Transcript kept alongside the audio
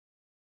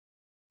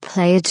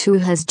Player 2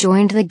 has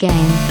joined the game.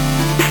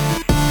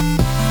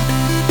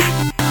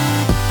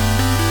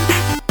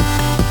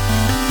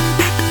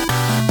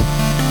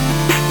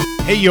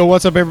 Hey, yo,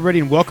 what's up, everybody,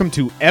 and welcome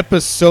to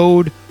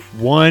episode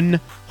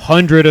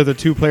 100 of the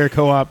Two Player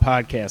Co-op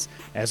podcast.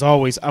 As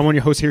always, I'm one of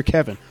your hosts here,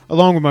 Kevin,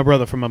 along with my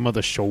brother from my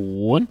mother,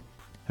 Sean.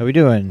 How we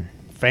doing?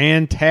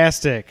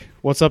 Fantastic.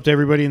 What's up to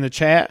everybody in the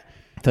chat?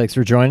 Thanks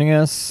for joining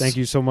us. Thank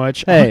you so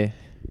much. Hey,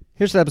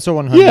 here's episode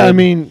 100. Yeah, I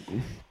mean,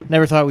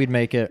 never thought we'd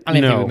make it. I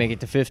didn't think No. we'd make it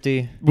to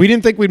 50. we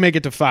didn't think we'd make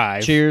it to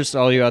 5. Cheers to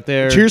all you out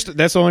there. Cheers.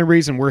 That's the only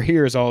reason we're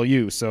here is all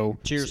you, so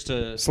Cheers to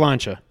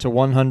slancha.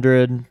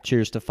 100.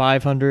 Cheers to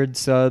 500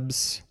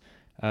 subs.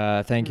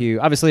 Thank you,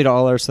 obviously, to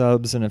all our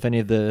subs, and if any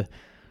of the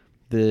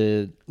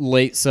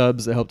late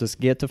subs that helped us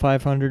get to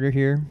 500 are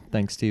here,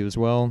 thanks to you as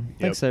well.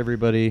 Thanks to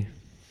everybody.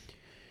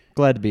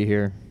 Glad to be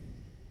here.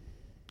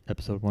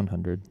 Episode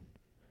 100.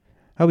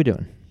 How we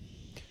doing?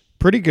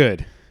 Pretty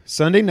good.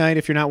 Sunday night,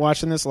 if you're not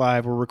watching this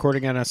live, we're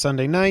recording on a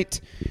Sunday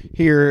night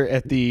here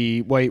at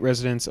the White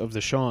residence of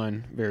the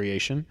Sean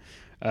variation.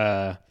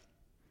 Had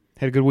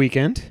a good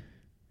weekend.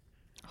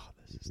 Oh,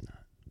 this is not.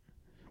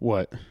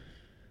 What?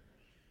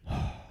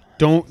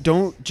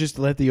 Don't just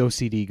let the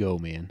OCD go,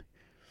 man.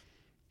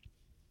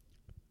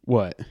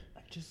 What?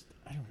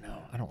 I don't know.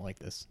 I don't like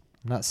this.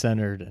 I'm not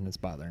centered, and it's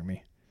bothering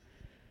me.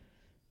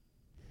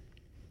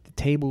 The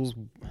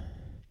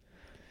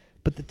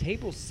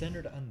table's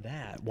centered on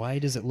that. Why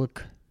does it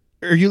look...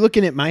 Are you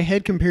looking at my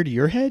head compared to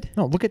your head?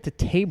 No, look at the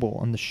table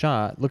on the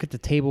shot. Look at the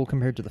table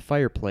compared to the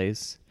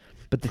fireplace.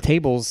 But the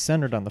table's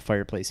centered on the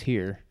fireplace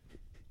here.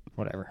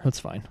 Whatever.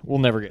 That's fine. We'll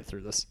never get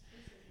through this.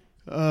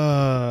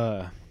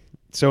 So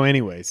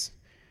anyways,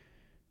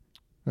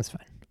 That's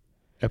fine.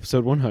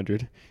 episode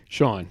 100.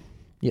 Sean,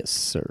 Yes,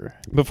 sir.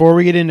 before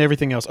we get into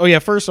everything else. Oh, yeah,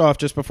 first off,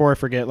 just before I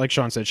forget, like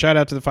Sean said, shout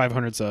out to the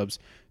 500 subs.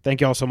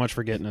 Thank you all so much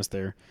for getting us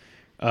there.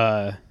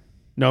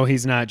 No,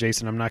 he's not,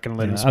 Jason. I'm not going to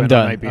let him spend I'm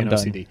done. all night being I'm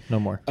OCD. done. No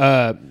more.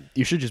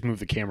 You should just move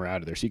the camera out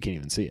of there so you can't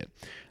even see it.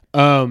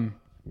 That's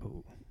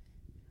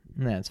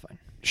fine.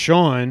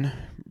 Sean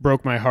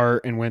broke my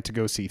heart and went to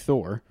go see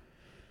Thor.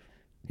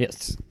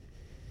 Yes.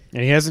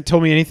 And he hasn't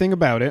told me anything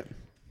about it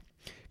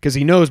because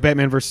he knows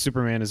Batman vs.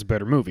 Superman is a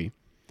better movie.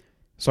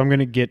 So I'm going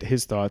to get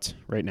his thoughts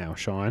right now.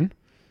 Sean,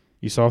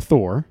 you saw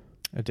Thor.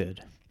 I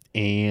did.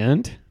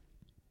 And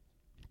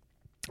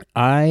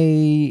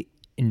I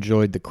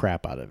enjoyed the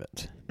crap out of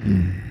it.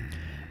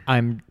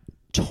 I'm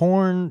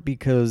torn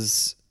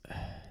because,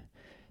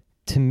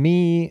 to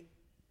me,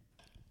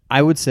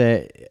 I would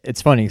say,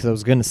 it's funny because I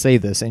was going to say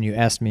this and you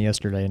asked me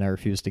yesterday and I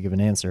refused to give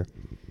an answer.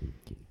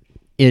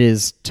 It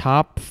is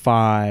top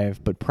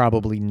 5, but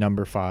probably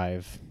number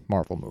 5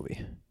 Marvel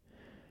movie.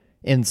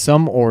 In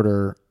some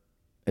order,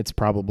 it's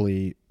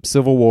probably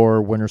Civil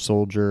War, Winter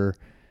Soldier,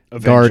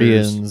 Avengers.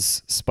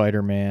 Guardians,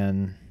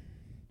 Spider-Man.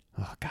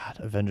 Oh God,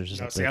 Avengers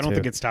is No, up see, there I don't too.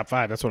 think it's top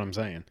 5. That's what I'm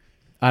saying.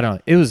 I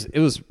don't. It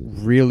was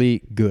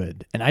really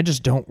good, and I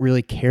just don't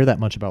really care that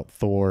much about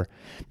Thor.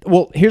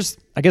 Well, here's,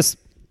 I guess,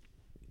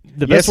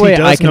 the Yes, best way he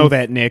does I can know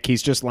that, Nick.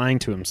 He's just lying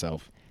to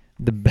himself.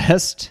 The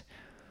best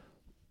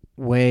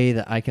way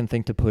that I can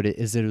think to put it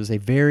is that it was a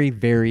very,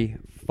 very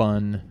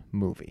fun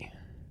movie.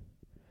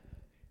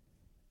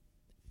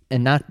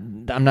 And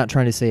I'm not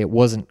trying to say it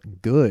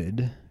wasn't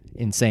good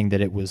in saying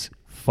that it was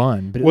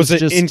fun, but Was it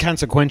just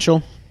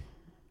inconsequential?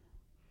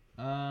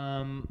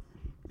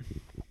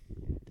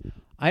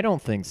 I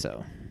don't think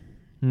so.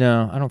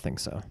 No, I don't think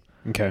so.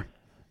 Okay.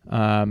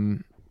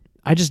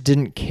 I just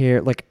didn't care.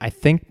 Like, I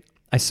think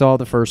I saw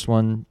the first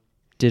one,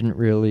 didn't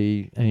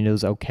really, I mean, it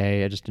was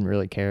okay. I just didn't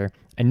really care.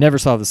 I never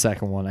saw the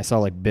second one. I saw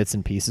like bits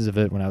and pieces of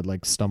it when I would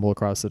like stumble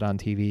across it on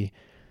TV.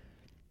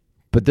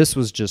 But this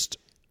was just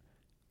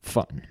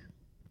fun.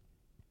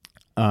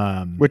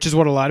 Which is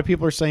what a lot of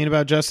people are saying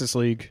about Justice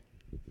League.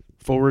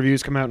 Full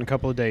reviews come out in a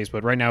couple of days,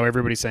 but right now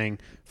everybody's saying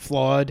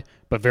flawed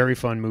but very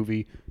fun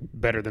movie,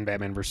 better than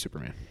Batman vs.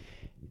 Superman.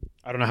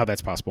 I don't know how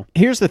that's possible.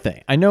 Here's the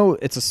thing. I know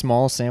it's a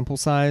small sample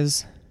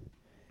size,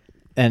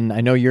 and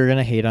I know you're going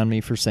to hate on me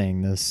for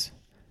saying this.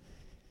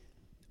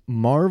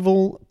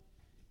 Marvel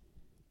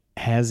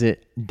has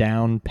it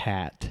down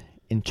pat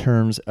in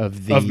terms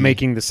of Of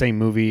making the same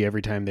movie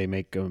every time they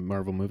make a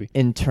Marvel movie.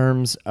 in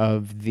terms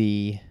of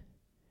the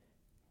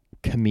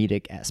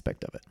comedic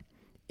aspect of it.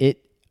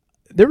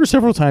 There were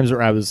several times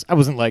where I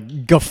wasn't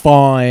like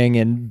guffawing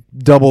and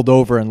doubled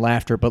over in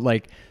laughter, but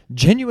like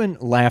genuine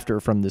laughter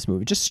from this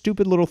movie. Just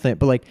stupid little thing,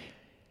 but like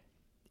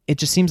it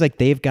just seems like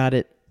they've got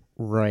it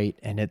right,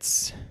 and it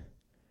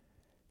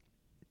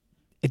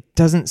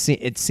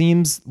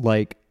seems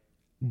like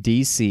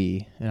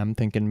DC, and I'm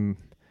thinking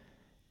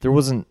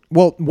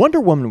Wonder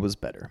Woman was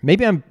better.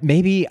 Maybe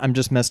I'm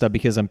just messed up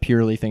because I'm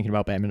purely thinking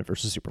about Batman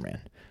vs. Superman,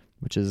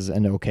 which is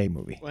an okay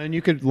movie. Well, and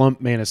you could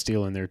lump Man of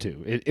Steel in there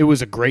too. It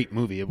was a great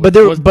movie. But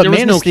there was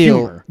Man no of Steel,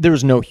 humor. there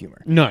was no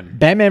humor. None.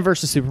 Batman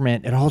versus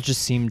Superman, it all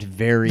just seemed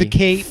very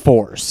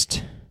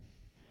forced.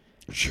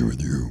 Sure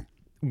with you.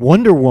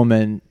 Wonder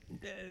Woman,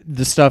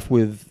 the stuff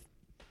with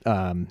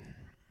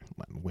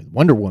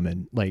Wonder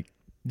Woman, like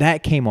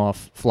that came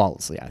off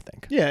flawlessly, I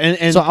think. Yeah,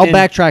 and so I'll and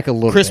backtrack a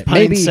little Chris bit.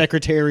 Pine's Maybe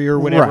secretary or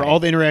whatever, Right. all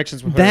the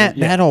interactions with that her.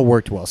 Yeah. that all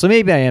worked well. So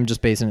maybe I am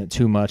just basing it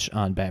too much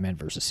on Batman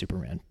versus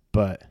Superman.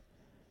 But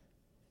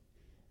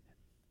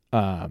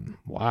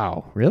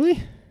wow,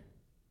 really?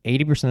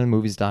 80% of the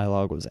movie's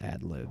dialogue was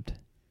ad-libbed.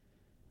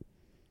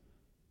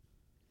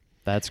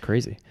 That's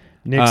crazy.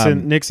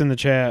 Nick's in the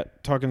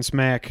chat talking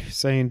smack,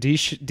 saying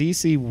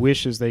DC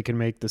wishes they can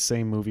make the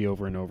same movie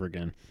over and over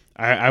again.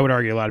 I would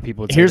argue a lot of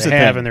people would say Here's they the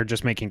have, thing. and they're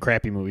just making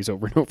crappy movies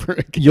over and over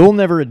again. You'll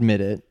never admit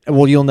it.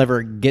 Well, you'll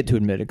never get to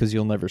admit it because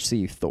you'll never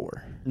see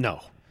Thor. No.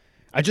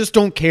 I just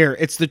don't care.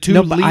 It's the two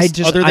No, but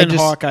other than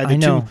Hawkeye, the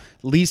know. two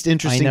least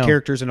interesting know.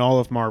 characters in all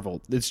of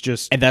Marvel. It's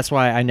just... And that's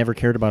why I never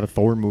cared about a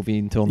Thor movie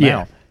until Yeah.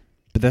 now.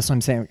 But that's what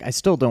I'm saying. I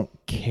still don't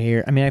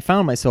care. I mean, I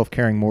found myself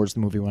caring more as the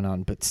movie went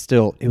on, but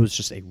still, it was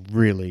just a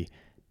really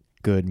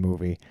good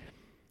movie.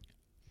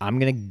 I'm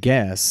going to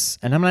guess,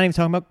 and I'm not even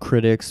talking about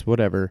critics,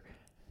 whatever.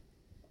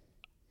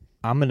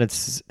 I'm going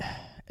to...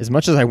 As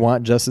much as I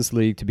want Justice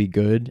League to be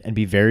good and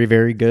be very,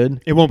 very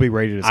good, It won't be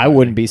rated as I high.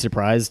 wouldn't be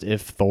surprised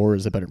if Thor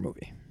is a better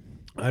movie.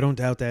 I don't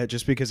doubt that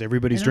just because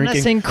everybody's And I'm drinking.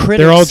 not saying critics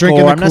They're all drinking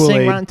score. the I'm not saying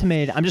Kool-Aid. Rotten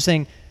Tomato. I'm just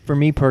saying for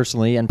me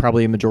personally, and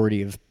probably a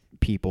majority of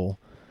people.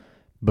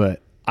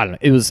 But I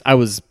don't know. I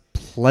was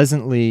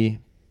pleasantly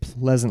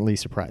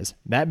surprised.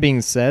 That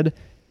being said,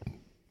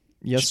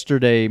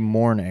 yesterday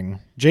morning,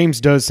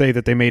 James does say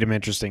that they made him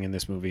interesting in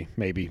this movie,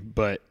 maybe,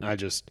 but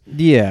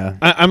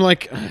I'm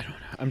like, I don't know.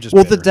 I'm just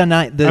well, bitter.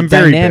 the I'm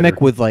very dynamic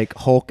bitter. with like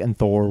Hulk and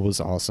Thor was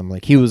awesome.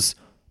 Like he was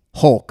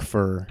Hulk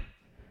for,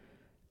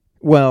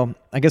 well,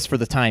 I guess for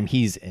the time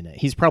he's in it,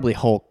 he's probably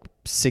Hulk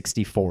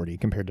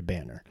 60-40 compared to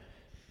Banner.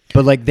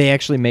 But like they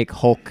actually make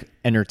Hulk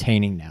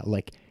entertaining now.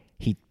 Like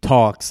he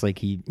talks like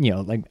he,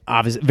 like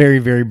obviously very,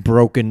 very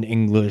broken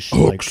English.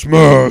 Hulk like,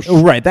 smash.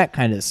 Right, that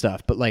kind of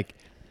stuff. But like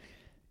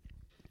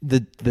the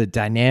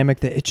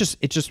dynamic that it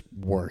just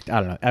worked. I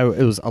don't know.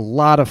 It was a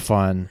lot of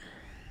fun.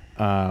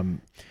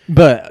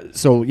 But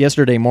so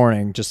yesterday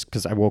morning, just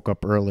because I woke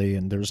up early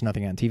and there was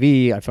nothing on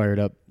TV, I fired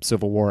up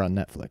Civil War on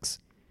Netflix.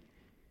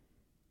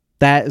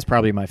 That is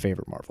probably my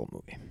favorite Marvel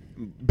movie.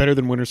 Better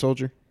than Winter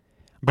Soldier?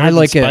 I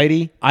like it.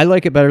 Spidey? I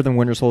like it better than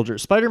Winter Soldier.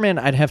 Spider-Man,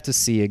 I'd have to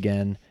see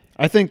again.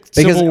 I think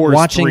Because Civil War is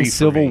watching 3 for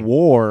Civil me.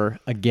 War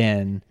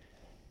again,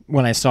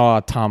 when I saw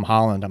Tom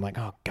Holland, I'm like,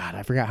 oh God,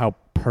 I forgot how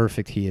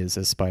perfect he is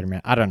as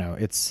Spider-Man. I don't know.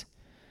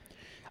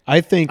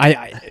 I think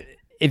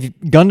If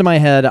gun to my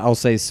head, I'll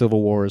say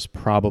Civil War is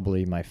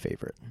probably my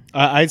favorite.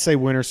 I'd say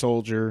Winter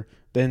Soldier,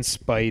 then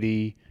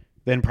Spidey,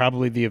 then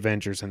probably the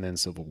Avengers, and then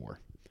Civil War.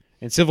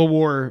 And Civil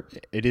War,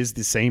 it is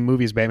the same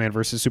movie as Batman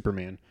versus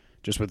Superman,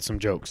 just with some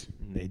jokes.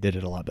 They did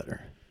it a lot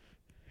better.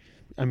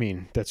 I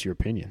mean, that's your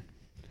opinion.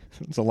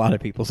 It's a lot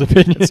of people's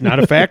opinion. It's not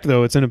a fact,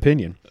 though. It's an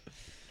opinion.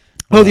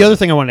 Oh, the other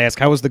thing I wanted to ask,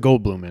 how was the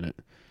Goldblum in it?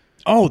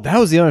 Oh, that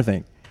was the other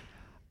thing.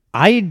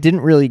 I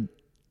didn't really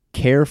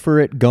care for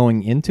it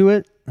going into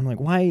it. I'm like,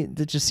 why?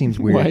 That just seems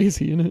weird. Why is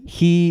he in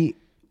it?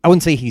 I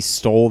wouldn't say he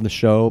stole the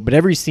show, but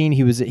every scene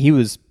he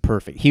was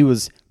perfect. He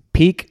was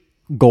peak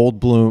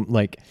Goldblum.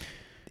 Like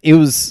it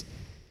was.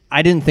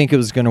 I didn't think it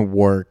was going to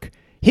work.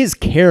 His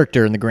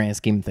character in the grand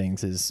scheme of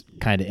things is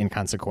kind of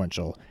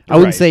inconsequential. I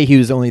wouldn't Right. say he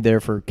was only there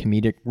for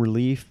comedic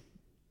relief.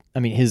 I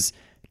mean, his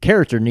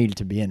character needed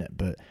to be in it,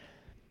 but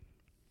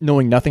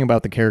knowing nothing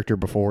about the character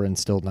before and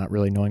still not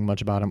really knowing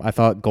much about him, I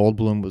thought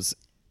Goldblum was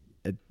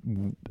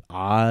an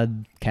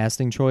odd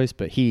casting choice,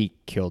 but he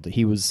killed it.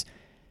 He was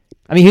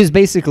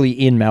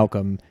basically Ian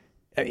Malcolm.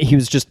 He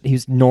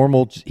was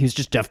normal. He was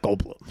just Jeff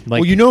Goldblum.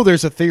 Like, Well,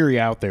 there's a theory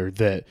out there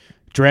that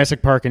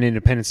Jurassic Park and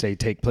Independence Day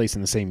take place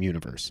in the same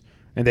universe,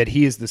 and that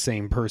he is the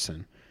same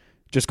person,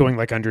 just going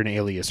like under an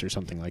alias or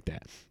something like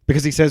that.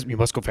 Because he says, you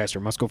must go faster,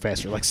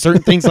 like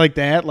certain things like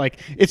that. Like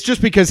it's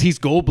just because he's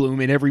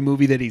Goldblum in every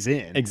movie that he's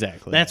in.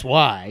 Exactly. That's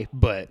why,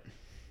 but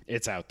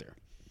it's out there.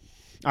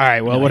 All right,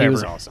 well, No, he whatever.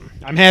 was awesome.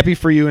 I'm happy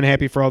for you and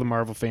happy for all the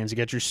Marvel fans. You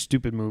got your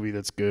stupid movie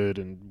that's good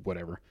and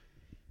whatever.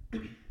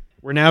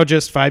 We're now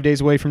just 5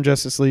 days away from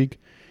Justice League.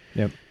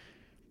 Yep.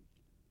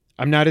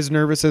 I'm not as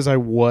nervous as I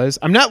was.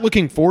 I'm not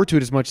looking forward to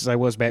it as much as I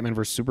was Batman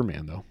vs.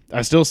 Superman, though.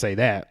 I still say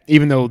that.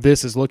 Even though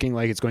this is looking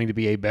like it's going to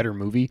be a better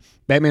movie,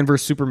 Batman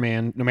vs.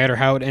 Superman, no matter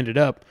how it ended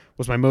up,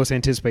 was my most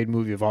anticipated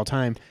movie of all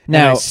time. And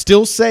Now- I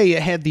still say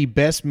it had the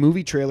best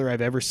movie trailer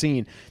I've ever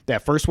seen.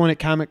 That first one at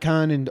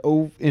Comic-Con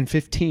in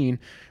 15,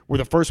 where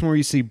the first one where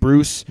you see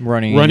Bruce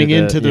Running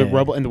into the yeah.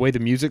 rubble and the way the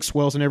music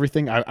swells and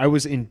everything, I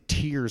was in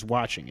tears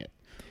watching it.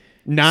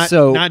 Not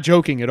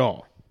joking at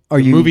all.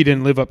 The movie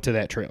didn't live up to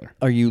that trailer.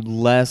 Are you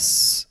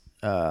less?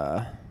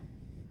 What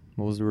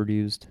was the word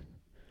used?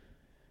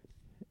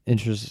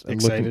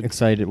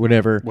 Excited,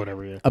 whatever.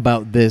 Yeah.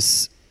 About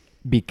this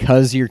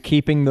because you're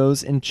keeping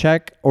those in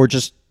check, or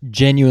just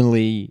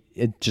genuinely,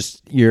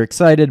 you're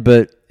excited,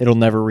 but it'll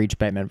never reach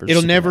Batman versus.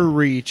 It'll Superman? never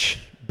reach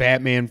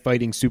Batman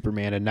fighting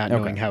Superman and not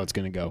knowing Okay. how it's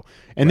going to go.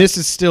 And this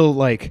is still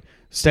like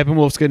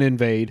Steppenwolf's going to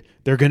invade.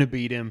 They're going to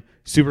beat him.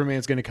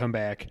 Superman's going to come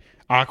back.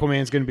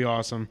 Aquaman's going to be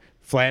awesome.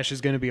 Flash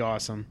is going to be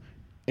awesome.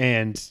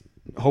 And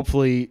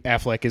hopefully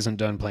Affleck isn't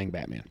done playing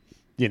Batman.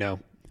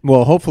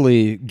 Well,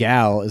 hopefully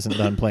Gal isn't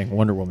done playing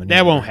Wonder Woman.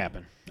 That won't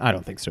happen. I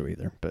don't think so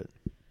either, but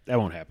That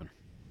won't happen.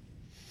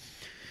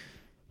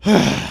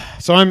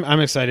 So I'm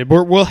excited.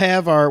 We'll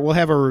have our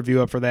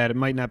review up for that. It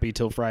might not be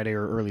till Friday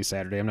or early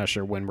Saturday. I'm not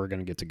sure when we're going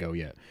to get to go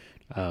yet.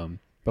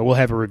 But we'll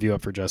have a review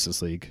up for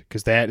Justice League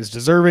because that is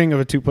deserving of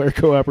a 2-player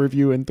co-op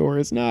review, and Thor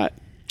is not.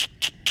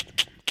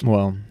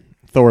 well,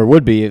 Thor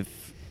would be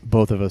if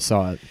both of us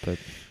saw it, but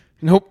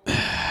Nope.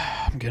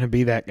 I'm going to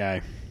be that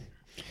guy.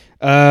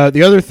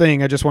 The other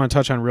thing I just want to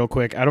touch on real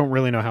quick, I don't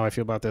really know how I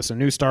feel about this. A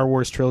new Star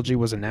Wars trilogy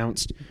was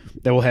announced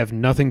that will have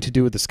nothing to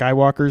do with the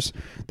Skywalkers.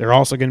 They're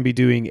also going to be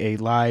doing a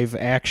live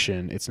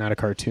action, it's not a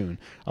cartoon,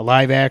 a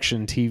live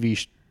action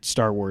TV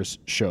Star Wars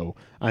show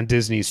on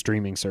Disney's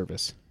streaming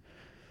service.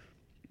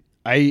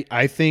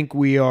 I think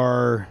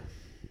you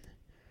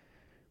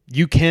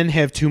can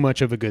have too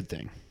much of a good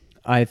thing.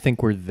 I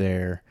think we're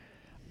there.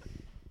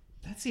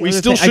 That's the We other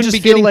still thing. I shouldn't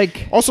just be feel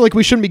getting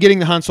we shouldn't be getting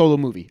the Han Solo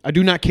movie. I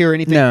do not care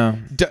anything. No.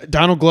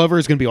 Donald Glover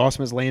is going to be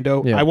awesome as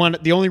Lando. Yeah.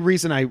 The only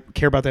reason I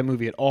care about that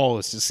movie at all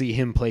is to see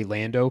him play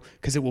Lando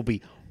because it will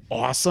be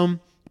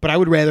awesome. But I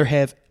would rather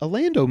have a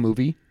Lando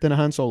movie than a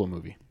Han Solo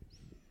movie.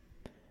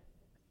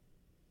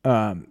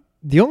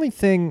 The only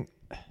thing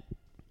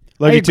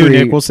Love I you too,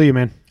 agree. Nick. We'll see you,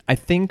 man. I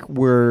think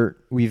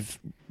we've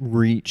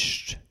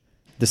reached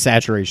the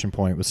saturation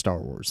point with Star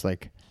Wars.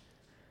 Like,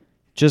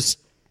 just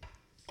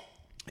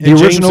the And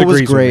James original was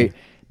agrees with great. me.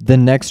 The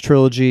next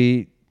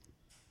trilogy,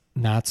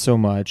 not so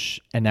much.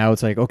 And now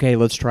it's like, okay,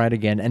 let's try it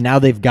again. And now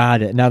they've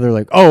got it. Now they're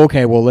like, oh,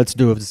 okay, well, let's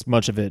do as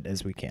much of it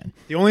as we can.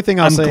 The only thing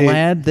I'm say,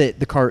 glad that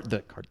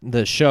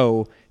the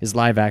show is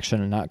live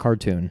action and not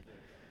cartoon.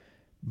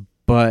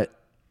 But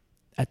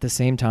at the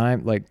same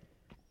time, like,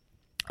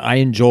 I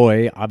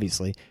enjoy,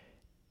 obviously,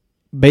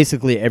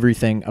 basically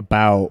everything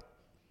about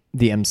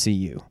the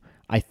MCU.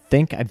 I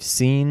think I've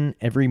seen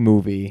every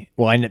movie.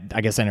 Well,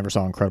 I guess I never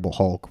saw Incredible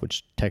Hulk,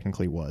 which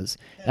technically was.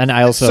 And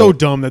I also so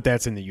dumb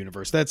that's in the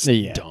universe. That's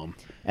dumb.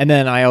 And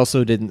then I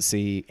also didn't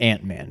see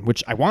Ant-Man,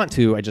 which I want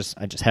to. I just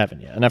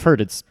haven't yet. And I've heard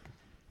it's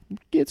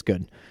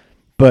good.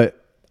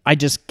 But I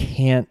just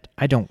can't.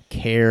 I don't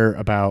care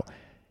about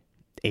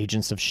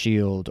Agents of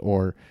S.H.I.E.L.D.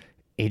 or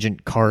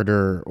Agent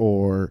Carter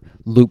or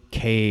Luke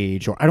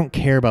Cage, or I don't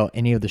care about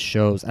any of the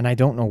shows, and I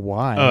don't know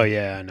why. Oh,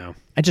 yeah, I know.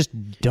 I just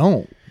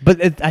don't.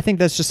 But I think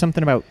that's just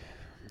something about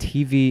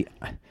TV.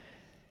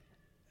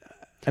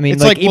 I mean,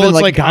 It's like like- even well, it's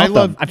like like,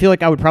 Gotham. I feel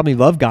like I would probably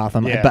love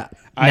Gotham, Yeah. but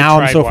I now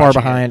I'm tried so far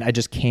watching it. behind. I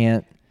just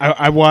can't.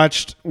 I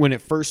watched when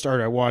it first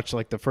started. I watched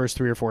like the first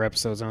 3 or 4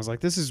 episodes, and I was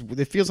like,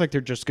 it feels like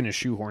they're just going to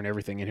shoehorn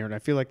everything in here," and I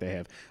feel like they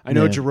have. I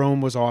know Yeah. Jerome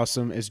was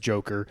awesome as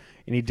Joker,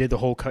 and he did the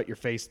whole cut your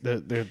face,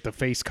 the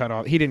face cut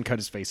off. He didn't cut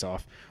his face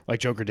off like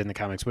Joker did in the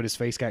comics, but his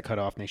face got cut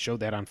off, and they showed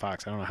that on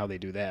Fox. I don't know how they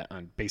do that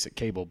on basic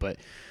cable, but it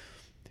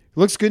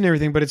looks good and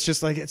everything. But it's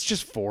just like it's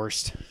just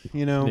forced,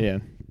 Yeah.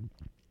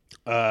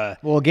 Uh,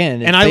 Well,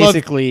 again, it's And I love-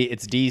 basically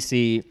it's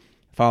DC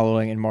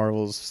following in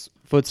Marvel's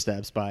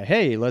footsteps by,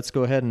 hey, let's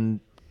go ahead and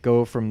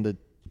go from the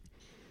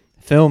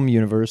film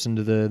universe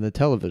into the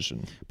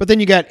television. But then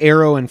you got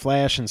Arrow and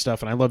Flash and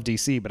stuff, and I love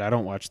DC, but I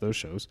don't watch those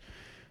shows.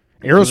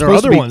 Arrow's There are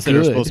supposed other to be ones that are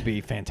good. supposed to be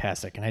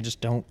fantastic, and I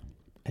just don't.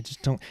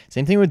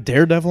 Same thing with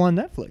Daredevil on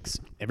Netflix.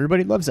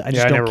 Everybody loves it. I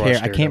just I don't never care. watched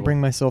I can't Daredevil. bring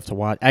myself to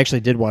watch. I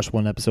actually did watch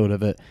one episode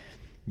of it.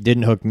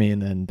 Didn't hook me,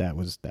 and then that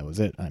was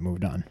it. I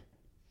moved on.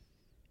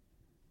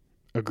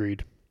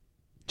 Agreed.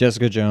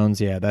 Jessica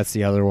Jones, yeah, that's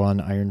the other one.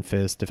 Iron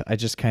Fist. I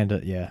just kind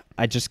of, yeah,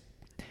 I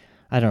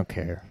don't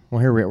care. Well,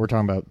 here we're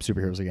talking about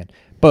superheroes again,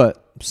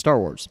 but Star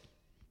Wars.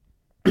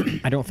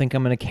 I don't think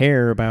I'm going to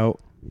care about.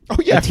 Oh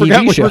yeah, a I forgot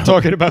TV we were show.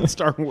 talking about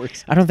Star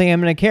Wars. I don't think I'm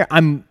going to care.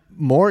 I'm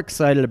more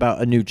excited about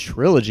a new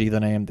trilogy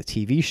than I am the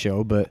TV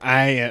show, but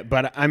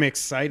But I'm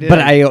excited. But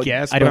I I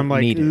guess. I but don't I'm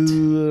like, need it. I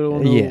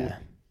don't know. Yeah,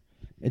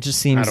 it just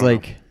seems don't know.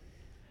 like.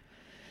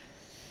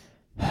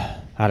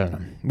 I don't know.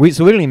 We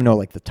don't even know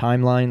like the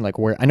timeline, like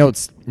where. I know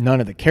it's none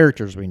of the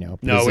characters we know.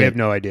 No, we have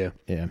no idea.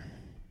 Yeah,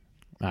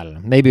 I don't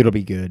know. Maybe it'll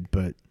be good,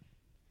 but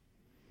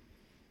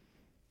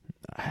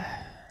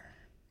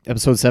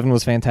Episode 7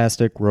 was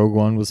fantastic. Rogue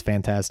One was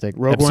fantastic.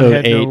 Rogue Episode One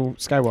had 8, no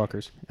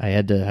Skywalkers. I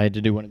had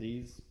to do one of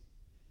these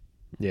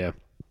Yeah.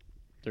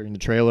 during the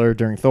trailer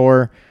during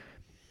Thor,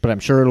 but I'm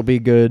sure it'll be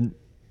good.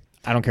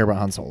 I don't care about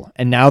Han Solo,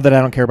 and now that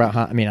I don't care about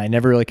Han, I mean, I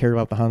never really cared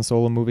about the Han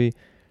Solo movie.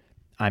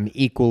 I'm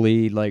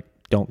equally like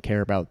don't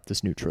care about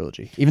this new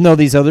trilogy, even though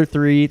these other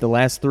three, the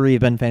last 3,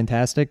 have been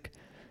fantastic.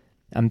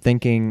 I'm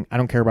thinking I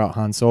don't care about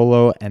Han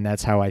Solo, and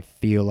that's how I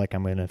feel like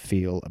I'm going to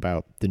feel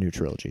about the new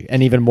trilogy,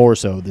 and even more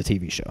so the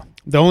TV show.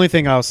 The only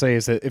thing I'll say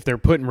is that if they're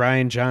putting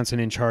Rian Johnson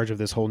in charge of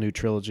this whole new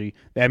trilogy,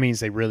 that means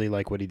they really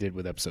like what he did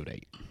with Episode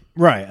 8.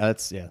 Right.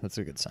 That's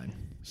a good sign.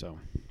 So,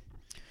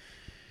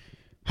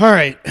 all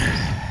right.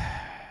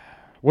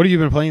 What have you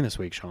been playing this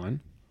week, Sean?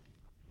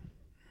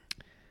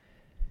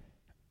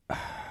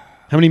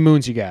 How many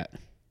moons you got?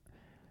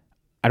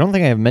 I don't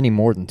think I have many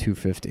more than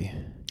 250.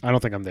 I don't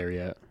think I'm there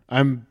yet.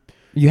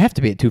 You have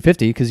to be at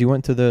 250 because you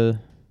went to the.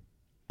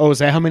 Oh, is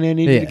that how many I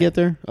needed to Yeah. get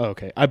there? Oh,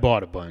 okay. I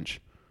bought a bunch.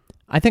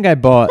 I think I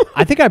bought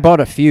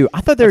a few.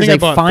 I thought there was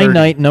think I a bought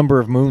finite number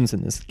of moons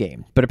in this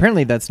game, but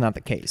apparently that's not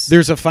the case.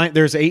 There's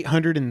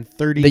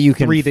 833 That you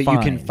can you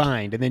can find.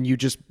 find, and then you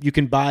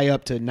can buy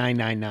up to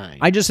 999.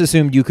 I just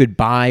assumed you could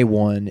buy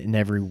one in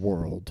every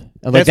world.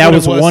 Like That's that what it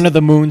was was one of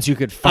the moons you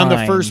could on find.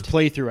 the first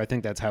playthrough, I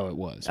think that's how it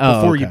was.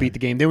 Oh, Before you okay. beat the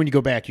game, then when you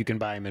go back, you can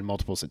buy them in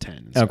multiples of 10.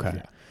 and stuff,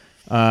 Okay.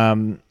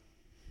 yeah.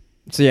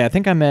 So yeah, I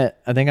think I'm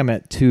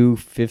at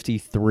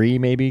 253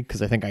 maybe,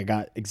 because I think I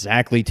got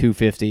exactly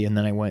 250, and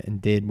then I went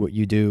and did what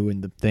you do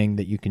and the thing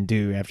that you can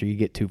do after you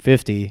get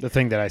 250. The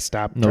thing that I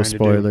stopped. No trying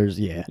spoilers,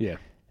 To yeah. do. Yeah.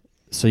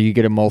 So you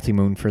get a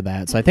multi-moon for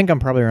that. So I think I'm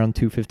probably around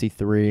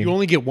 253. You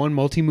only get one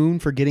multi-moon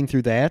for getting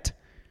through that.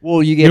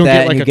 Well, you get You don't that, get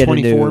and like you a get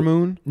 24 a new,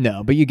 moon.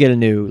 No, but you get a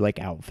new like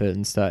outfit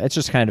and stuff. It's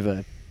just kind of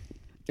a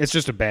It's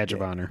just a badge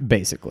of honor.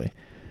 basically.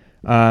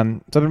 So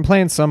I've been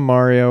playing some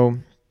Mario.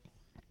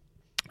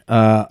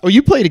 Oh,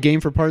 you played a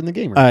game for Pardon the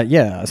Gamer.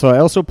 Yeah. So I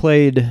also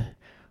played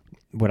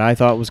what I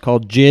thought was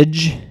called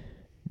Jidge,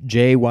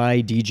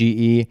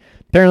 Jydge.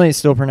 Apparently, it's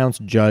still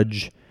pronounced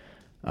Judge.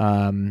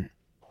 I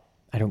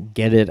don't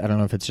get it. I don't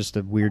know if it's just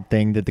a weird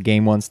thing that the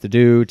game wants to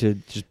do to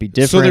just be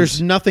different. So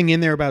there's nothing in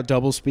there about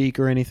doublespeak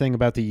or anything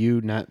about the U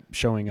not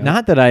showing up.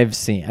 Not that I've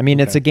seen. I mean,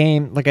 it's Okay. a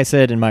game, like I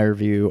said in my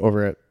review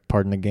over at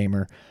Pardon the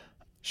Gamer.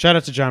 Shout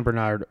out to John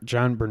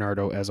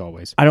Bernardo as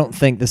always. I don't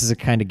think this is a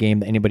kind of game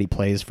that anybody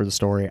plays for the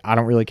story. I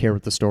don't really care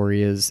what the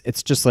story is.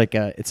 It's just like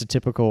it's a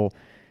typical.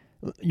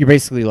 You're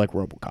basically like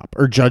RoboCop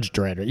or Judge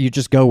Dredd. You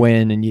just go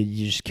in and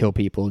you just kill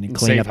people and you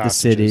clean save up the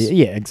city. hostages.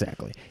 Yeah,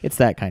 exactly. It's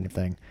that kind of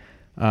thing.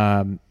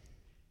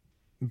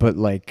 But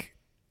like,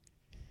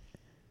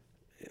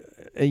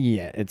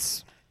 yeah,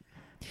 it's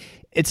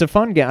a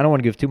fun game. I don't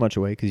want to give too much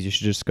away because you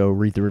should just go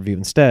read the review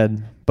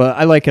instead. But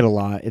I like it a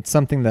lot. It's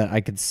something that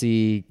I could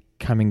see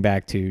coming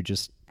back to.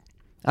 Just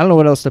I don't know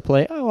what else to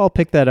play. Oh, I'll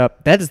pick that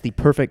up. That is the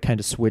perfect kind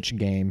of Switch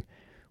game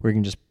where you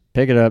can just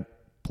pick it up,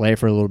 play it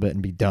for a little bit,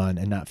 and be done,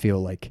 and not feel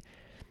like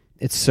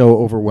it's so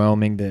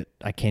overwhelming that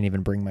I can't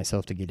even bring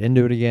myself to get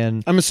into it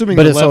again. I'm assuming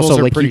But the it's levels also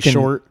are like pretty you can,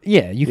 short.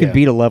 Yeah, you can Yeah.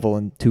 beat a level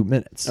in 2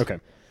 minutes. Okay.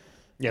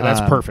 Yeah,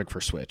 that's perfect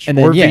for Switch. And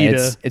then or yeah,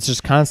 Vita. it's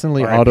just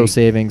constantly RIP. auto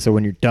saving. So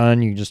when you're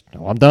done, you just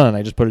I'm done.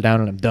 I just put it down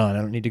and I'm done. I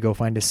don't need to go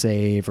find a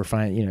save or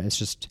find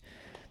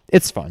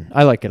it's fun.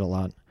 I like it a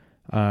lot.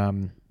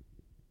 But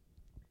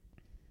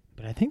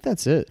I think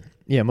that's it.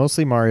 Yeah,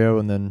 mostly Mario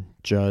and then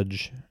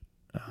Judge.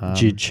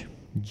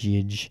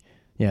 Jidge.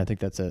 Yeah, I think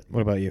that's it.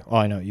 What about you? Oh,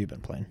 I know you've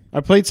been playing. I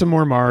played some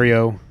more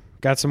Mario,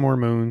 got some more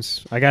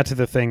moons. I got to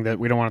the thing that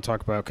we don't want to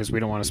talk about because we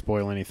don't want to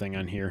spoil anything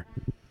on here.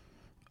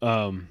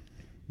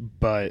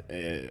 But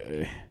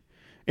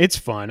it's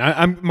fun.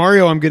 I'm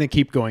Mario. I'm going to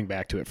keep going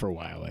back to it for a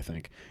while. I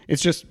think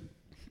it's just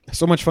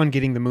so much fun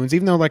getting the moons.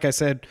 Even though, like I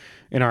said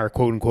in our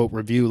quote unquote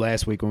review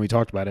last week when we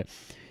talked about it,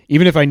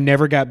 even if I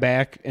never got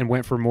back and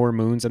went for more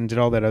moons and did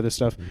all that other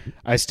stuff,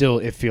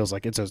 it feels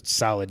like it's a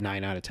solid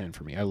 9 out of 10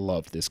 for me. I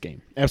loved this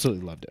game.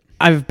 Absolutely loved it.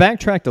 I've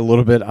backtracked a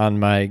little bit on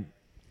my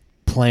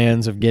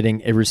plans of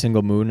getting every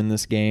single moon in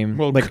this game.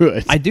 Well, like,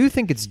 good. I do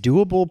think it's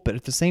doable, but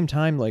at the same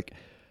time, like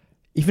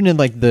even in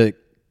like the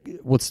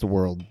what's the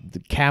world? The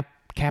Cap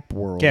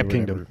world. Cap or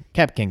Kingdom. whatever.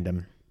 Cap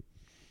Kingdom.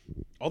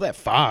 All that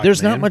fog.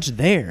 There's man. not much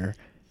there.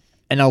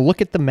 And I'll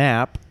look at the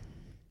map.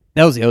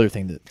 That was the other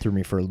thing that threw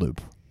me for a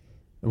loop.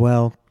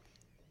 Well,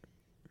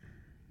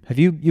 have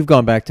you've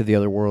gone back to the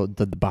other world,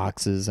 the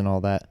boxes and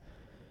all that?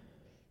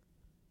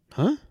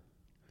 Huh?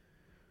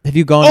 Have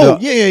you gone Oh,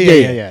 to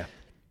yeah.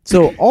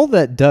 So all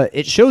that does,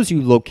 it shows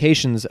you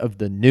locations of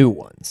the new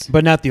ones,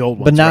 But not the old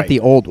ones. but not right.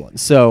 the old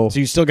ones. So So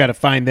you still got to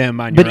find them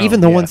on your but own.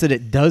 even the yeah. ones that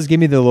it does give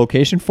me the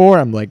location for,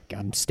 I'm like,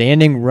 I'm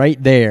standing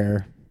right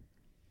there.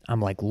 I'm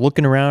like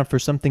looking around for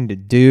something to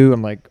do.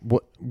 I'm like,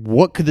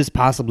 what could this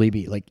possibly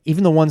be? Like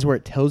even the ones where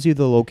it tells you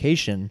the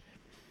location,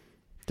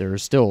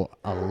 there's still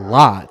a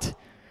lot.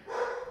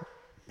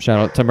 Shout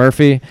out to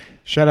Murphy.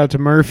 Shout out to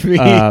Murphy.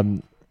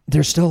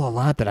 There's still a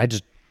lot that I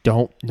just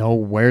don't know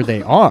where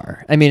they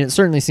are. I mean, it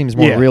certainly seems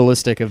more Yeah.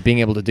 realistic of being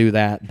able to do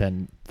that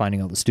than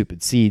finding all the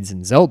stupid seeds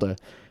in Zelda.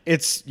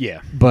 It's yeah.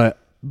 But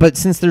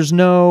since there's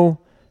no,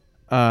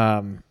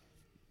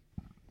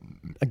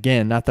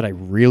 again, not that I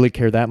really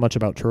care that much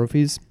about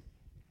trophies,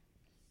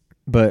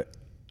 but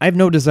I have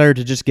no desire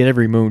to just get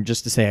every moon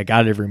just to say I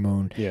got every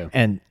moon Yeah.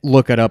 and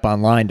look it up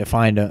online to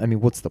find I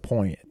mean, what's the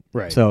point?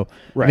 Right. So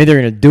Right. I'm either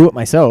going to do it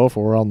myself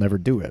or I'll never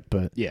do it.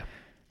 But Yeah.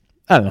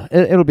 I don't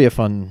know. It'll be a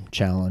fun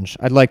challenge.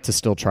 I'd like to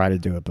still try to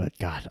do it, but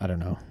God, I don't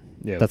know.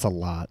 Yeah. That's a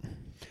lot.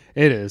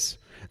 It is.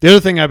 The other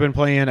thing I've been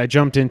playing, I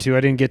jumped into.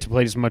 I didn't get to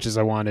play as much as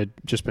I wanted.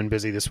 Just been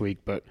busy this week.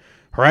 But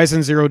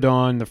Horizon Zero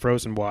Dawn, The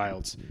Frozen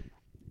Wilds,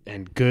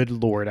 and good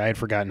Lord, I had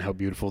forgotten how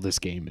beautiful this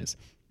game is.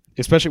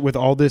 Especially with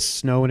all this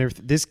snow and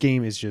everything. This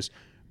game is just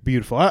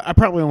beautiful. I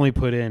probably only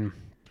put in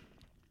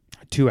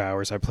 2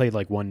 hours. I played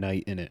like one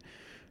night in it.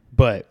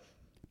 But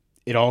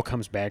it all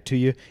comes back to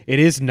you. It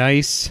is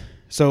nice.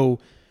 So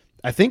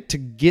I think to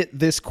get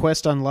this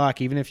quest unlock,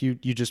 even if you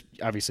just,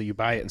 obviously you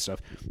buy it and stuff,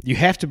 you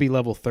have to be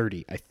level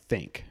 30, I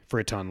think, for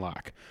it to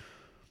unlock.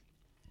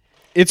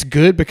 it's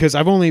good because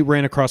I've only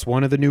ran across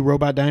one of the new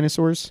robot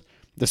dinosaurs,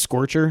 the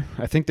Scorcher.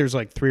 I think there's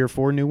like 3 or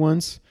 4 new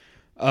ones.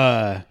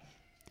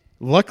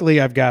 Luckily,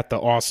 I've got the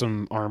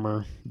awesome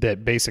armor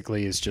that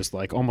basically is just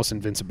like almost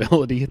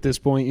invincibility at this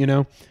point, you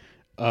know?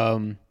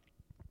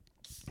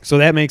 So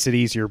that makes it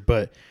easier,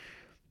 but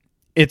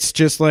it's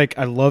just like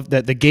I love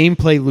that the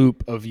gameplay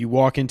loop of you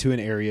walk into an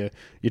area,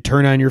 you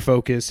turn on your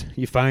focus,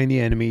 you find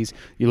the enemies,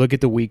 you look at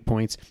the weak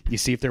points, you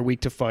see if they're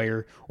weak to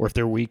fire or if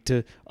they're weak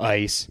to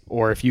ice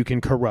or if you can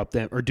corrupt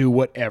them or do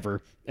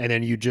whatever, and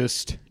then you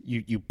just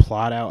you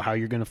plot out how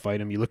you're going to fight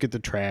them. You look at the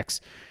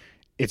tracks.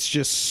 It's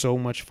just so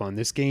much fun.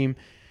 This game,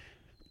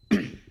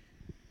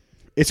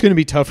 it's going to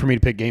be tough for me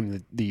to pick game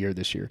of the year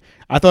this year.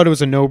 I thought it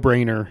was a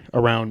no-brainer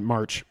around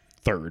March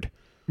 3rd.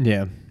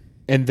 Yeah.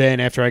 And then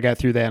after I got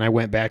through that and I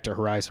went back to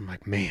Horizon, I'm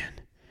like, man,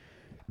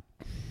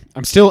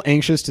 I'm still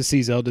anxious to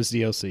see Zelda's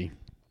DLC.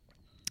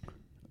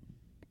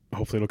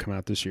 Hopefully it'll come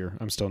out this year.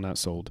 I'm still not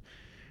sold.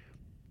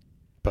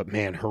 But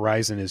man,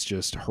 Horizon is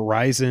just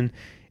Horizon.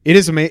 It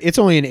is amazing. It's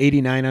only an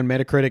 89 on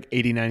Metacritic.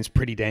 89 is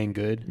pretty dang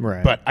good.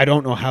 Right. But I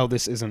don't know how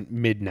this isn't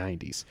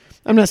mid-90s.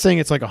 I'm not saying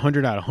it's like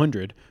 100 out of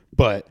 100,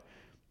 but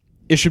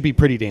it should be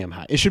pretty damn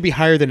high. It should be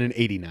higher than an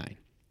 89.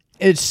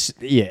 It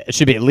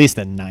should be at least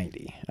a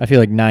 90. I feel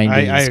like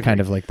 90 is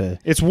kind of like the...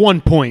 It's 1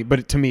 point,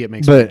 but to me it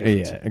makes a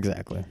difference. Yeah,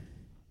 exactly.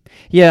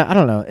 Yeah, I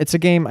don't know. It's a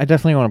game. I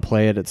definitely want to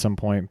play it at some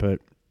point, but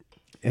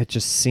it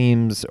just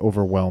seems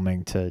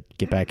overwhelming to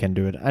get back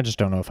into it. I just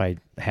don't know if I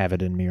have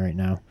it in me right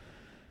now.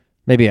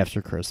 Maybe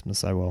after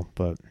Christmas I will,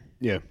 but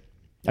yeah,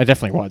 I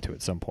definitely want to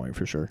at some point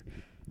for sure.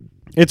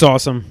 It's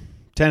awesome.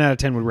 10 out of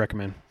 10 would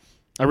recommend.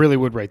 I really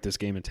would rate this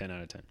game a 10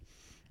 out of 10.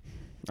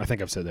 I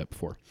think I've said that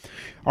before.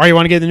 All right, you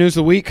want to get the news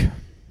of the week?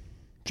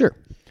 Sure.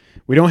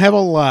 We don't have a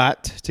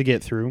lot to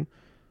get through.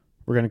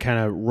 We're going to kind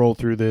of roll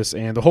through this.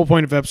 And the whole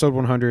point of episode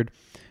 100,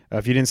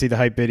 if you didn't see the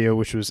hype video,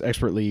 which was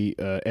expertly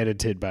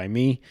edited by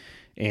me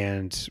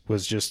and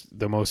was just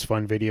the most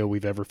fun video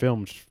we've ever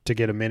filmed to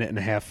get a minute and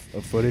a half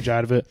of footage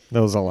out of it.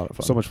 That was a lot of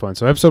fun. So much fun.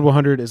 So episode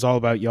 100 is all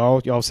about y'all.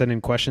 Y'all send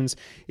in questions.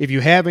 If you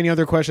have any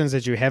other questions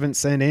that you haven't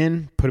sent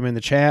in, put them in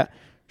the chat.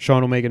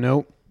 Sean will make a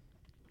note.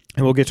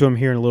 And we'll get to them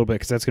here in a little bit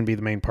because that's going to be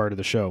the main part of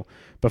the show.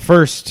 But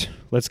first,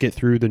 let's get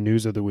through the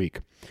news of the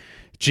week.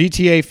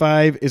 GTA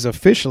 5 is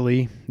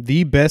officially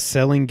the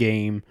best-selling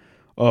game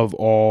of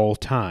all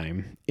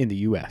time in the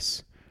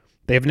U.S.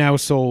 They have now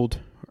sold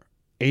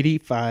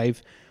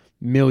 85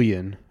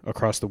 million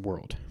across the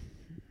world.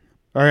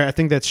 All right, I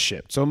think that's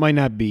shipped, so it might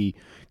not be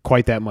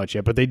quite that much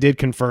yet, but they did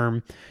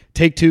confirm.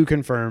 Take-Two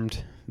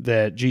confirmed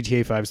that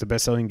GTA 5 is the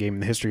best-selling game in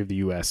the history of the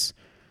U.S.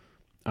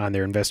 on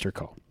their investor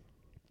call.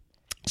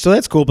 So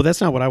that's cool, but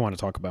that's not what I want to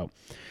talk about.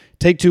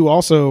 Take-Two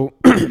also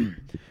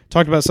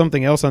talked about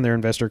something else on their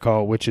investor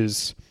call, which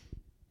is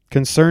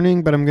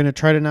concerning, but I'm going to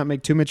try to not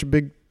make too much a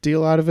big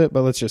deal out of it,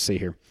 but let's just see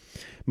here.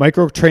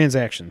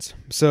 Microtransactions.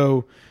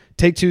 So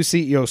Take-Two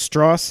CEO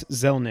Strauss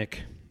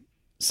Zelnick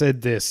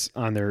said this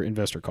on their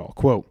investor call,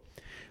 quote,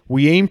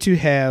 "We aim to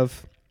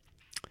have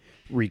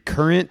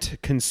recurrent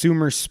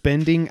consumer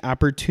spending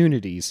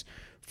opportunities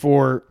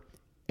for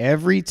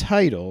every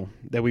title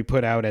that we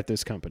put out at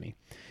this company.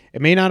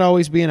 It may not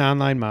always be an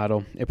online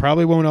model. It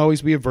probably won't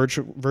always be a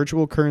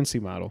virtual currency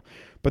model,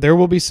 but there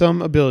will be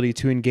some ability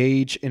to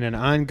engage in an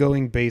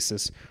ongoing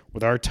basis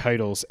with our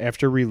titles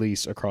after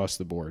release across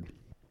the board."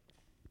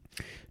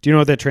 Do you know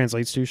what that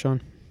translates to,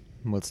 Sean?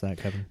 What's that,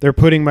 Kevin? They're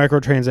putting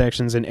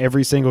microtransactions in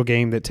every single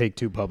game that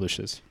Take-Two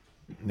publishes.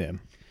 Yeah.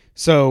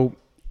 So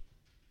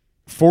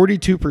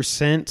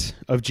 42%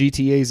 of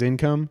GTA's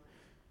income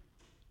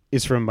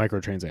is from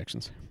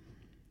microtransactions.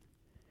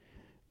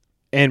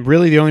 And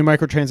really the only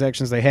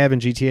microtransactions they have in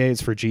GTA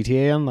is for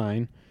GTA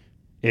Online.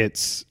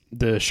 It's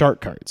the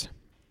shark cards.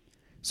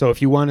 So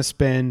if you want to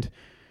spend,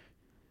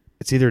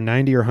 it's either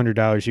 $90 or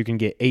 $100, you can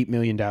get $8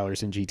 million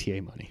in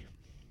GTA money.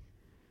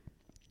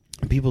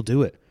 And people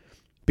do it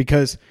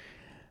because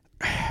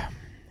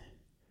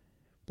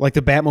like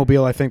the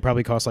Batmobile, I think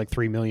probably costs like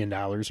 $3 million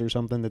or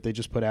something that they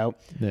just put out.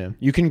 Yeah.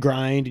 You can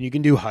grind and you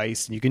can do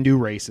heists and you can do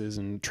races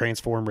and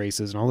transform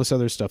races and all this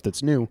other stuff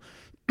that's new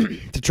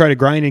to try to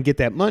grind and get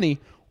that money.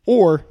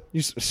 Or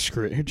you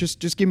screw it,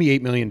 just give me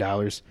 $8 million,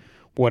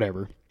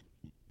 whatever,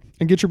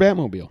 and get your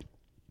Batmobile.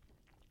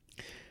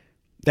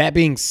 That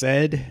being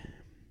said,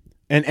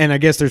 and I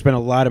guess there's been a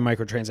lot of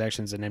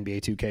microtransactions in NBA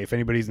 2K. If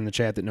anybody's in the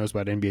chat that knows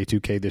about NBA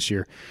 2K this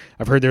year,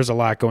 I've heard there's a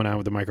lot going on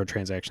with the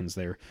microtransactions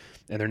there,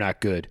 and they're not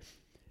good.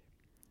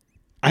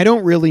 I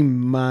don't really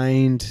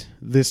mind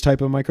this type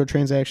of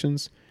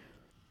microtransactions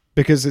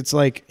because it's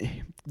like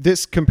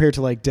this compared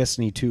to like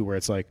Destiny 2, where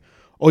it's like,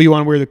 oh, you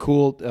want to wear the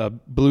cool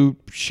blue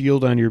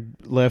shield on your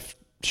left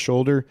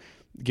shoulder?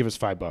 Give us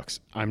 $5.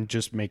 I'm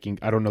just making,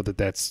 I don't know that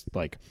that's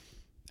like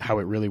how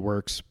it really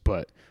works,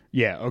 but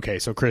yeah, okay.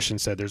 So Christian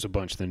said there's a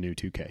bunch of the new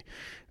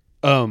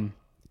 2K.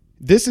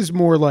 This is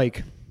more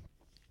like,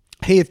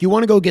 hey, if you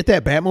want to go get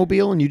that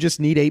Batmobile and you just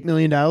need $8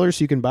 million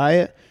so you can buy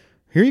it,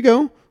 here you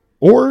go.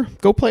 Or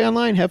go play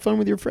online, have fun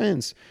with your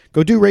friends.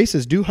 Go do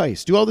races, do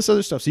heists, do all this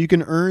other stuff so you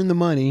can earn the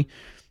money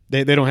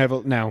They don't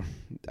have now.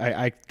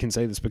 I can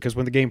say this because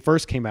when the game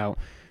first came out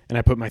and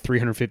I put my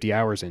 350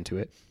 hours into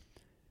it,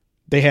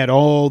 they had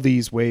all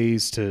these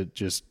ways to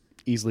just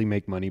easily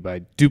make money by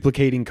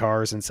duplicating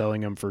cars and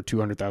selling them for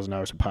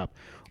 $200,000 a pop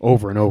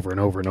over and over and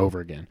over and over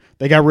again.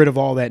 They got rid of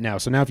all that now.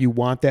 So now if you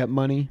want that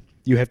money,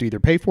 you have to either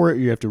pay for it or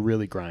you have to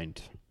really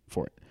grind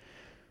for it.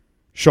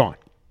 Sean,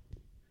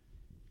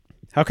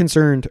 how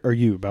concerned are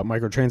you about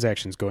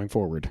microtransactions going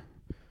forward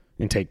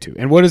in Take-Two?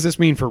 And what does this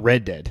mean for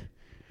Red Dead?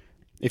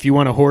 If you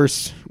want a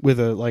horse with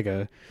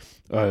a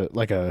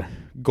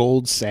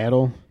gold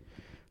saddle,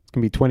 it's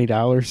gonna be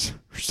 $20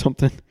 or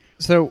something.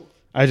 So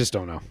I just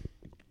don't know.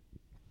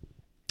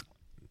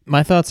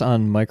 my thoughts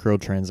on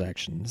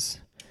microtransactions.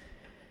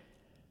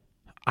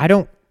 I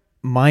don't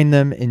mind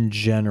them in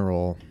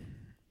general.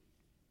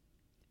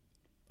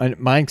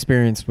 My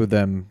experience with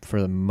them,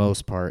 for the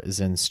most part, is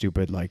in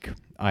stupid like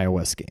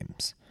iOS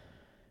games.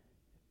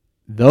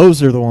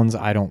 Those are the ones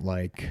I don't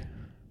like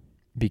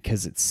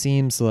because it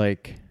seems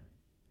like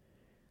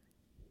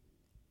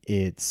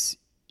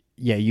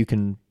you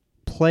can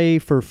play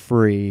for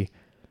free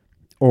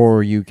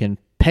or you can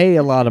pay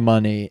a lot of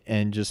money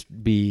and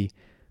just be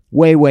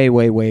way, way,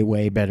 way, way,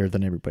 way better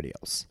than everybody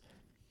else.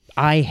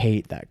 I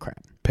hate that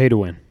crap. Pay to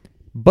win.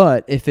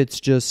 But if it's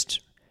just,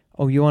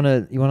 you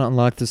wanna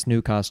unlock this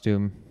new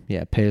costume,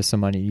 yeah, pay us some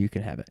money, you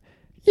can have it.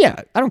 Yeah,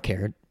 I don't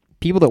care.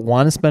 People that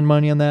want to spend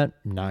money on that,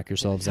 knock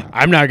yourselves out.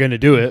 I'm not going to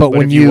do it, But but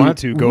when if you you- want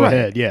to, go right.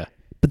 ahead. Yeah.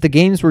 But the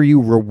games where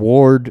you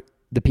reward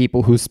the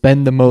people who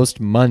spend the most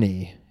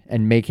money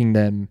and making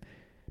them,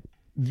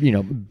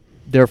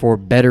 therefore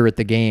better at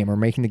the game, or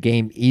making the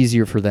game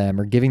easier for them,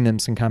 or giving them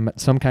some kind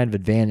of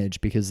advantage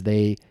because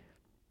they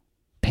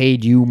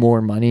paid you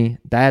more money,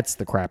 that's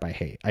the crap I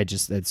hate.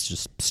 That's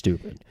just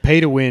stupid.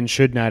 Pay to win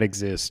should not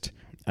exist.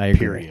 I agree.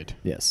 Period.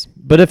 Yes.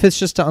 But if it's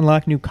just to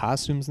unlock new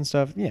costumes and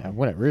stuff, yeah,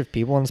 whatever. If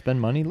people want to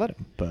spend money, let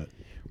them. But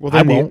Well,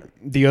 then I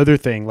won't. the other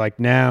thing, like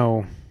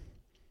now,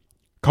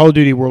 Call of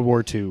Duty World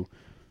War II.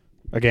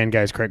 Again,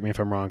 guys, correct me if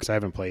I'm wrong because I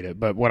haven't played it.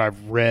 But what I've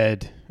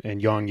read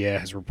and Yong Ye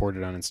has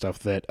reported on and stuff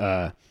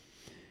that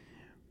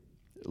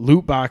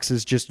loot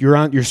boxes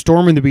you're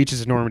storming the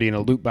beaches of Normandy and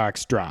a loot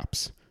box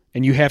drops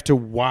and you have to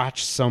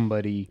watch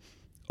somebody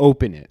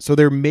open it. So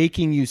they're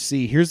making you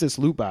see, here's this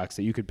loot box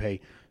that you could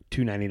pay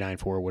 $2.99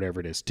 for or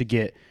whatever it is to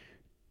get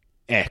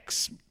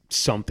X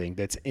something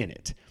that's in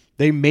it.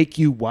 They make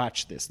you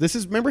watch this.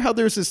 Remember how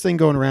there's this thing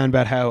going around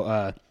about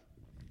how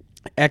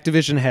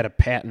Activision had a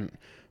patent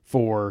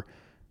for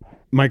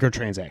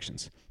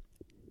microtransactions.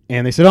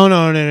 And they said, oh,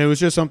 no, it was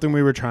just something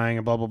we were trying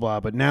and blah, blah, blah.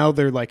 But now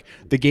they're like,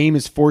 the game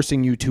is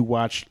forcing you to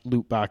watch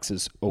loot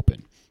boxes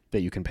open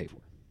that you can pay for.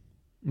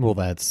 Well,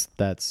 that's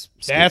That's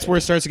stupid. where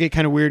it starts to get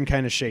kind of weird and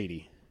kind of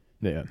shady.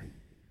 Yeah.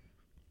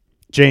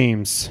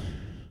 James,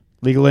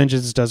 League of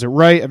Legends does it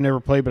right. I've never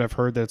played, but I've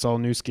heard that it's all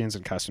new skins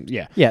and costumes.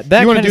 Yeah. Yeah,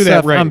 that you wanna kind do of that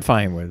stuff right. I'm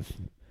fine with.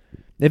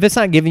 If it's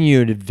not giving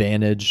you an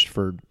advantage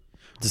for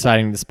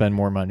deciding to spend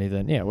more money,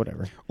 then yeah,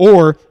 whatever.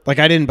 Or, like,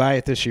 I didn't buy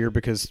it this year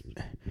because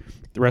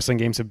the wrestling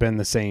games have been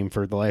the same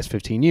for the last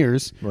 15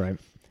 years. Right.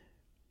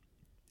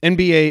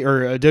 NBA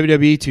or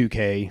WWE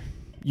 2K,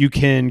 you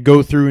can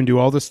go through and do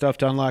all the stuff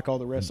to unlock all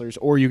the wrestlers,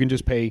 or you can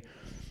just pay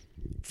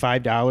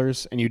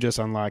 $5 and you just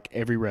unlock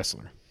every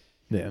wrestler.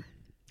 Yeah.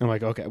 I'm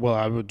like, okay, well,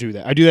 I will do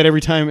that. I do that every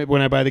time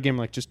when I buy the game. I'm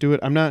like, just do it.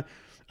 I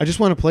just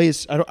want to play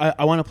as.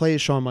 I want to play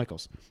as Shawn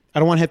Michaels. I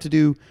don't want to have to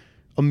do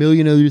a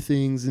million other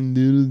things and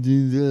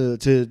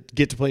to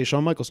get to play as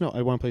Shawn Michaels. No,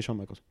 I want to play Shawn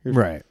Michaels. Here's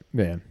Right.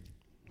 Yeah.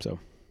 So,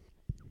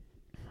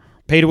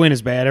 pay to win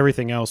is bad.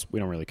 Everything else, we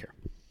don't really care.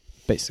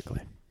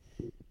 Basically.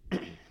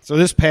 So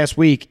this past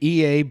week,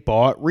 EA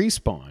bought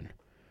Respawn,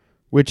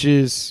 which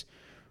is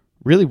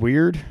really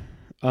weird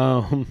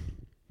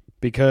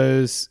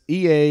because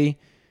EA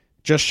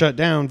just shut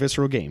down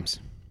Visceral Games.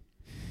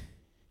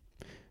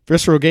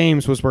 Visceral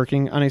Games was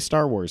working on a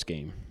Star Wars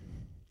game.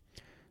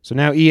 So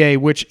now EA,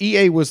 which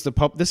EA was the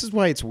this is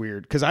why it's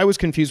weird, because I was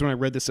confused when I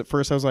read this at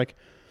first. I was like,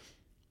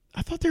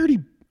 I thought they already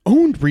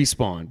owned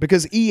Respawn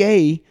because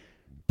EA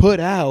put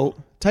out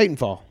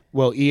Titanfall.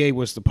 Well, EA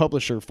was the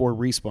publisher for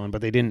Respawn,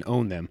 but they didn't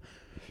own them.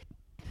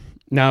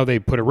 Now they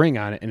put a ring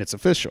on it, and it's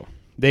official.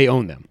 They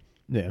own them.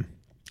 Yeah.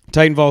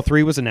 Titanfall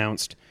 3 was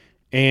announced,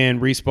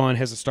 and Respawn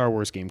has a Star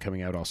Wars game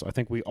coming out also. I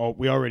think we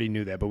already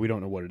knew that, but we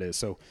don't know what it is.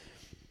 So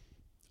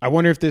I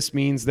wonder if this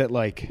means that,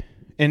 like,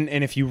 and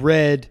if you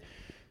read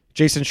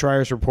Jason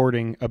Schreier's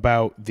reporting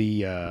about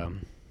the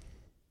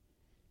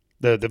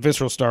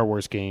Visceral Star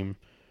Wars game,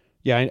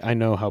 yeah, I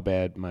know how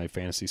bad my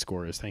fantasy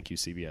score is. Thank you,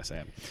 CBS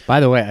app.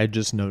 By the way, I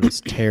just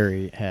noticed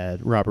Terry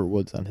had Robert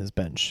Woods on his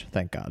bench.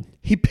 Thank God.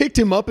 He picked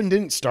him up and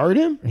didn't start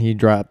him? He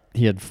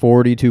had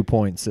 42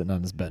 points sitting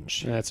on his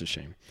bench. That's a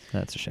shame.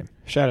 That's a shame.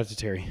 Shout out to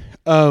Terry.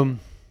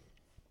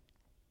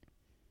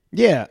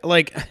 Yeah,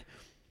 like,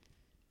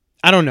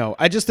 I don't know.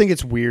 I just think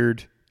it's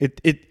weird.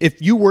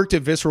 If you worked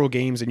at Visceral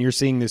Games and you're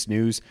seeing this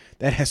news,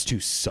 that has to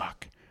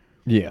suck.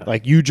 Yeah.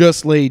 Like, you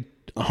just laid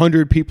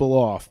 100 people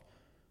off,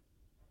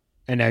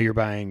 and now you're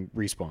buying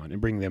Respawn and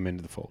bringing them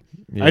into the fold.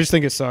 Yeah. I just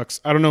think it sucks.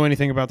 I don't know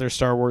anything about their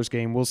Star Wars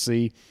game. We'll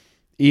see.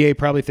 EA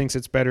probably thinks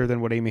it's better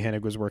than what Amy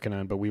Hennig was working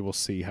on, but we will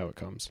see how it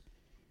comes.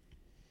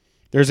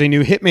 There's a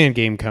new Hitman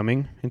game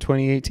coming in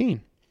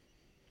 2018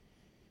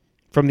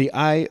 from the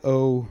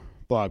IO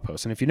blog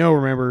post. And if you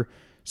remember,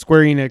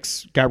 Square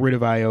Enix got rid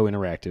of IO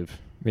Interactive.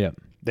 Yeah.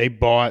 They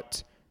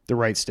bought the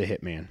rights to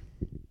Hitman.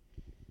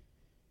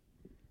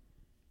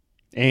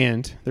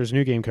 And there's a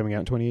new game coming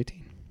out in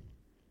 2018.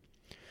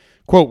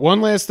 Quote,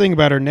 one last thing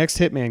about our next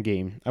Hitman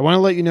game. I want to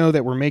let you know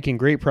that we're making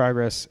great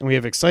progress and we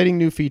have exciting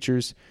new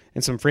features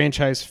and some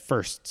franchise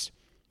firsts,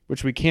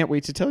 which we can't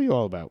wait to tell you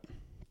all about.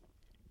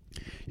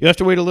 You'll have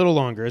to wait a little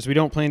longer as we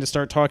don't plan to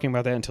start talking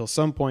about that until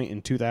some point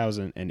in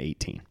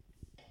 2018.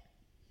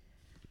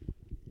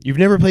 You've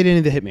never played any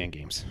of the Hitman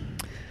games.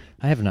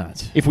 I have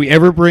not. If we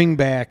ever bring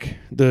back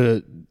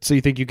the So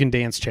You Think You Can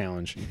Dance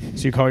challenge,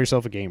 so you call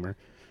yourself a gamer,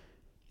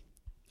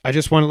 I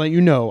just want to let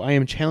you know I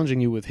am challenging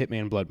you with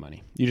Hitman Blood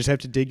Money. You just have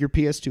to dig your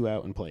PS2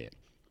 out and play it.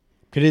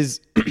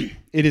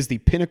 It is the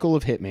pinnacle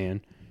of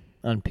Hitman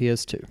On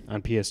PS2.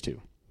 on PS2.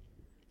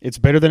 It's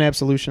better than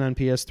Absolution on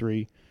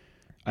PS3.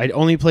 I'd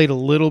only played a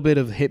little bit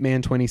of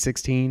Hitman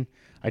 2016.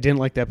 I didn't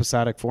like the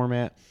episodic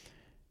format.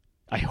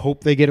 I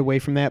hope they get away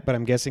from that, but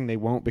I'm guessing they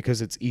won't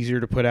because it's easier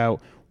to put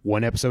out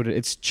one episode.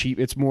 It's cheap.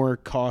 It's more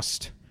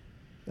cost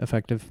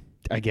Effective.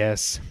 I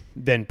guess,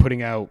 than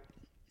putting out,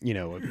 a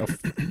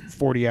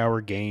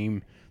 40-hour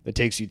game that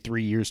takes you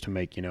 3 years to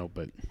make,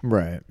 but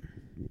Right.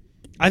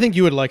 I think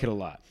you would like it a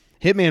lot.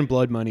 Hitman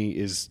Blood Money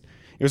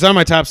it was on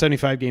my top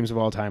 75 games of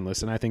all time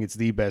list, and I think it's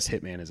the best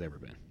Hitman has ever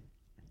been.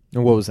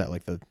 And what was that,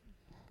 like the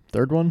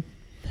third one?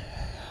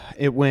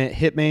 It went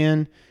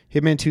Hitman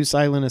 2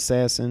 Silent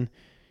Assassin,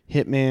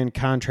 Hitman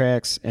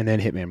Contracts, and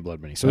then Hitman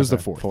Blood Money. So it was the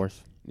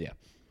fourth. Yeah.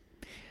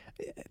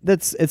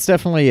 It's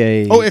definitely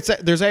a... Oh,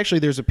 there's a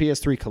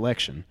PS3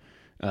 collection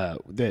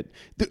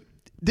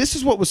this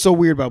is what was so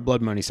weird about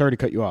Blood Money. Sorry to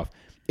cut you off.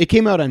 It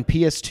came out on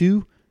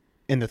PS2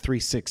 and the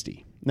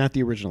 360, not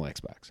the original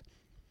Xbox.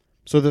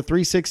 So the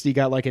 360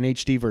 got like an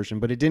HD version,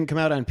 but it didn't come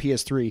out on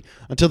PS3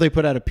 until they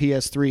put out a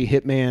PS3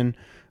 Hitman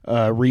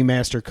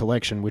remaster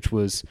collection, which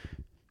was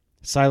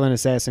Silent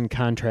Assassin,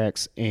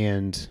 Contracts,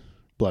 and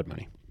Blood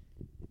Money.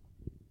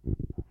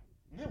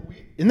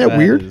 Isn't that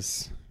weird?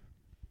 Is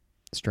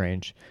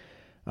strange.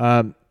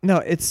 No,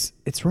 it's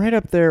right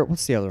up there.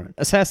 What's the other one?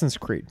 Assassin's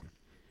Creed.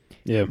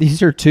 Yeah.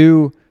 These are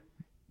two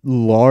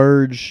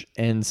large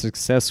and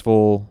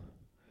successful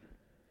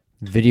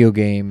video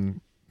game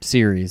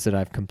series that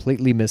I've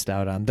completely missed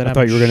out on. That I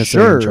thought you were going to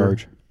say In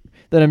Charge.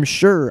 That I'm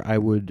sure I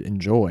would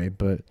enjoy,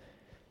 but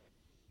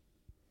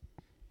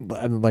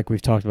like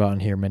we've talked about in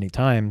here many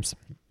times,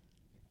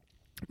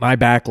 my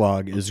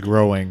backlog is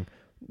growing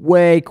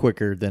way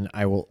quicker than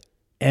I will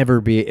ever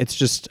be. It's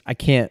just I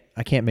can't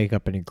make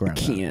up any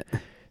ground.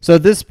 So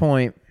at this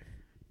point,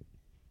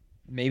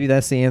 maybe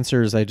that's the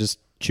answer. Is I just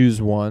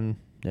choose one.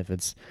 If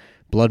it's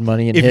Blood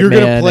Money and if Hitman, you're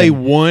going to play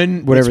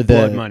one, whatever it's the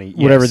Blood Money, yes.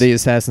 Whatever the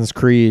Assassin's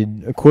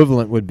Creed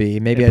equivalent would be,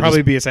 maybe it'd I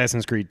probably be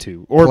Assassin's Creed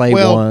 2, or play a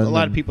one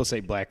lot of people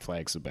say Black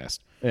Flag's the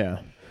best.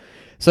 Yeah.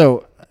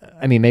 So,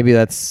 I mean, maybe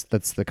that's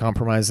the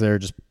compromise there.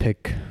 Just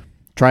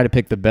try to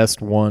pick the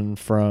best one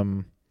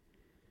from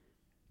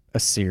a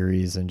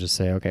series and just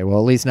say, okay, well,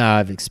 at least now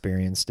I've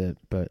experienced it.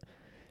 But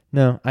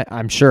no,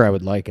 I'm sure I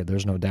would like it.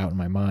 There's no doubt in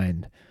my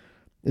mind.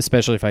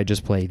 Especially if I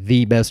just play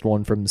the best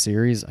one from the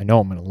series, I know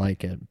I'm going to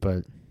like it,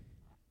 but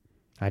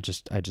I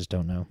just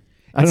don't know.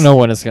 I don't know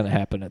when it's going to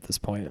happen at this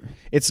point.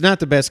 It's not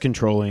the best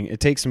controlling. It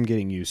takes some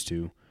getting used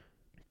to.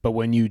 But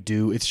when you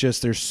do, it's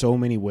just there's so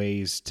many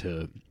ways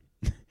to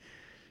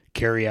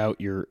carry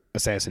out your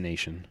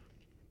assassination.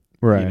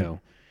 Right.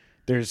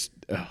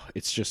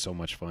 It's just so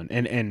much fun.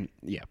 And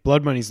yeah,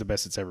 Blood Money's the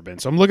best it's ever been.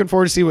 So I'm looking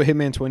forward to see what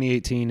Hitman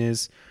 2018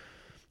 is.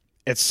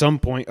 At some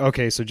point,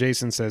 okay, so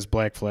Jason says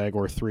Black Flag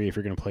or 3 if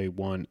you're going to play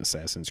one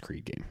Assassin's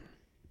Creed game.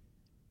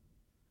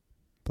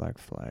 Black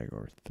Flag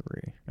or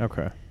 3.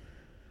 Okay.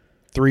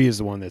 3 is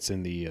the one that's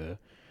in the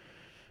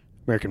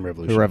American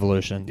Revolution. The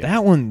Revolution. Yeah.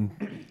 That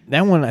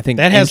one I think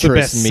that has the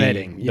interests best me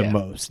setting. the Yeah.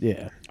 most.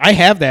 Yeah. I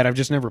have that. I've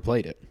just never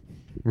played it.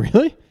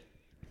 Really?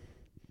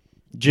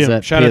 Jim. Is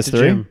that Shout out to PS3?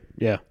 Jim.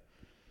 Yeah.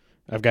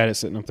 I've got it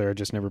sitting up there. I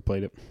just never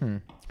played it.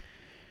 A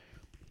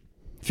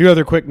few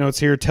other quick notes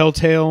here.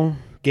 Telltale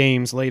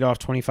Games laid off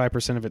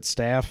 25% of its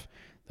staff.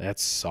 That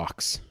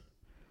sucks.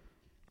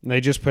 And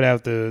they just put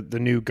out the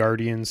new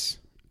Guardians.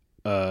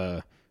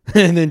 And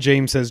then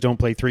James says, don't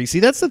play 3. See,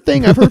 that's the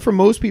thing. I've heard from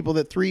most people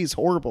that 3 is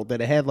horrible,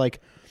 that it had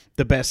like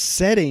the best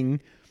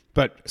setting,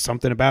 but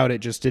something about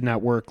it just did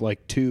not work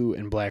like 2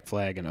 and Black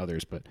Flag and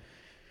others. But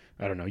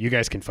I don't know. You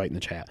guys can fight in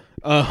the chat.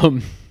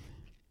 What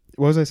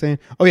was I saying?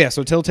 Oh, yeah.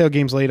 So Telltale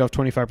Games laid off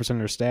 25% of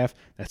their staff.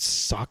 That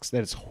sucks.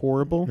 That is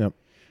horrible. Yep.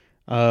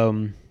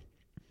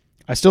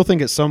 I still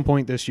think at some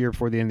point this year,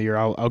 before the end of the year,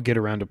 I'll get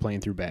around to playing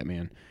through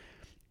Batman.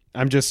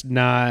 I'm just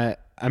not.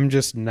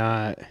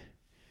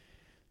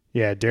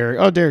 Yeah, Derek.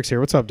 Oh, Derek's here.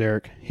 What's up,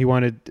 Derek? He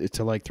wanted it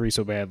to like 3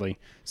 so badly.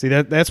 See,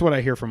 that's what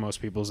I hear from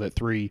most people is that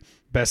 3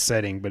 best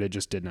setting, but it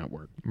just did not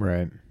work.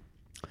 Right.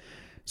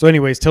 So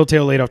anyways,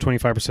 Telltale laid off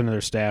 25% of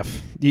their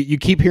staff. You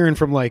keep hearing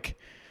from like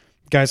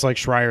guys like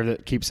Schreier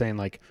that keep saying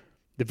like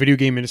the video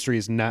game industry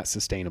is not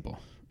sustainable,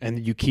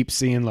 and you keep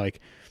seeing like,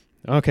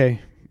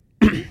 okay,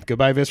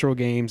 goodbye Visceral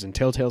Games and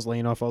Telltale's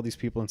laying off all these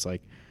people. And it's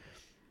like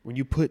when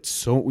you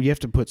have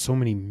to put so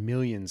many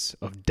millions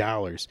of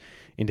dollars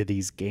into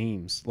these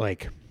games.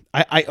 Like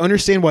I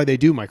understand why they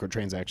do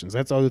microtransactions.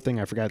 That's the other thing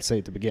I forgot to say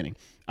at the beginning.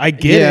 I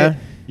get it.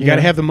 You got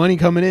to have the money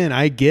coming in.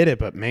 I get it,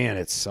 but man,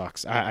 it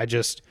sucks. I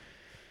just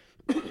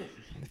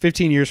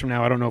 15 years from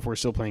now, I don't know if we're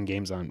still playing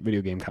games on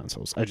video game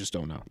consoles. I just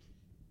don't know.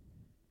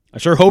 I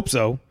sure hope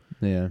so.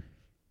 Yeah.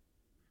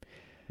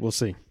 We'll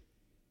see.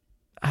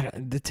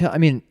 I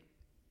mean,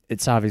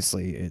 it's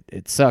obviously,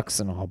 it sucks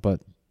and all, but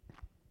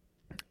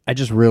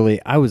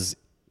I was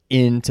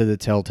into the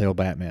Telltale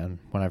Batman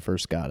when I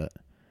first got it.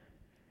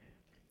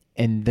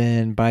 And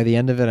then by the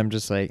end of it, I'm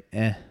just like,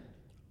 I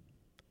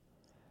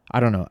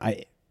don't know.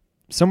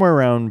 Somewhere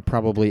around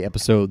probably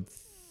episode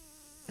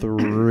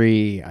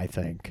 3, I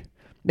think.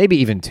 Maybe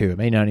even 2. It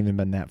may not even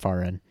been that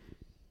far in.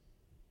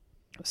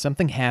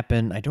 Something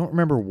happened. I don't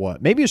remember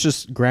what. Maybe it's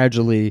just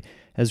gradually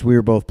as we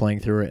were both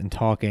playing through it and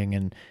talking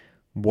and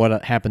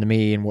what happened to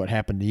me and what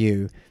happened to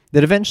you,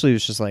 that eventually it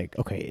was just like,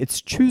 okay,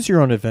 it's choose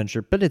your own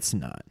adventure, but it's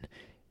not.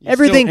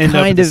 Everything still end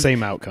kind up of the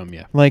same outcome,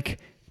 yeah. Like,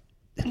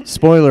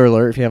 spoiler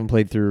alert, if you haven't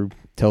played through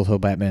Telltale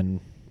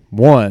Batman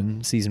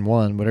 1, Season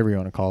 1, whatever you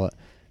want to call it,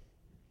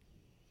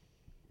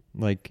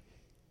 like,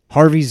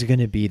 Harvey's going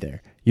to be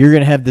there. You're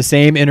going to have the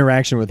same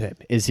interaction with him.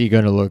 Is he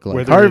going to look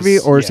like Harvey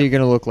or is he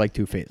going to look like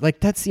Two-Face? Like,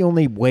 that's the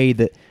only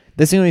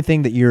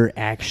thing that your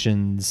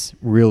actions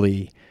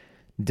really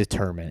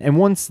determine. And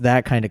once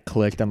that kind of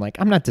clicked, I'm like,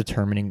 I'm not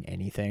determining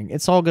anything.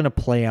 It's all going to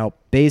play out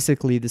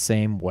basically the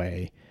same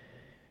way,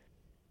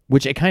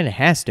 which it kind of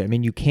has to. I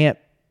mean, you can't,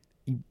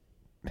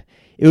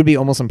 it would be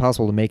almost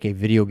impossible to make a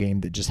video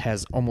game that just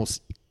has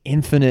almost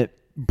infinite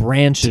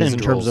branches in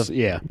terms of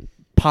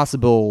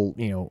possible,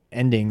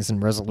 endings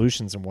and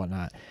resolutions and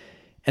whatnot.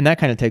 And that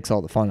kind of takes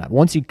all the fun out.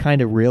 Once you kind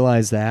of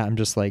realize that, I'm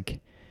just like,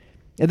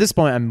 at this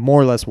point, I'm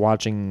more or less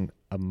watching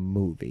a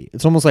movie.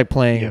 It's almost like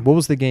playing, what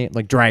was the game?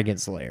 Like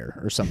Dragon's Lair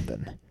or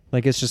something.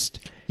 Like, it's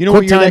just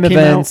quick time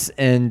events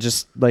and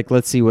just like,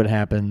 let's see what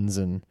happens.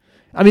 And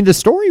I mean, the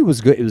story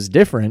was good. It was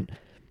different,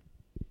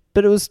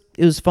 but it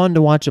was fun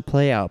to watch it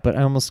play out. But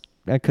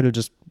I could have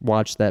just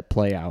watched that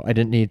play out. I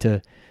didn't need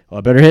to, I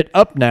better hit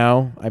up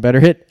now. I better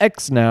hit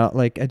X now.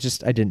 Like, I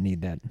didn't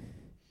need that.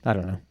 I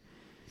don't know.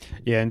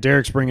 Yeah, and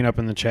Derek's bringing up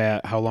in the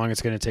chat how long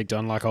it's going to take to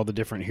unlock all the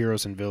different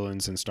heroes and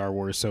villains in Star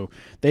Wars. So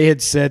they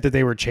had said that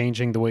they were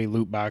changing the way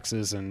loot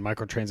boxes and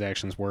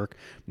microtransactions work.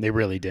 They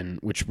really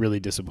didn't, which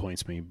really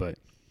disappoints me. But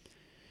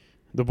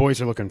the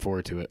boys are looking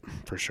forward to it,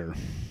 for sure.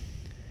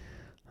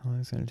 How long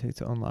is it going to take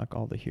to unlock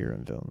all the hero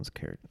and villains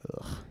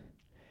characters?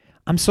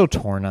 I'm so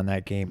torn on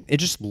that game. It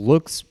just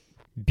looks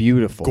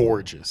beautiful.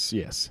 Gorgeous,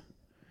 yes.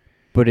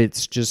 But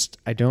it's just,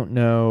 I don't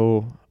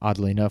know,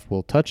 oddly enough,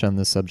 we'll touch on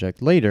this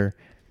subject later.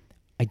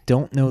 I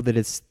don't know that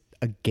it's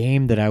a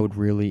game that I would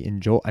really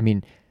enjoy. I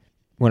mean,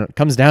 when it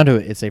comes down to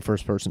it, it's a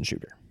first-person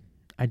shooter.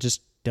 I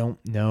just don't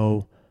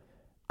know.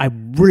 I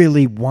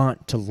really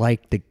want to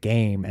like the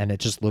game, and it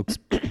just looks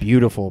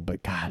beautiful,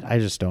 but God, I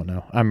just don't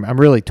know. I'm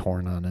really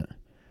torn on it.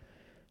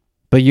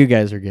 But you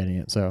guys are getting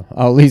it, so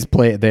I'll at least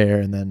play it there,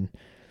 and then...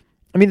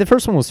 I mean, the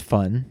first one was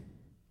fun,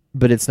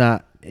 but it's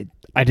not...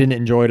 I didn't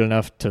enjoy it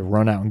enough to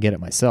run out and get it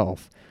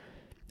myself.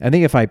 I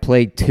think if I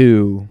play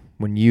 2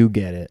 when you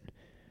get it,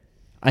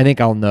 I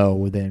think I'll know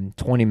within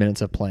 20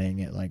 minutes of playing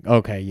it, like,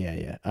 okay,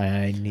 yeah,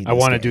 I need this. I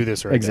want to do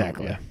this right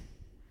exactly. now. Yeah.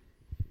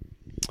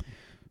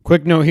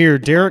 Quick note here,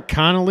 Derek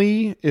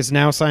Connolly is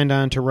now signed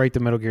on to write the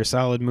Metal Gear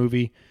Solid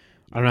movie.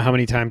 I don't know how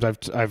many times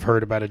I've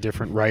heard about a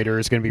different writer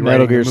is going to be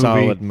Metal writing Gear a movie.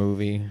 Solid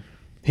movie.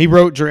 He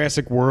wrote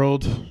Jurassic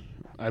World.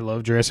 I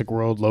love Jurassic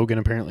World. Logan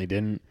apparently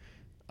didn't.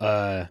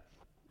 I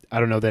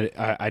don't know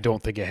that I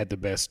don't think it had the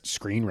best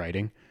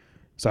screenwriting.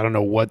 So I don't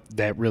know what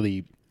that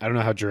really... I don't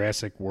know how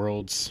Jurassic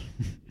World's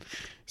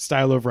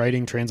style of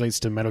writing translates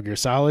to Metal Gear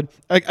Solid.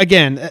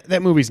 Again,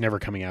 that movie's never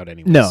coming out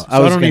anyway. No, I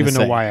don't even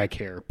know why I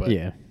care. But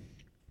yeah,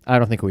 I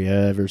don't think we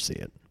ever see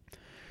it.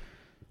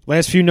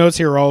 Last few notes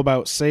here are all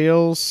about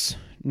sales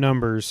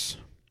numbers.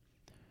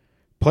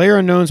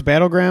 PlayerUnknown's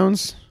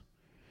Battlegrounds,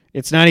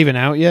 it's not even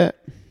out yet,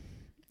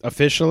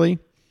 officially,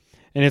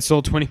 and it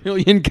sold 20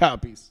 million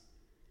copies.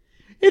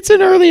 It's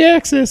in early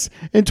access,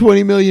 and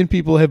 20 million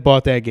people have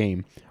bought that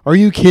game. Are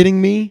you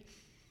kidding me?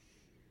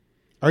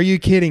 Are you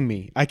kidding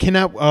me? I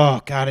cannot... Oh,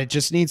 God, it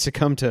just needs to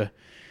come to...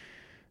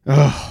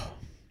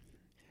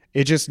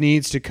 It just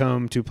needs to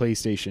come to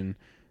PlayStation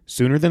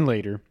sooner than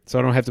later, so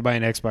I don't have to buy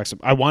an Xbox.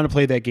 I want to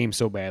play that game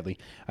so badly.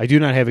 I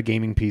do not have a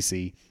gaming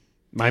PC.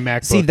 My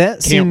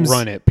MacBook can't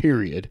run it,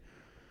 period.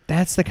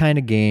 That's the kind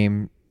of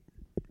game,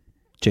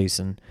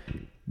 Jason,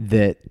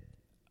 that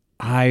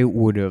I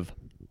would have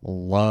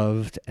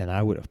loved and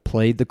I would have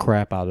played the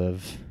crap out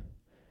of.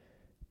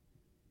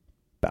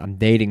 I'm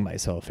dating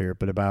myself here,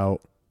 but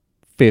about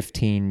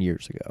 15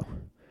 years ago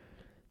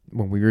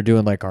when we were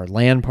doing like our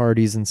LAN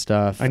parties and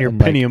stuff. On your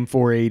Pentium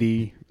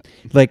 480.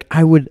 Like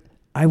I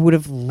would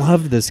have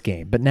loved this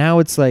game, but now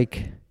it's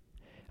like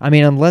I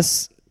mean,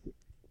 unless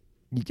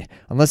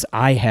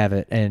I have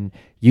it and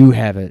you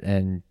have it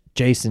and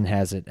Jason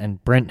has it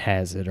and Brent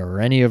has it or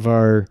any of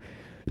our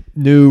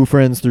new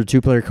friends through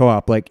 2-player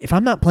co-op, like if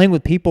I'm not playing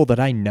with people that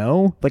I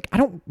know, like I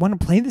don't want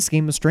to play this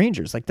game with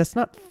strangers. Like that's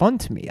not fun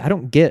to me. I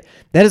don't get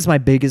that is my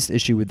biggest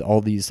issue with all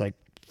these like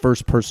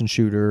first person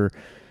shooter,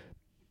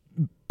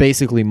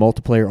 basically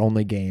multiplayer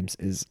only games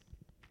is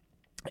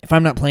if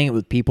I'm not playing it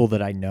with people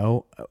that I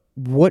know,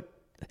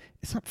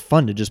 it's not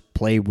fun to just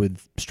play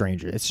with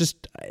strangers. It's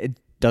just it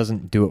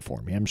doesn't do it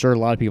for me. I'm sure a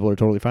lot of people are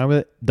totally fine with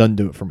it. Doesn't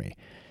do it for me.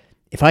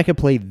 If I could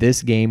play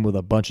this game with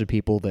a bunch of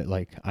people that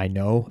like I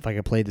know, if I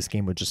could play this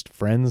game with just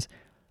friends,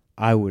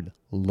 I would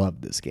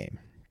love this game.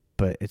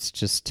 But it's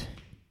just,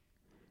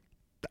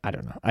 I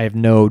don't know. I have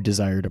no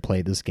desire to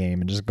play this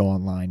game and just go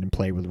online and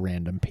play with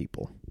random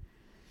people.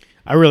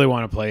 I really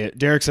want to play it.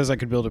 Derek says I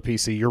could build a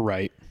PC. You're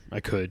right.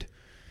 I could.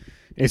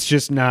 It's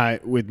just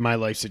not with my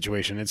life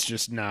situation. It's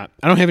just not.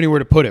 I don't have anywhere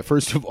to put it,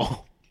 first of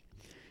all.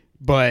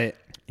 But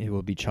it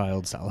will be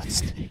child Solid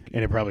Snake.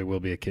 And it probably will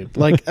be a kid.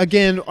 Like,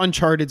 again,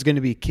 Uncharted's going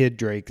to be Kid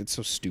Drake. It's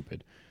so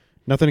stupid.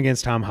 Nothing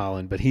against Tom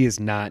Holland, but he is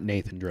not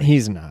Nathan Drake.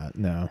 He's not,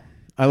 no.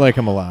 I like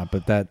him a lot,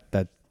 but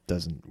that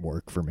doesn't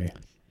work for me.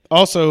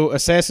 Also,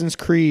 Assassin's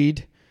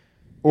Creed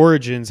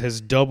Origins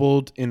has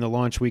doubled in the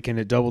launch weekend.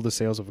 It doubled the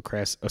sales of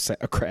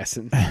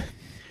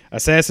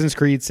Assassin's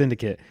Creed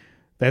Syndicate.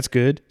 That's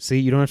good. See,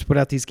 you don't have to put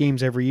out these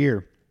games every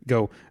year.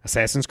 Go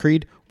Assassin's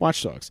Creed,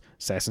 Watch Dogs,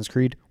 Assassin's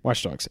Creed,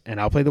 Watch Dogs. And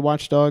I'll play the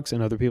Watch Dogs,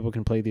 and other people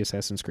can play the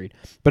Assassin's Creed.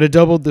 But it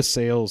doubled the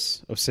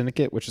sales of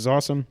Syndicate, which is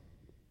awesome.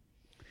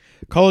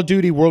 Call of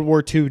Duty World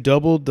War II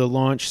doubled the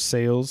launch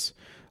sales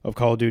of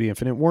Call of Duty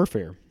Infinite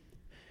Warfare.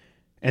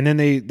 And then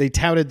they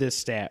touted this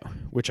stat,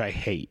 which I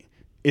hate.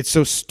 It's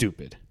so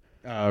stupid.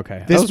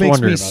 Okay. This makes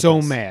me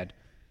so mad.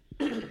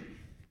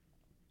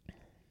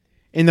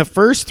 In the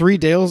first 3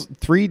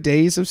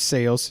 days of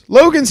sales,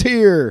 Logan's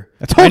here.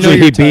 I told you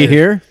he'd be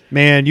here.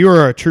 Man, you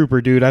are a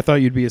trooper, dude. I thought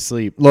you'd be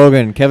asleep.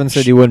 Logan, Kevin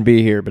said he wouldn't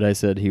be here, but I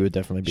said he would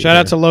definitely be here. Shout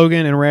out to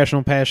Logan and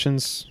Irrational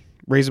Passions,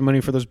 raising money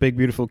for those big,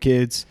 beautiful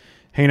kids,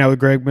 hanging out with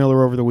Greg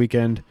Miller over the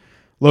weekend.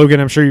 Logan,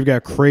 I'm sure you've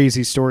got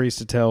crazy stories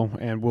to tell,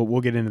 and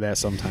we'll get into that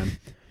sometime.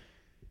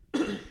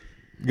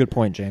 Good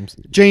point, James.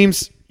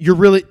 James, y'all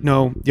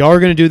are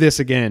going to do this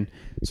again.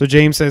 So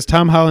James says,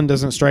 Tom Holland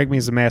doesn't strike me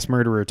as a mass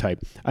murderer type.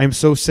 I am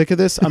so sick of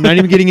this. I'm not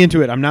even getting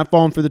into it. I'm not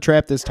falling for the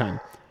trap this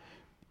time.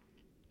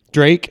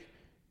 Drake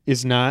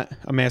is not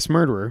a mass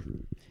murderer.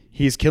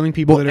 He is killing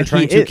people that are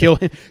trying to kill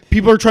him.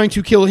 People are trying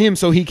to kill him,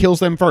 so he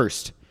kills them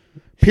first.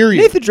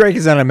 Period. Nathan Drake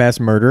is not a mass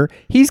murderer.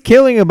 He's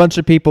killing a bunch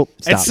of people.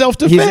 Stop. It's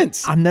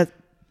self-defense. I'm not.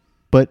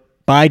 But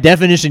by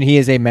definition, he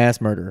is a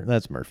mass murderer.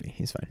 That's Murphy.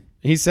 He's fine.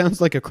 He sounds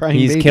like a crying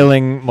baby. Killing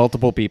Killing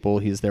multiple people.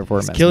 He's therefore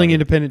a mass killing murderer.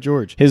 Independent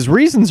George. His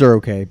reasons are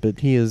okay,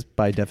 but he is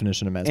by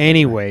definition a mass murderer.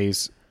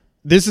 Anyways,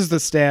 this is the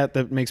stat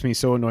that makes me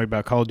so annoyed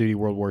about Call of Duty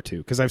World War II,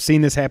 because I've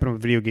seen this happen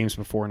with video games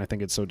before, and I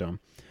think it's so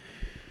dumb.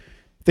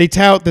 They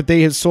tout that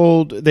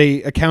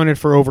they accounted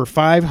for over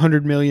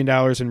 $500 million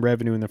in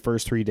revenue in the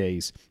first 3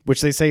 days, which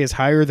they say is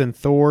higher than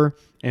Thor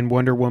and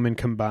Wonder Woman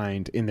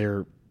combined in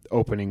their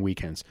opening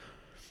weekends.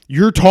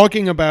 You're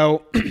talking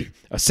about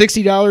a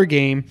 $60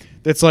 game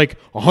that's like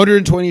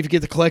 $120 if you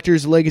get the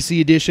collector's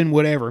legacy edition,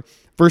 whatever,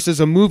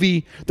 versus a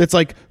movie that's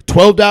like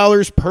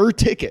 $12 per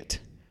ticket.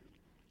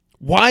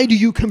 Why do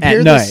you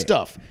compare this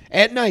stuff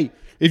at night?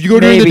 If you go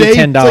during the day,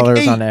 $10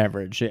 it's like on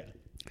average. Yeah,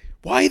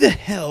 why the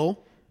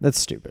hell? that's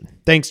stupid.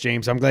 Thanks,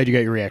 James. I'm glad you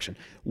got your reaction.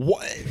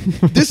 What?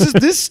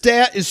 This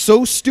stat is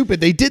so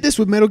stupid. They did this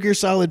with Metal Gear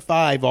Solid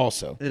 5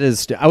 also. It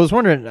is. I was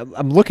wondering.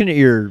 I'm looking at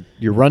your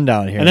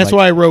rundown here, And that's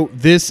why I wrote,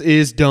 this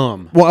is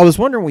dumb. Well, I was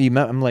wondering what you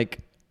meant. I'm like,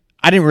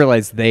 I didn't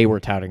realize they were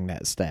touting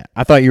that stat.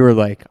 I thought you were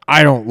like,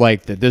 I don't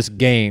like that this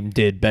game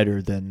did better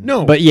than.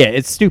 No. But yeah,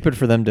 it's stupid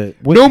for them to.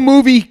 No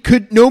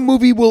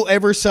movie will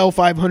ever sell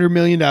 $500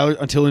 million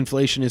until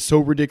inflation is so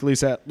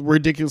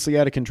ridiculously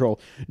out of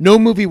control. No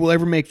movie will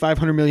ever make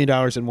 $500 million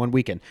in one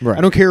weekend. Right.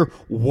 I don't care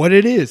what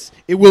it is.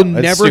 It will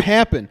never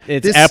happen.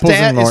 It's This apples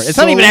stat and is oranges. It's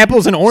not so even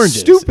apples and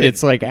oranges. Stupid.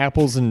 It's like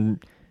apples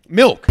and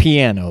milk.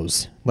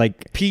 pianos.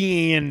 Like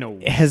Piano.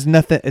 it has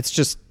nothing. It's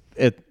just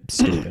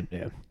stupid.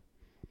 Yeah.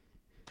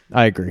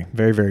 I agree.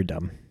 Very, very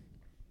dumb.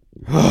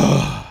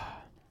 I'm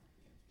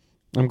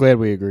glad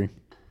we agree.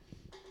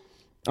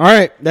 All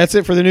right, that's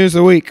it for the news of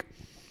the week.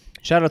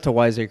 Shout out to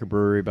Wiseacre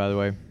Brewery, by the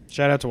way.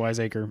 Shout out to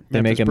Wiseacre.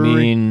 They Memphis make a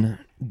Brewery. mean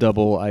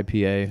double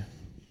IPA.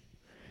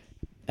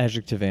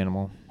 Adjective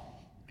animal.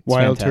 It's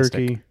Wild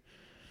fantastic. Turkey.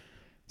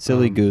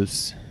 Silly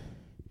Goose.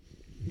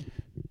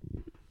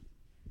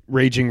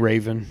 Raging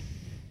Raven.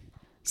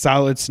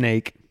 Solid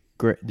Snake.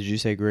 Did you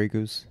say Grey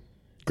Goose?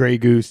 Gray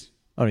Goose.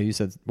 Oh, no, you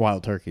said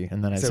Wild Turkey,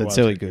 and then I Said said Wild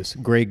Silly Turkey. Goose.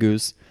 Grey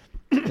Goose.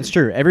 It's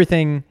true.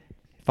 Everything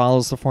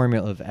follows the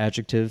formula of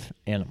adjective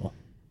animal.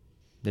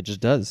 It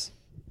just does.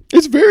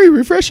 It's very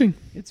refreshing.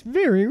 It's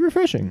very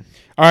refreshing.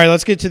 All right,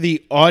 let's get to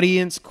the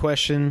audience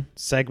question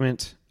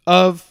segment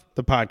of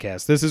the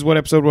podcast. This is what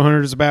episode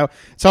 100 is about.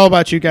 It's all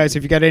about you guys.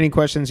 If you got any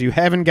questions you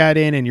haven't got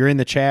in and you're in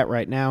the chat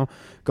right now,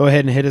 go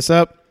ahead and hit us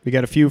up. We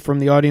got a few from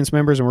the audience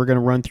members, and we're going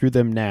to run through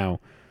them now.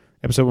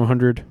 Episode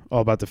 100,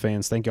 all about the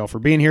fans. Thank you all for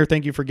being here.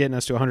 Thank you for getting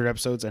us to 100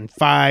 episodes and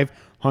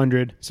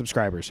 500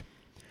 subscribers.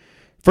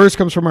 First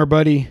comes from our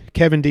buddy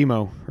Kevin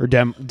Demo, or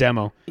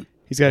Demo.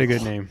 He's got a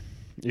good name.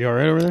 You all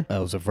right over there? That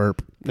was a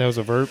verb. That was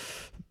a verb.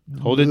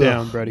 Hold it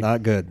down, buddy.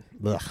 Not good.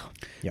 Ugh.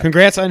 Yep.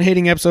 Congrats on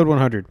hitting episode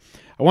 100.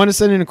 I want to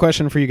send in a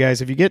question for you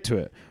guys if you get to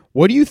it.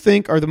 What do you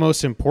think are the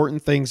most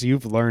important things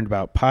you've learned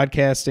about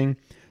podcasting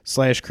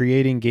 /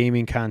 creating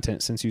gaming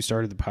content since you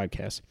started the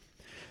podcast?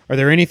 Are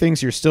there any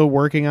things you're still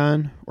working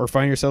on or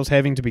find yourselves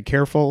having to be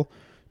careful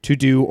to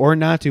do or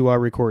not do while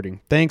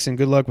recording? Thanks and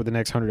good luck with the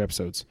next 100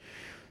 episodes.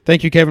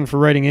 Thank you, Kevin, for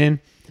writing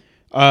in.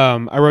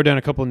 I wrote down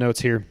a couple of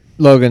notes here.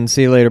 Logan,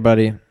 see you later,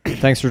 buddy.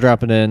 Thanks for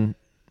dropping in.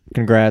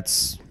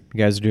 Congrats. You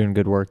guys are doing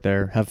good work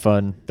there. Have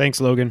fun.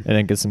 Thanks, Logan. And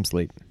then get some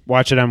sleep.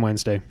 Watch it on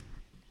Wednesday.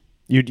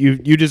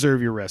 You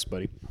deserve your rest,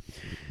 buddy.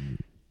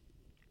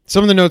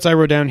 Some of the notes I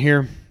wrote down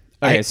here.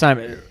 Okay,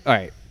 Simon. All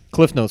right.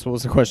 Cliff Notes. What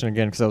was the question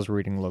again? Because I was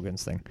reading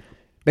Logan's thing.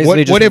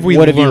 What have we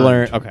learned? You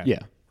learned? Okay. Yeah.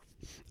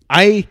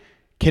 I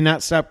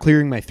cannot stop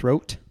clearing my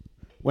throat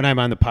when I'm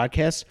on the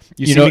podcast.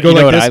 You know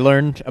what I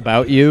learned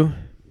about you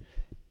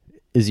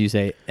is you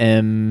say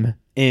and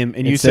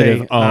you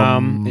say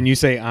and you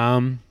say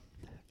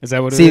Is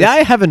that what it is? See,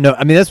 I haven't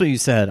I mean, that's what you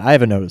said. I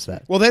haven't noticed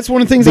that. Well, that's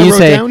one of the things I wrote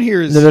down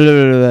here is my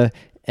God.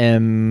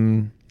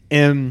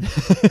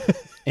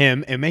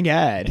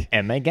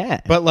 Oh my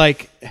God. But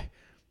like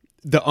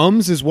the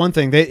ums is one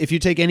thing. If you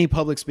take any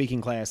public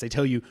speaking class, they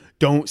tell you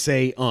don't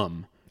say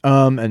and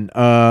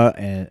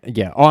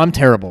yeah. Oh, I'm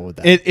terrible with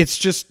that. It's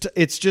just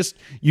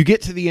you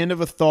get to the end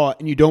of a thought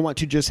and you don't want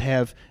to just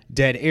have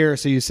dead air,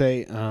 so you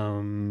say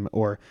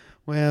or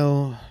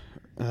well,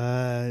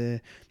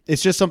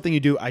 it's just something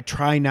you do. I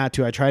try not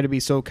to. I try to be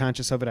so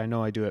conscious of it. I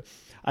know I do it.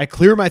 I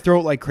clear my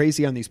throat like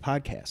crazy on these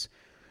podcasts.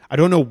 I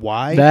don't know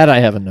why. That I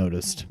haven't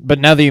noticed. But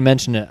now that you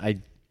mention it, I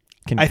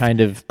can I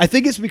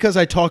think it's because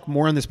I talk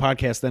more on this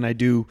podcast than I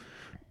do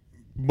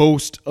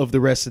most of the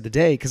rest of the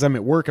day because I'm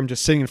at work. I'm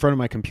just sitting in front of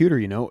my computer,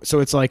 you know? So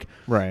it's like,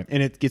 right.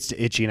 And it gets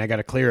to itchy and I got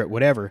to clear it,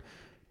 whatever.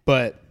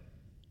 But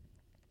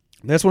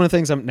that's one of the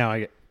things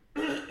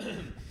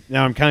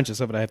now I'm conscious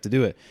of it. I have to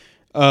do it.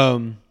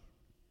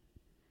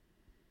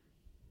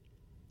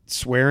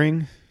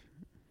 Swearing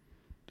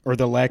or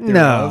the lack thereof.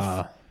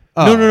 No.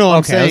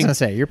 I'm saying, I was gonna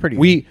say you're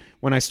pretty.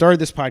 When I started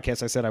this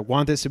podcast, I said I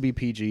want this to be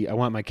PG. I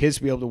want my kids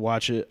to be able to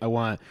watch it. I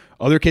want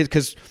other kids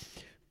because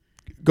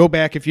go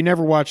back if you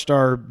never watched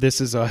our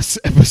This Is Us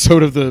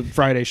episode of the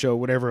Friday show,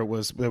 whatever it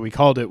was that we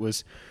called it,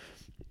 was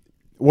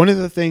one of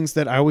the things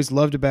that I always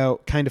loved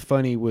about Kind of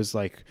Funny was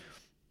like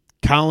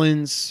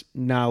Colin's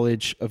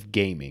knowledge of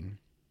gaming.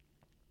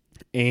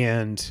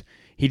 And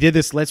he did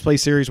this Let's Play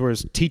series where it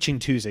was Teaching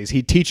Tuesdays.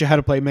 He'd teach you how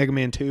to play Mega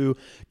Man 2,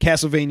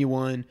 Castlevania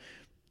 1.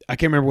 I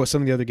can't remember what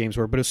some of the other games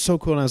were, but it was so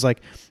cool. And I was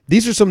like,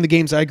 these are some of the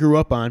games I grew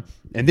up on,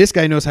 and this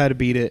guy knows how to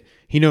beat it.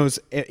 He knows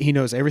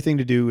everything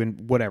to do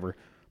and whatever.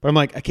 But I'm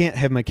like, I can't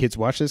have my kids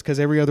watch this because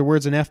every other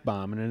word's an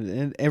F-bomb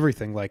and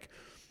everything. Like,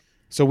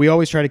 so we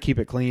always try to keep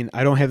it clean.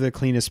 I don't have the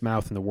cleanest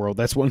mouth in the world.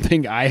 That's one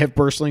thing I have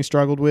personally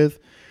struggled with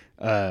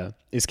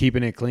is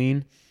keeping it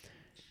clean.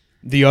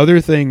 The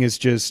other thing is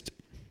just,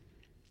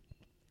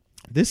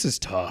 this is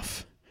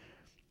tough.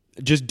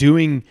 Just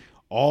doing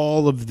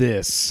all of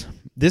this.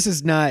 This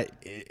is not,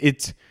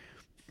 it's,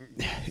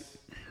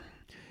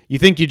 you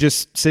think you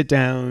just sit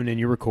down and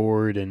you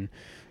record and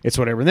it's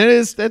whatever. And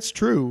that's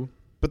true,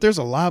 but there's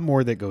a lot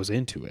more that goes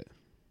into it.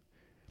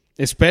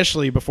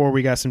 Especially before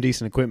we got some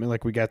decent equipment,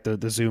 like we got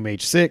the Zoom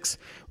H6,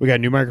 we got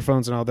new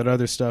microphones and all that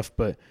other stuff,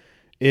 but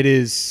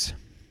it's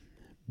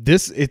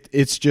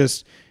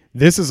just,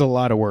 this is a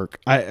lot of work.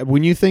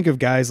 When you think of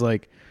guys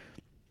like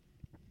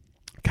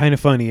Kind of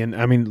Funny, and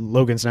I mean,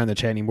 Logan's not in the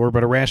chat anymore,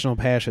 but Irrational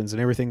Passions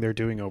and everything they're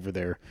doing over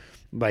there,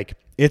 like,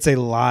 it's a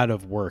lot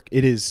of work.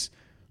 It is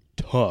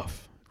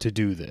tough to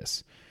do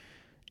this.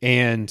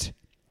 And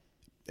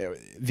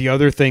the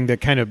other thing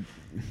that kind of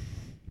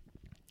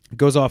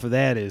goes off of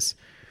that is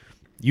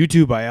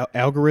YouTube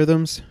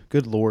algorithms.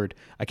 Good Lord.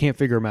 I can't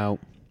figure them out.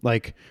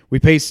 Like, we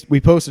post a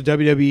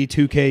WWE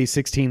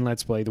 2K16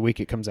 Let's Play the week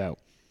it comes out.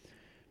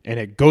 And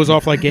it goes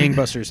off like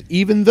gangbusters,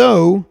 even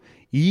though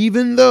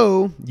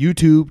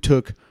YouTube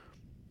took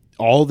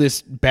all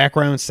this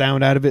background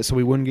sound out of it so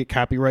we wouldn't get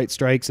copyright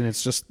strikes, and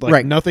it's just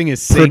like nothing is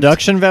synced.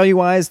 Production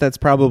value-wise, that's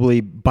probably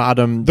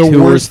bottom the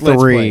 2 or worst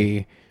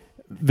 3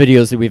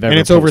 videos that we've ever And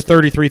it's posted. over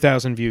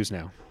 33,000 views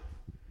now.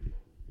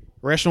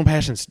 Irrational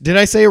Passions. Did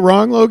I say it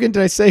wrong, Logan?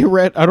 Did I say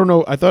I don't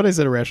know. I thought I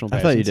said Irrational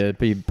Passions. I thought you did,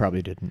 but you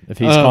probably didn't. If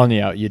he's calling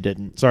you out, you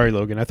didn't. Sorry,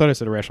 Logan. I thought I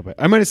said Irrational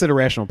Passions. I might have said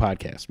Irrational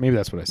Podcast. Maybe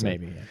that's what I said.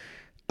 Maybe,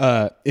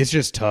 yeah. It's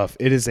just tough.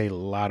 It is a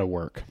lot of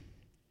work.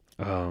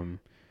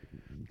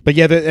 But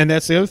yeah, and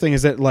that's the other thing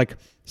is that, like,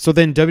 so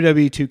then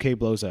WWE 2K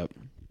blows up.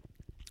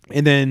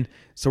 And then,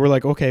 so we're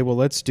like, okay, well,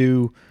 let's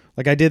do,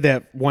 like, I did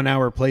that 1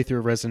 hour playthrough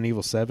of Resident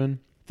Evil 7,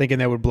 thinking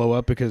that would blow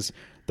up because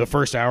the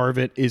first hour of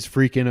it is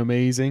freaking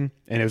amazing.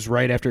 And it was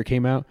right after it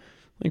came out,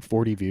 like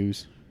 40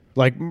 views.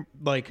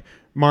 Like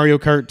Mario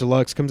Kart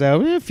Deluxe comes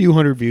out, a few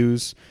hundred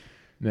views.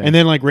 Yeah. And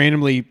then like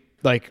randomly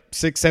like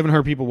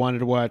 600-700 people wanted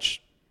to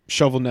watch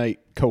Shovel Knight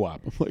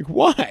co-op. I'm like,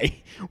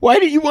 why? Why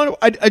do you want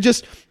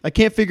to? I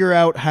can't figure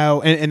out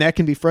how, and that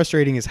can be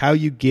frustrating, is how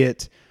you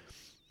get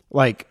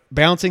like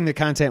balancing the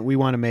content we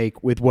want to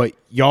make with what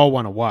y'all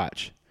want to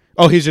watch.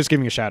 Oh, he's just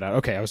giving a shout out.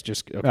 Okay, I was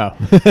just okay.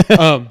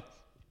 Oh.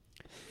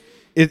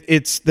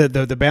 It's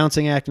the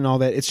balancing act and all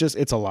that.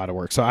 It's a lot of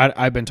work. So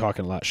I've been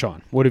talking a lot.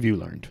 Sean, what have you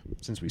learned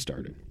since we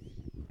started?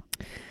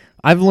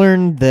 I've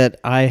learned that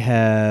I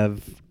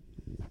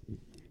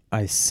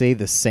say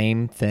the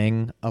same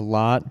thing a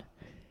lot,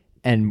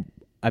 and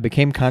I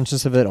became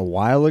conscious of it a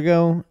while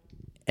ago,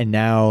 and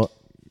now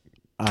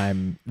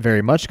I'm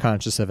very much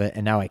conscious of it,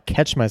 and now I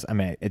catch myself. I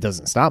mean, it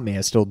doesn't stop me.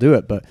 I still do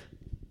it, but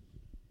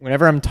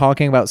whenever I'm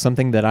talking about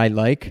something that I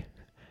like,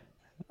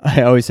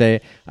 I always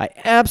say, I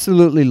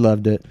absolutely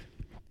loved it.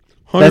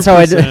 100%. That's how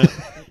I did.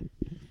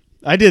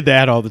 I did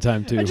that all the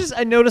time too.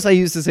 I notice I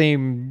use the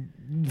same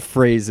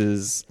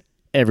phrases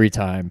every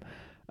time.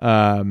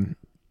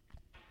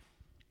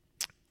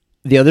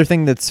 The other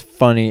thing that's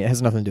funny, it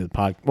has nothing to do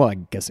with well, I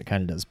guess it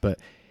kind of does, but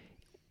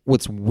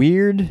what's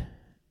weird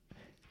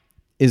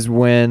is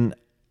when,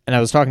 and I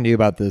was talking to you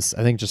about this,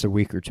 I think just a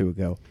week or two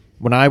ago,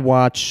 when I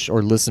watch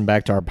or listen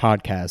back to our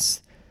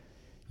podcasts,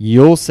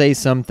 you'll say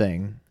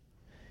something,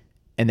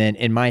 and then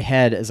in my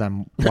head as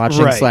I'm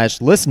watching Right.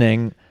 /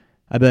 listening,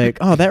 I'd be like,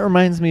 oh, that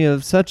reminds me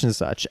of such and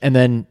such. And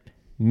then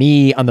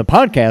me on the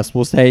podcast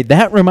will say,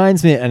 that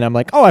reminds me, and I'm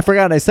like, oh, I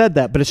forgot I said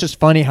that. But it's just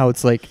funny how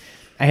it's like,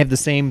 I have the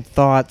same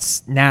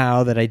thoughts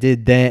now that I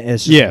did then.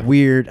 It's just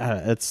weird.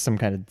 It's some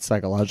kind of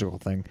psychological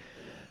thing.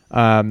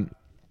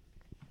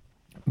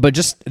 But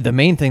just the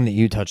main thing that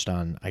you touched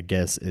on, I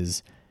guess,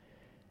 is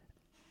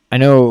I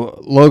know,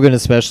 Logan,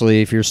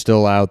 especially if you're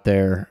still out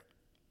there,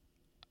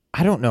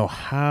 I don't know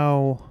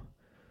how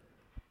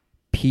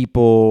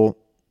people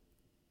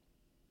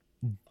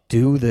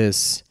do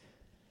this.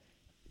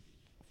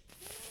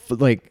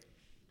 Like,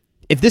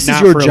 if this is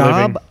Not your for a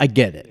job, living. I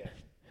get it.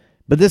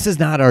 But this is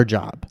not our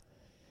job.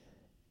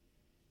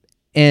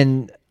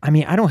 And I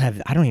mean, I don't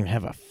even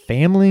have a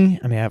family.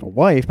 I mean, I have a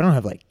wife, but I don't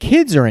have like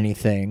kids or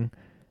anything.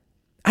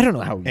 I don't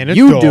know how And a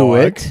you dog. do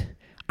it.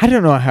 I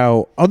don't know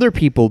how other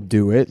people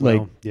do it. Well,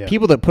 Like yeah.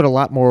 people that put a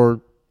lot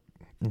more,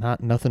 not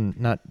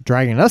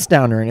dragging us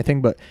down or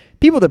anything, but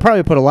people that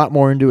probably put a lot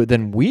more into it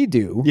than we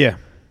do. Yeah.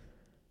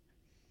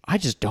 I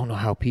just don't know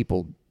how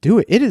people do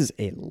it. It is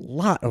a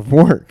lot of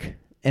work.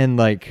 And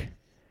like,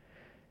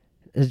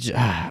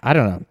 I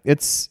don't know.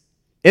 It's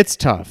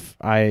tough.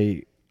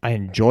 I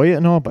enjoy it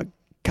and all, but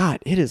God,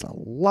 it is a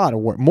lot of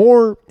work.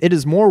 It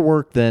is more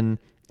work than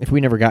if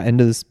we never got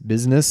into this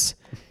business.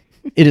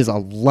 It is a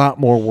lot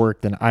more work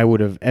than I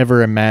would have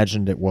ever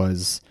imagined it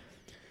was,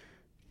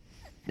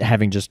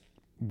 having just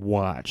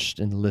watched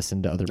and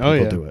listened to other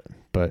people do it.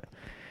 But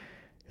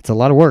it's a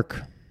lot of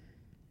work.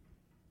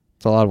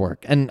 It's a lot of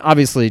work. And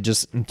obviously,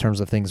 just in terms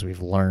of things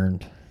we've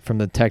learned from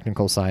the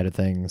technical side of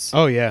things.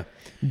 Oh yeah.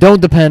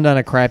 Don't depend on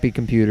a crappy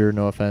computer,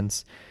 no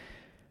offense.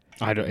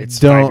 I don't. It's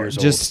 5 years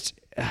old. Just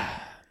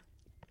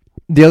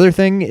the other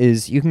thing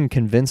is you can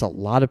convince a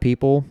lot of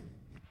people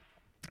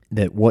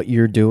that what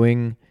you're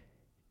doing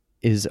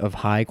is of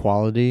high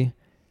quality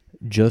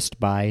just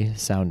by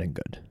sounding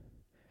good.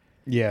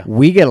 Yeah.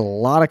 We get a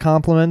lot of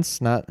compliments,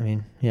 pat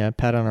on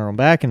our own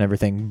back and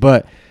everything,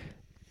 but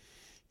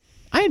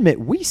I admit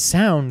we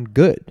sound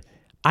good.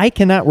 I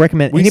cannot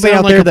recommend We anybody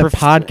sound out there like a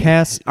that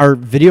podcasts. Our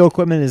video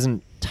equipment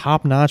isn't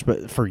top notch,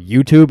 but for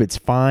YouTube, it's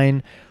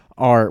fine.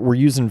 We're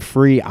using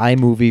free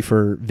iMovie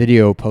for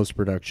video post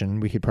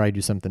production. We could probably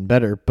do something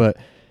better, but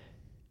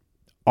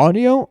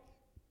audio,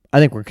 I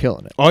think we're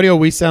killing it. Audio,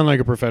 we sound like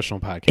a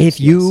professional podcast. If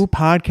you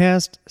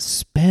podcast,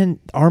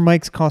 our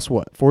mics cost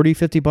what, $40,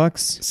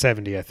 $50?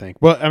 70, I think.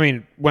 Well, I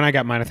mean, when I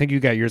got mine, I think you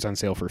got yours on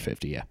sale for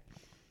 50. Yeah.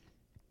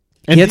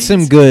 Get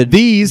some good.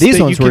 These that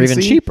ones you were can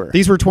even see, cheaper.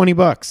 These were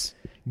 $20.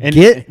 And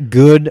Get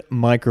good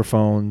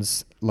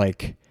microphones.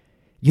 Like,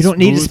 you don't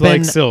need to smooth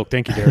spend like silk.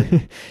 Thank you,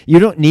 Derek. You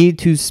don't need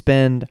to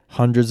spend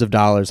hundreds of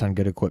dollars on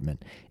good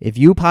equipment. If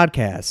you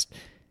podcast,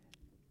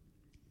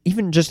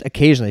 even just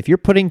occasionally, if you're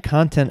putting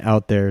content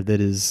out there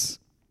that is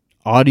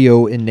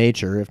audio in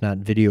nature, if not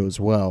video as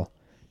well,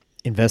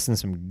 invest in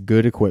some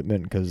good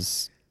equipment,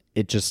 because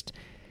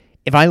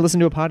if I listen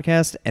to a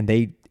podcast and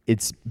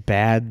it's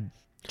bad,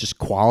 just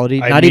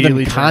quality, I not even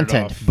immediately turn it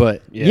content, off.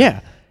 but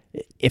Yeah.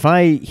 if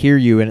I hear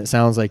you and it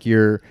sounds like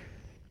you're,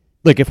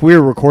 like if we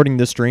were recording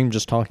this stream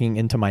just talking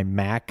into my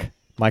Mac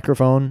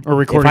microphone, Or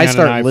recording if I on an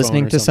start iPhone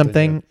listening or to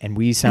something, something and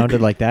we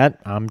sounded like that,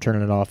 I'm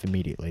turning it off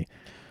immediately.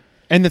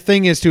 And the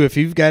thing is, too, if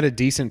you've got a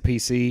decent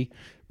PC,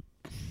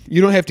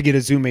 you don't have to get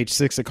a Zoom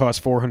H6 that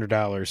costs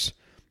 $400.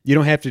 You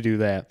don't have to do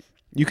that.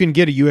 You can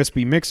get a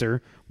USB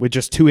mixer with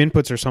just 2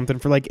 inputs or something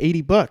for like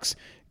 $80.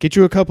 Get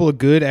you a couple of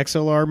good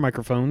XLR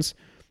microphones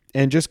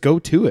and just go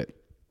to it.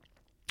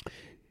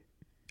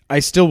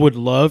 I would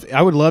love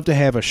to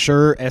have a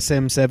Shure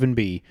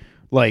SM7B,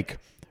 like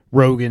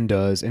Rogan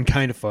does, and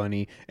Kind of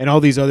Funny, and all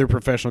these other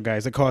professional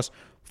guys that cost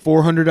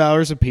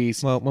 $400 a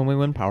piece, Well, when we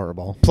win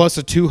Powerball. plus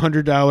a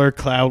 $200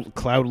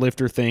 cloud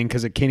lifter thing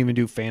because it can't even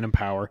do phantom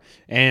power.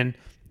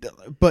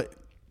 But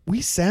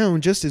we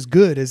sound just as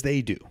good as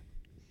they do.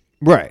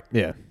 Right.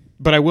 Yeah.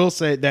 But I will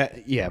say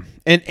that, yeah.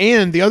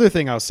 And the other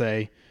thing I'll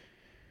say,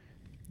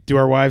 do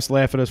our wives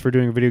laugh at us for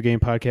doing a video game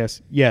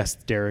podcast? Yes,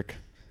 Derek.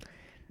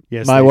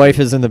 Yes. My they wife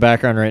do. is in the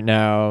background right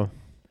now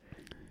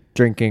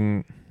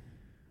drinking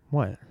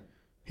what?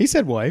 He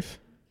said wife.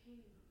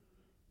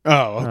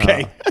 Oh,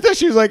 okay. I thought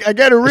she was like, I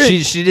got a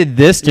ring. She did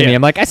this to me. Yeah.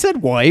 I'm like, I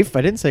said wife.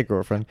 I didn't say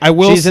girlfriend. I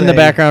will She's in the say-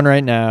 background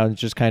right now,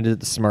 just kind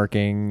of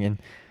smirking, and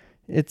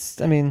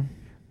it's. I mean,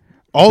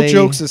 All they-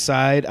 jokes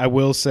aside, I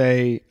will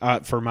say,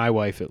 for my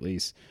wife at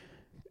least,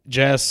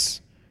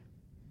 Jess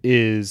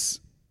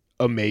is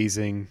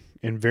amazing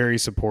and very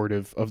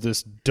supportive of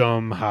this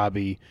dumb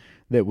hobby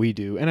that we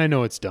do. And I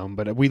know it's dumb,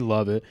 but we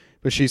love it.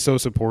 But she's so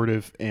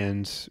supportive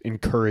and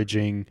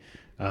encouraging,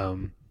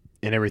 and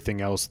everything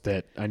else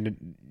that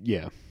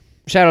yeah.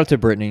 shout out to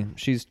Brittany.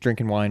 She's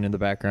drinking wine in the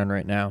background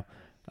right now.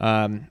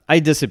 I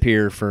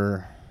disappear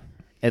for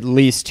at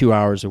least 2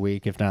 hours a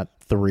week, if not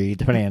 3,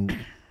 depending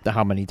on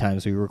how many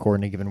times we record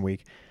in a given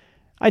week.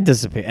 I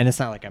disappear, and it's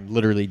not like I'm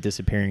literally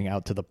disappearing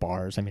out to the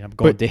bars. I mean, I'm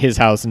going to his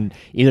house and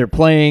either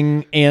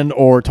playing and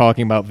or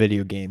talking about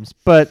video games.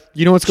 But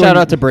You know what's shout going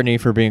out to Brittany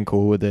for being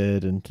cool with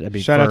it, and I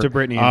mean, Shout out for to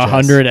Brittany and Jess.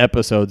 100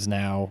 episodes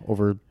now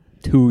over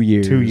 2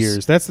 years. 2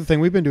 years. That's the thing.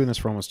 We've been doing this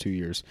for almost 2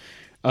 years.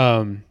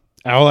 All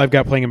I've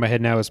got playing in my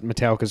head now is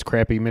Metallica's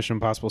crappy Mission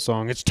Impossible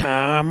song. It's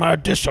time I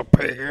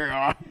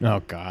disappear. Oh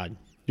God,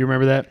 You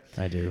remember that?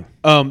 I do.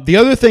 The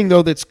other thing,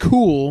 though, that's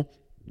cool,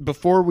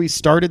 before we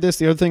started this,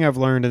 the other thing I've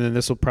learned, and then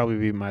this will probably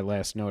be my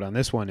last note on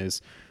this one, is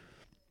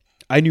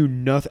I knew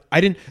nothing.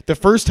 The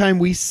first time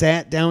we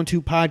sat down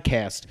to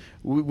podcast,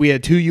 we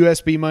had 2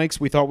 USB mics.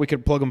 We thought we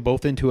could plug them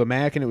both into a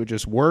Mac and it would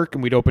just work,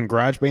 and we'd open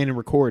GarageBand and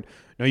record.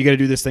 No, you got to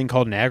do this thing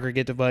called an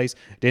aggregate device.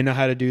 Didn't know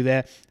how to do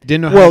that.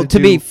 Didn't know how Well, to to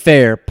do... be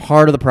fair,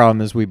 part of the problem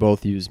is we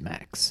both use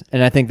Macs,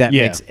 and I think that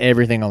Yeah. makes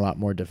everything a lot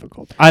more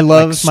difficult. I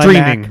love Like my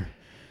streaming. Mac,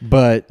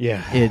 but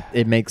Yeah.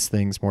 it makes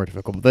things more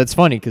difficult. But that's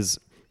funny because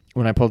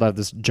when I pulled out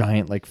this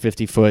giant, like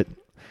 50-foot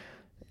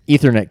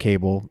Ethernet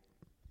cable,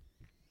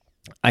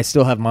 I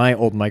still have my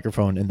old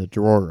microphone in the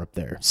drawer up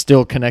there,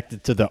 still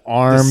connected to the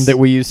arm This- that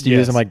we used to yes.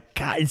 use. I'm like,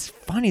 God, it's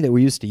funny that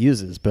we used to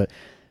use this, but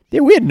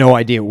yeah, we had no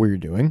idea what we were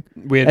doing.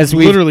 We had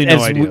literally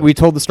no idea. We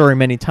told the story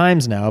many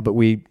times now, but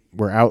we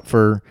were out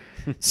for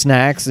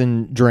snacks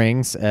and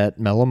drinks at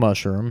Mellow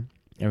Mushroom,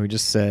 and we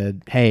just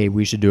said, "Hey,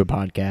 we should do a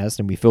podcast."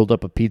 And we filled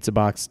up a pizza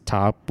box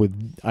top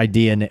with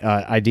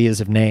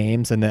ideas of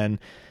names, and then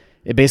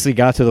it basically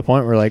got to the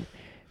point where we're like,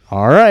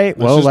 "All right,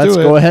 well, just let's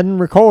do go it." ahead and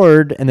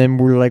record." And then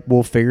we're like,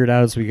 "We'll figure it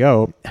out as we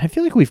go." And I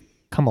feel like we've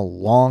come a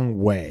long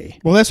way.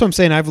 Well, that's what I'm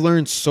saying. I've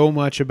learned so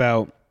much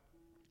about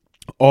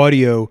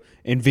audio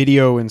and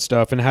video and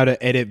stuff, and how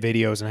to edit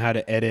videos and how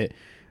to edit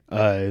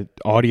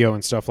audio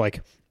and stuff.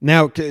 Like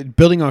now,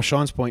 building off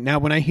Sean's point, now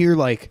when I hear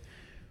like,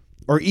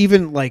 or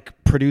even like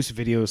produce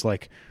videos,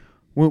 like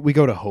when we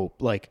go to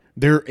Hope, like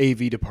their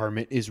AV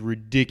department is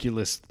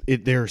ridiculous.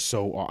 They're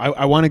so.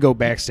 I want to go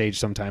backstage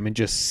sometime and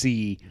just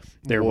see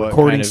their What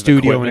recording kind of studio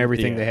and equipment,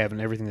 everything yeah. they have and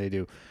everything they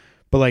do.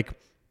 But like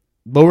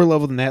lower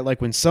level than that, like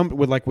when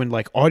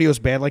audio's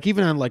bad, like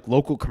even on like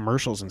local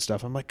commercials and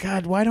stuff, I'm like,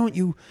 God, why are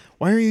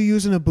you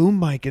using a boom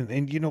mic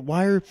and you know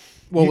why are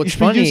Well, you what's should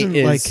be funny using,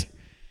 is like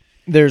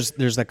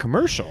there's a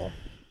commercial.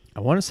 I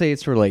want to say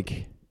it's for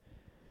like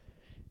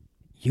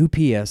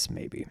UPS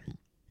maybe,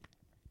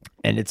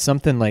 and it's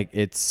something like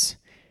it's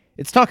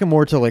talking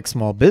more to like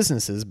small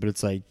businesses, but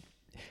it's like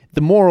the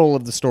moral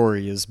of the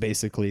story is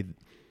basically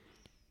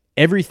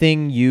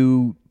everything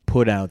you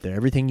put out there,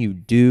 everything you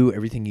do,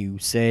 everything you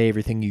say,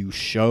 everything you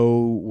show,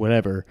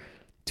 whatever,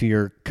 to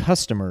your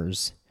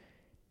customers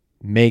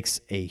makes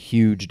a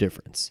huge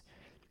difference.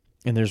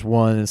 And there's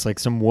one, it's like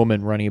some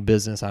woman running a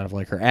business out of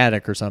like her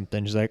attic or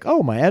something. She's like,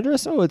 "Oh, my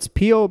address? Oh, it's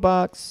P.O.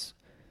 Box.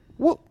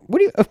 What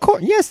do you, of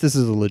course, yes, this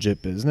is a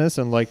legit business."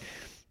 And like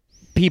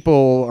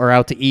people are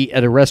out to eat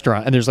at a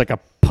restaurant and there's like a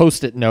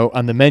Post-it note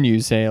on the menu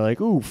saying like,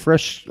 "Ooh,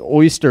 fresh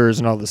oysters,"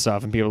 and all this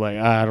stuff. And people are like,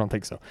 "I don't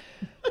think so."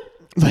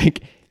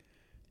 Like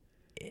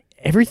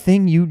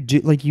everything you do,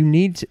 like you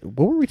need to,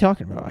 what were we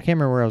talking about? I can't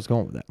remember where I was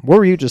going with that. What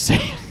were you just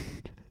saying?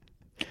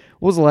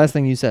 What was the last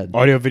thing you said?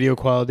 audio video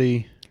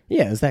quality.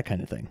 Yeah, it's that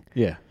kind of thing.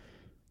 Yeah.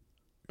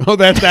 Oh,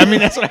 that's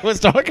what I was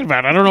talking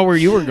about. I don't know where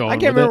you were going. I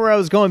can't remember where I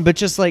was going, but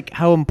just like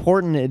how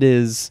important it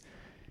is.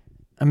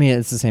 I mean,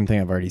 it's the same thing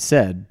I've already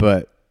said,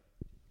 but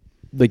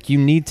like you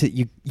need to,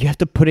 you have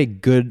to put a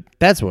good,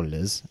 that's what it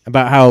is.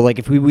 About how like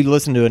if we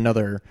listen to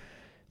another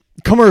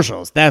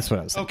commercials, that's what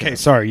I was thinking. Okay,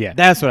 sorry. Yeah,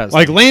 That's what I was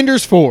like thinking.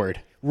 Landers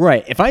Ford.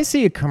 Right. If I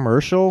see a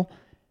commercial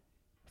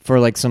for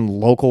like some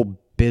local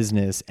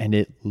business and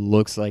it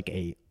looks like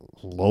a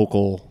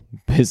local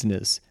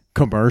business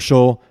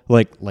commercial,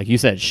 like you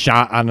said,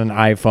 shot on an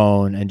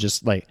iPhone, and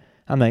just like,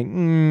 I'm like,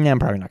 I'm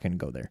probably not going to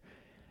go there.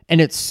 And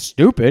it's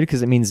stupid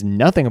because it means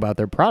nothing about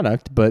their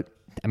product, but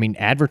I mean,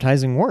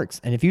 advertising works.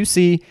 And if you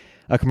see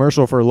a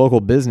commercial for a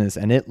local business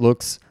and it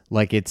looks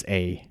like it's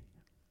a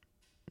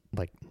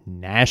like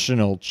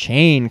national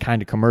chain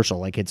kind of commercial,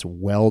 like it's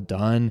well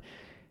done,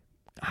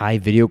 high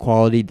video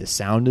quality, the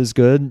sound is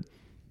good,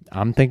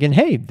 I'm thinking,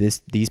 hey,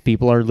 these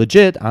people are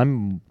legit.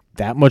 I'm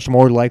that much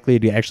more likely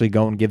to actually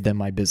go and give them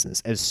my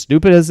business. As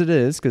stupid as it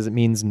is, because it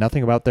means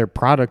nothing about their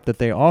product that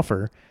they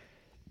offer,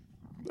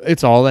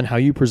 it's all in how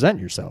you present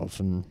yourself.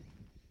 And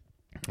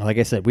like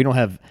I said, we don't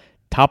have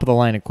top of the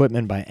line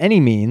equipment by any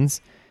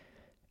means,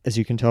 as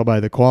you can tell by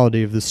the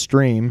quality of the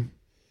stream,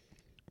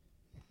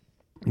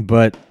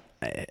 but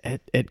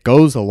it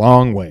goes a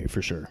long way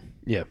for sure.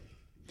 Yeah.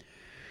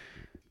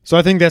 So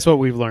I think that's what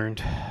we've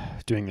learned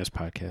doing this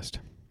podcast.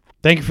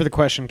 Thank you for the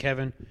question,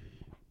 Kevin.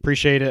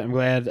 Appreciate it. I'm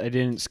glad I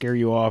didn't scare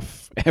you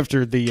off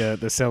after the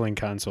selling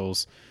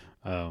consoles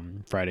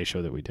Friday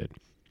show that we did.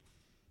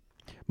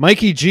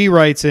 Mikey G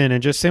writes in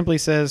and just simply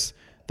says,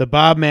 the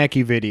Bob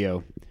Mackey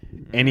video,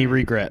 any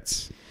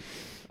regrets?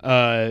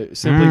 Simply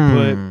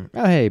put,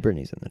 oh, hey,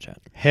 Brittany's in the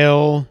chat.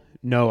 Hell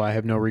no, I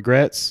have no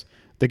regrets.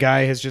 The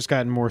guy has just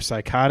gotten more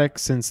psychotic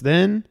since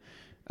then.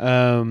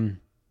 That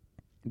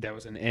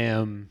was an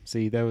M.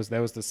 See, that was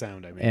the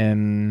sound I made.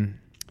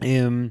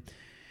 M.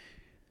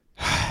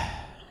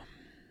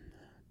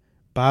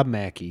 Bob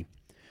Mackey.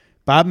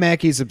 Bob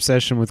Mackey's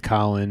obsession with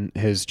Colin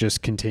has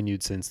just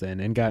continued since then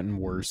and gotten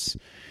worse.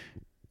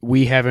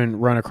 We haven't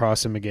run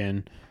across him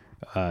again.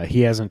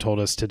 He hasn't told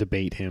us to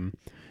debate him,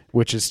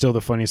 which is still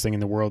the funniest thing in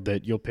the world,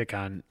 that you'll pick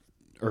on,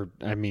 or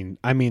I mean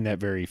that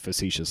very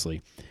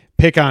facetiously,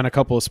 pick on a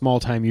couple of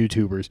small-time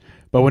YouTubers,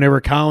 but whenever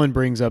Colin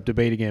brings up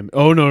debating him,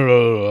 I'm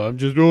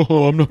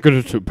not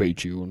going to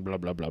debate you, and blah,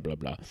 blah, blah, blah,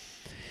 blah.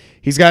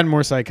 He's gotten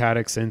more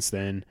psychotic since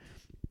then.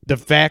 The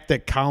fact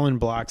that Colin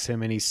blocks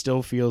him and he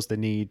still feels the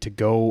need to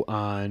go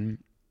on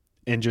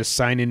and just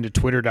sign into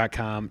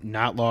twitter.com,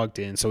 not logged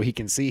in, so he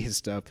can see his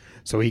stuff,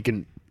 so he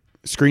can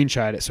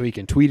screenshot it, so he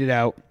can tweet it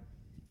out.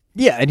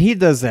 Yeah, and he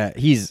does that.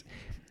 He's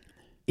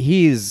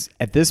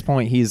at this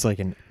point, he's like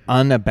an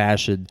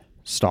unabashed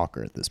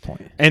stalker at this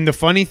point. And the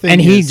funny thing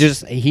and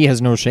is... he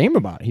has no shame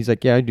about it. He's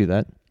like, yeah, I do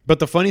that. But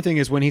the funny thing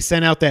is when he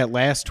sent out that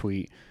last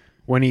tweet,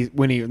 when he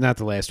not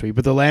the last tweet,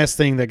 but the last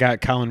thing that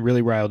got Colin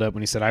really riled up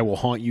when he said, I will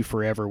haunt you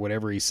forever,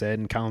 whatever he said,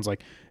 and Colin's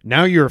like,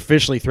 now you're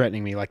officially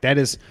threatening me. Like, that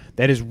is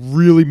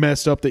really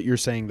messed up that you're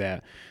saying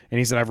that. And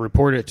he said, I've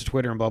reported it to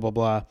Twitter and blah, blah,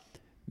 blah.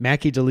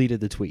 Mackey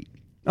deleted the tweet.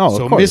 Oh,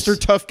 so of course. Mr.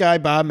 Tough Guy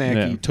Bob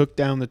Mackey took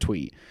down the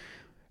tweet.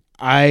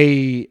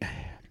 I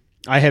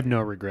have no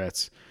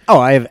regrets. Oh,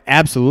 I have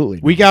absolutely.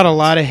 We got a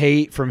lot of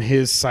hate from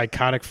his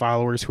psychotic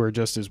followers who are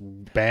just as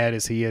bad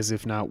as he is,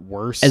 if not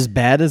worse. As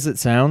bad as it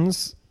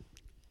sounds,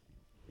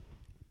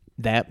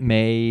 that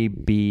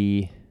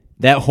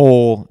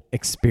whole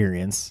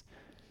experience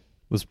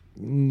was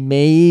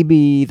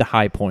maybe the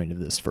high point of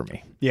this for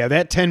me. Yeah,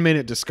 that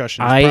 10-minute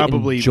discussion is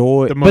probably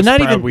the most but not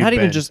proud even we've not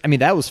even been. just. I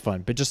mean, that was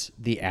fun, but just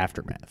the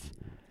aftermath.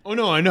 Oh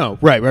no, I know.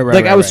 Right.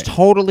 Like I was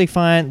totally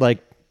fine.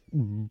 Like,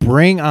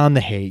 bring on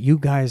the hate. You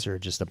guys are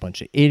just a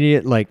bunch of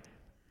idiot. Like,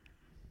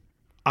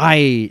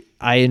 I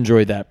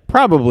enjoyed that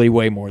probably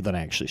way more than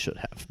I actually should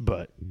have.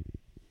 But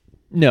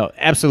no,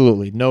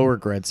 absolutely no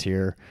regrets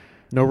here.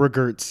 No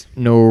regrets.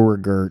 No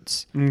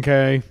regrets.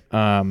 Okay.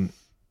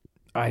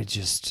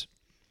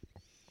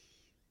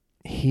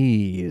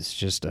 He is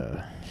just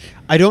a...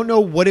 I don't know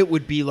what it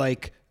would be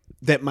like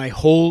that my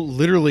whole,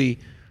 literally,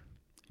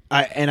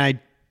 Well,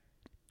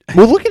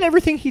 look at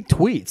everything he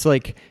tweets.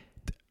 Like,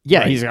 yeah,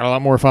 right. He's got a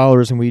lot more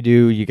followers than we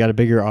do. You got a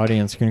bigger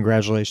audience.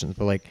 Congratulations.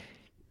 But, like,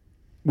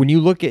 when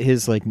you look at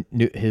his, like,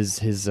 his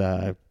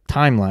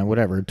timeline,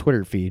 whatever,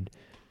 Twitter feed,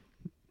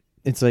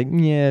 it's like,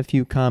 yeah, a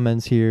few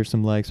comments here,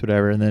 some likes,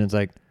 whatever. And then it's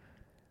like,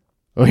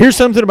 well, here's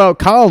something about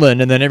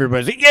Colin. And then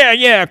everybody's like,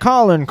 yeah,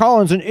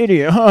 Colin's an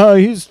idiot.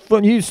 He's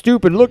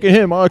stupid. Look at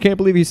him. Oh, I can't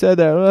believe he said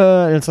that.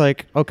 And it's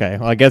like, okay,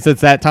 well, I guess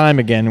it's that time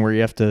again where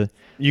you have to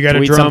tweet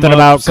drum something up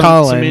about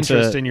Colin. some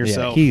interest in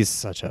yourself. Yeah, he's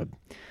such a...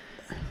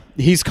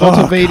 He's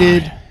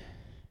cultivated...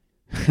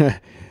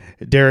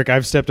 Derek,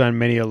 I've stepped on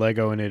many a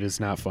Lego, and it is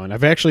not fun.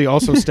 I've actually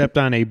also stepped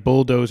on a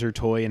bulldozer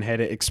toy and had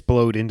it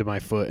explode into my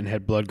foot and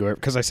had blood go...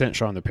 Because I sent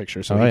Sean the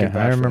picture, so he could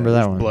vouch I remember for that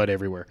There's one. blood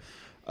everywhere.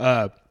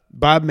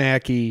 Bob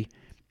Mackey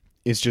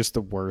is just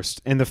the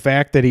worst. And the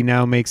fact that he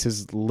now makes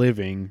his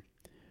living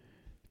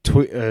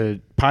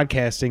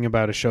podcasting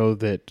about a show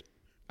that...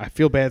 I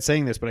feel bad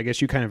saying this, but I guess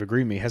you kind of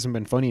agree with me. Hasn't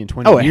been funny in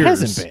 20 years. Oh, it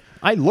hasn't been.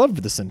 I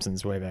loved The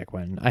Simpsons way back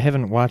when. I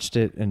haven't watched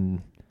it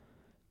in,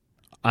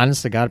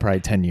 honest to God, probably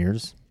 10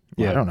 years.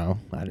 Well, Yeah. I don't know.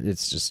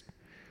 It's just...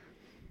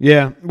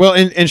 Yeah. Well,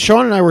 and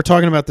Sean and I were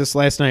talking about this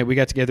last night. We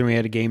got together and we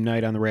had a game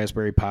night on the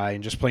Raspberry Pi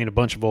and just playing a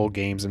bunch of old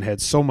games and had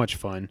so much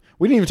fun.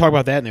 We didn't even talk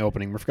about that in the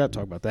opening. We forgot to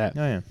talk about that.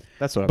 Oh, yeah.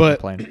 That's what I've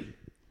But been playing.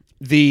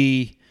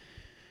 The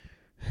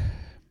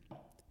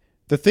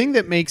thing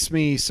that makes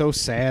me so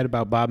sad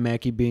about Bob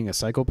Mackey being a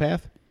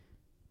psychopath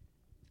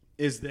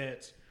is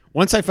that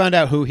once I found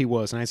out who he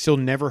was, and I still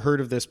never heard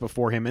of this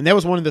before him, and that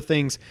was one of the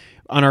things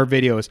on our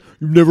videos.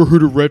 You've never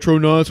heard of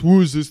Retronauts?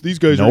 Who is this? These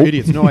guys are Nope.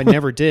 idiots. No, I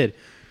never did.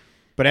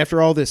 But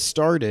after all this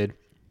started,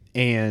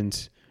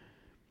 and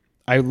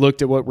I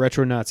looked at what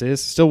Retronauts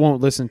is, still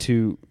won't listen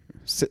to.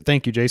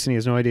 Thank you, Jason. He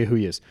has no idea who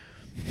he is.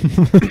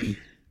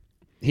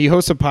 He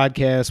hosts a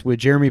podcast with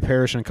Jeremy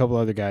Parrish and a couple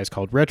other guys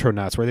called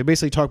Retronauts, where they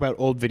basically talk about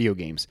old video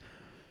games.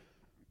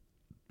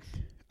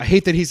 I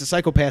hate that he's a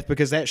psychopath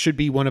because that should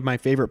be one of my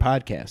favorite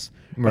podcasts.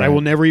 But I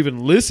will never even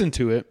listen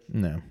to it.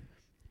 No.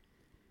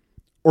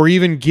 Or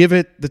even give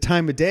it the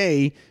time of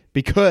day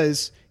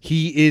because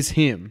he is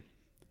him.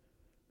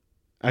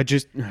 I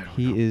don't know.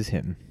 Is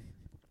him.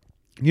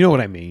 You know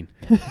what I mean.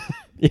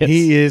 Yes.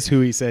 He is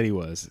who he said he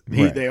was.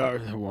 Right. They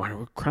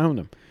crowned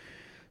him.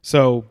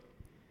 So,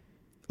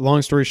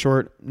 long story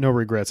short, no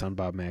regrets on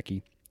Bob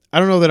Mackey. I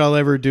don't know that I'll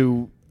ever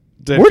do.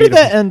 Where did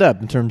that end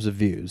up in terms of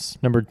views?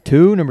 Number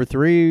 2, number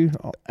 3? It's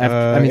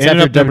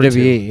after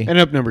WWE. Ended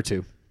up number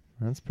 2.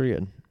 That's pretty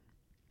good.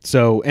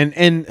 So, and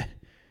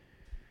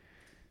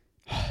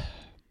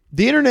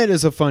the internet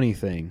is a funny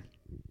thing.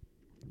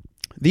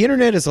 The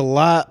internet is a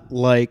lot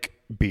like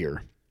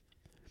beer.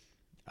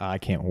 I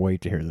can't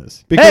wait to hear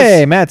this. Because-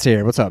 hey, Matt's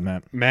here. What's up,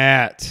 Matt?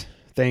 Matt,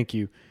 thank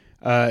you.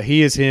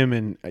 He is him,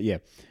 and yeah.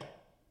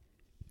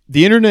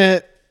 The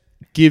internet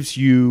gives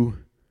you.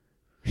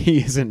 He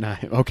isn't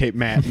not. Okay,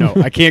 Matt. No,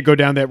 I can't go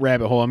down that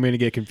rabbit hole. I'm going to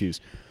get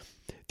confused.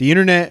 The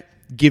internet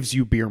gives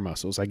you beer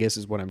muscles, I guess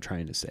is what I'm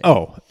trying to say.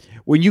 Oh,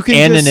 when you can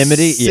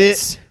anonymity,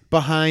 just sit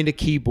behind a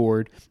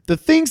keyboard. The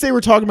things they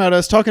were talking about,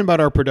 us talking about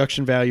our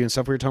production value and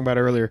stuff we were talking about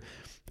earlier.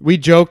 We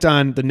joked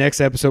on the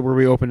next episode where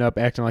we opened up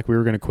acting like we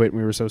were going to quit and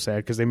we were so sad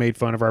because they made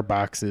fun of our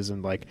boxes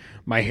and like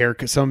my hair.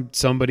 I'm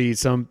not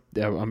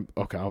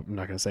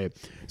going to say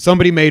it.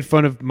 Somebody made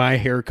fun of my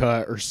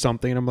haircut or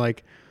something. And I'm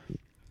like,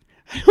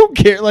 I don't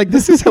care. Like,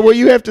 this is what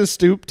you have to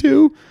stoop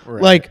to.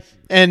 Right. Like,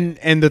 and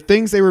the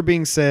things they were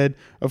being said,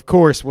 of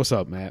course, what's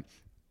up, Matt?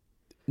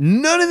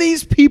 None of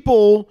these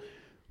people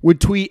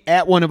would tweet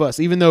at one of us,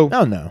 even though.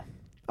 Oh, no.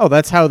 Oh,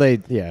 that's how they,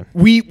 yeah.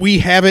 We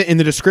have it in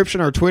the description,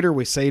 our Twitter.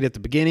 We say it at the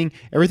beginning.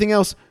 Everything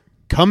else,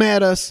 come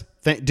at us.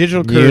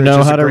 Digital Courage. You know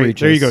is how a to great, reach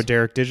There us. you go,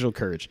 Derek. Digital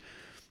Courage.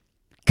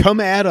 Come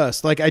at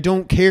us. Like, I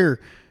don't care.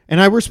 And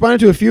I responded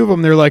to a few of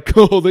them. They're like,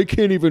 oh, they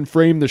can't even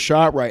frame the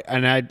shot right.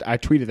 And I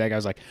tweeted that guy. I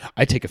was like,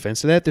 I take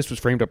offense to that. This was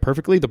framed up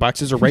perfectly. The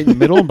boxes are right in the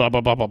middle. And blah,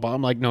 blah, blah, blah, blah.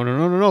 I'm like,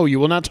 no. You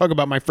will not talk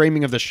about my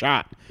framing of the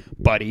shot,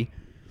 buddy.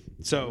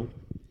 So,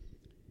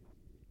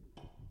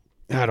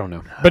 I don't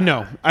know. But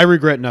no, I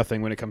regret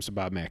nothing when it comes to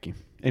Bob Mackey.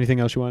 Anything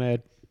else you want to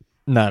add?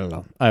 Not at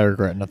all. I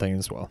regret nothing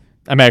as well.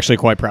 I'm actually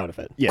quite proud of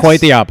it. Yes.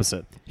 Quite the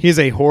opposite. He is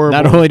a horrible.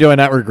 Not only do I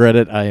not regret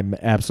it, I am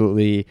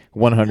absolutely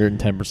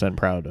 110%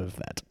 proud of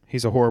that.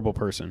 He's a horrible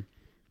person.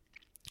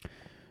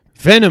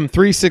 Venom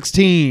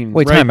 316.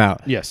 Wait, right? time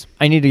out. Yes.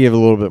 I need to give a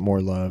little bit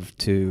more love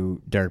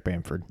to Derek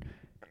Bamford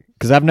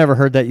because I've never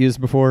heard that used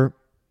before,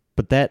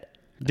 but that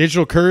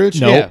Digital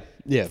Courage? Nope.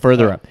 Yeah.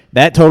 further up.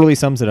 That totally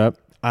sums it up.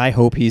 I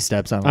hope he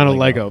steps on a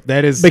Lego.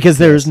 That is. because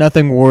there's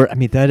nothing more. I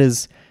mean, that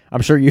is.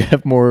 I'm sure you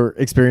have more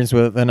experience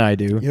with it than I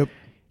do. Yep.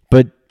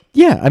 But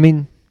yeah, I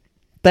mean,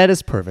 that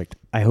is perfect.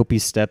 I hope he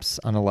steps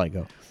on a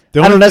Lego. The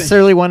I only don't thing-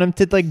 necessarily want him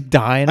to like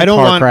die in a I don't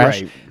car want.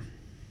 crash, Right.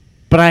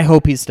 but I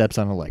hope he steps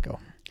on a Lego.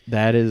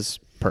 That is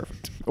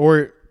perfect.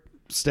 Or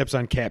steps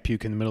on cat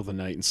puke in the middle of the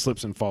night and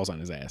slips and falls on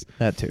his ass.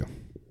 That too.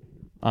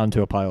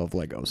 Onto a pile of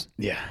Legos.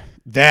 Yeah.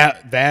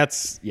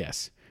 That's.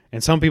 Yes.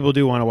 And some people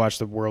do want to watch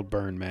the world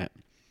burn, Matt.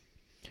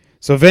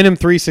 So Venom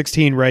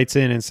 316 writes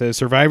in and says,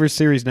 Survivor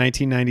Series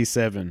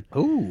 1997.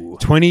 Ooh.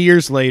 20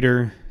 years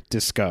later,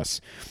 discuss.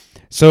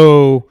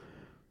 So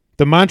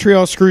the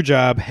Montreal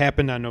Screwjob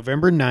happened on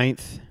November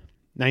 9th,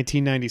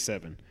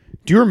 1997.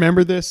 Do you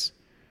remember this?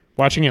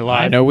 Watching it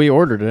live? I know we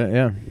ordered it,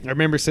 yeah. I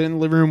remember sitting in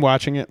the living room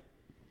watching it.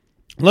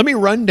 Let me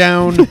run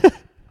down.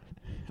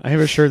 I have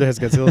a shirt that has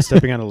Godzilla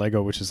stepping on a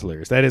Lego, which is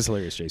hilarious. That is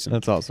hilarious, Jason.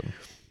 That's awesome.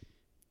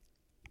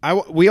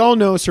 We all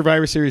know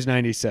Survivor Series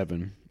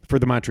 97 for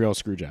the Montreal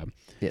Screwjob.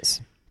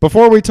 Yes.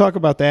 Before we talk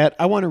about that,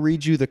 I want to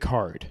read you the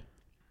card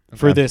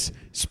for Okay. this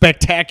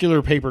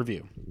spectacular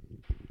pay-per-view.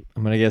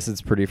 I'm going to guess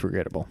it's pretty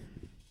forgettable.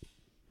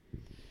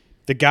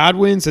 The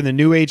Godwins and the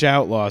New Age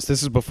Outlaws.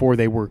 This is before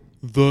they were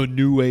the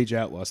New Age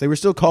Outlaws. They were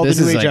still called This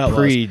the New is Age like Outlaws.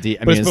 pre-D- I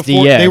but mean, it's it's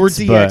before they were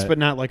DX, DX, but but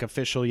not like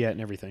official yet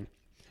and everything.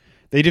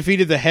 They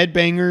defeated the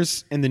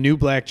Headbangers and the New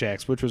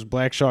Blackjacks, which was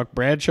Blackjack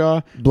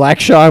Bradshaw,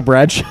 Blackshaw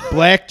Bradshaw.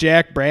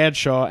 Blackjack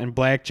Bradshaw, and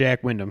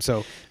Blackjack Wyndham.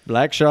 So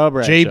Blackshaw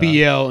Bradshaw.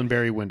 JBL and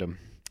Barry Windham.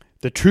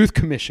 The Truth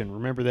Commission.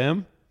 Remember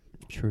them?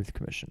 Truth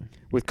Commission.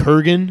 With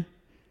Kurgan.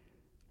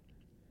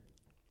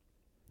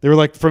 They were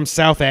like from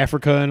South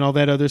Africa and all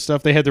that other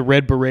stuff. They had the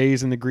red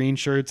berets and the green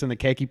shirts and the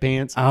khaki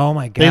pants. Oh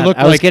my god! They look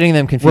I was like getting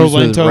them confused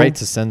with Rolento. Right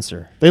to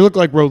Censor. They look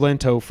like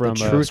Rolento from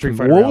Street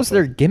Fighter. What was Alpha.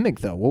 their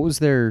gimmick though? What was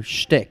their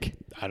shtick?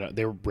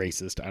 They were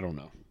racist. I don't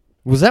know.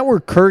 Was that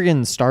where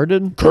Kurgan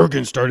started?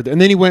 Kurgan started,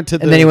 and then he went to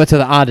the. And then he went to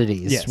the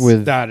oddities. Yes,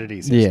 with the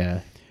oddities. Yes. Yeah.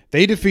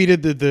 They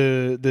defeated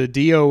the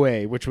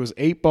DOA, which was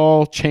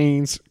 8-Ball,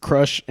 Chains,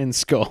 Crush, and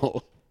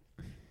Skull.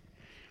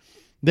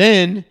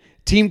 Then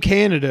Team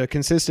Canada,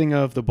 consisting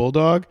of the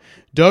Bulldog,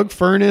 Doug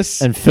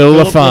Furness, And Phil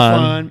Philip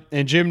LaFawn.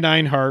 and Jim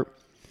Neidhart,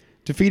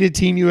 defeated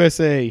Team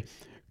USA,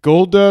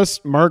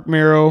 Goldust, Mark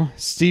Merrow,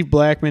 Steve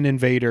Blackman, and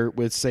Vader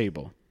with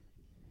Sable.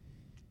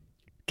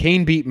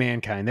 Kane beat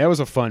Mankind. That was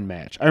a fun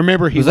match. I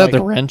remember he Was that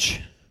the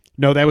wrench?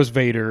 No, that was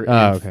Vader.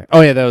 Oh, okay.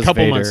 Oh, yeah, that was a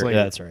couple Vader. months later.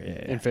 Yeah, that's right.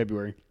 Yeah. In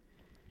February.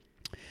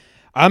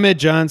 Ahmed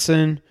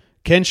Johnson,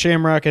 Ken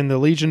Shamrock, and the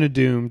Legion of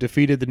Doom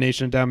defeated the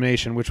Nation of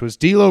Domination, which was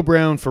D'Lo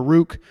Brown,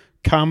 Farouk,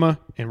 Kama,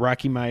 and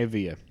Rocky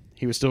Maivia.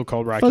 He was still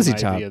called Rocky Fuzzy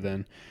Maivia Top.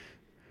 then.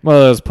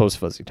 Well, that was post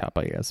Fuzzy Top,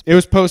 I guess. It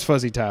was post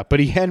Fuzzy Top, but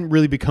he hadn't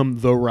really become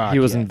The Rock He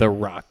wasn't yet. The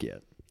Rock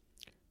yet.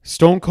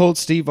 Stone Cold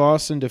Steve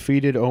Austin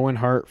defeated Owen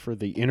Hart for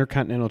the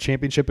Intercontinental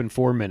Championship in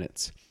 4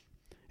 minutes.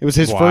 It was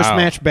his first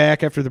match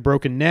back after the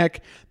broken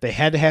neck. They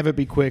had to have it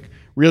be quick.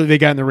 Really, they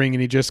got in the ring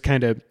and he just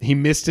he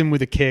missed him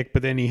with a kick,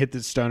 but then he hit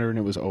the stunner and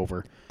it was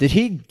over. Did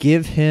he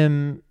give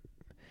him...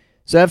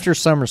 So after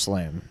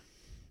SummerSlam,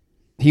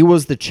 he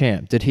was the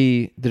champ. Did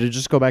it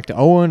just go back to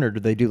Owen, or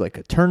did they do like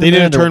a tournament? They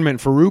did a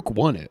tournament. Farouk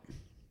won it.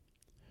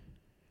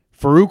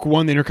 Farouk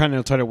won the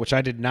Intercontinental title, which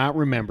I did not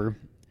remember.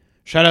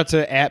 Shout out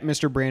to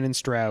 @Mr. Brandon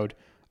Stroud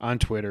on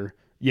Twitter.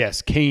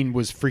 Yes, Kane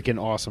was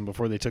freaking awesome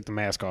before they took the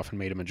mask off and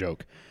made him a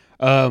joke.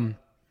 So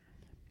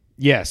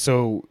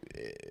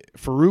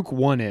Farouk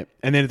won it,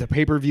 and then at the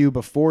pay-per-view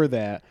before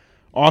that,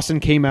 Austin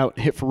came out,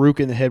 hit Farouk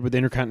in the head with the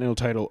Intercontinental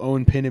title.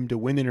 Owen pinned him to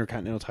win the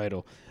Intercontinental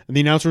title. And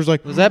the announcer was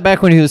like... Was that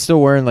back when he was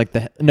still wearing like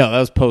the... No, that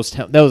was post...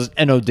 That was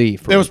NOD.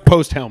 That was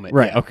post-helmet.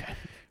 Right, yeah. okay.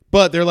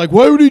 But they're like,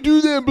 why would he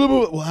do that? Blah, blah,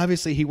 blah. Well,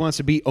 obviously he wants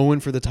to beat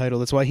Owen for the title.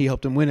 That's why he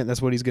helped him win it.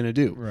 That's what he's going to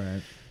do.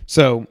 Right.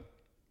 So,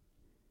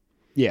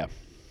 yeah.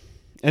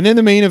 And then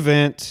the main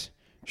event,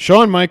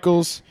 Shawn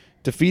Michaels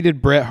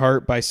defeated Bret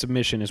Hart by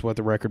submission is what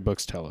the record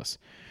books tell us.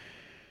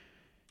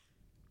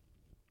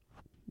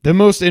 The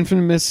most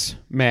infamous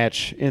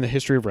match in the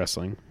history of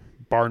wrestling,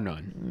 bar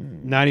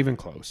none. Not even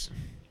close.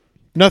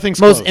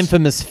 Nothing's Most close.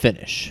 infamous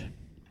finish.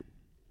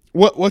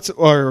 What's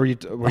or are you,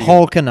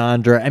 Hulk and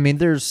Andra. I mean,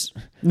 there's...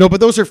 No, but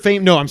those are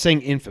famous. No, I'm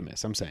saying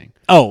infamous. I'm saying.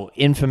 Oh,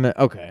 infamous.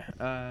 Okay.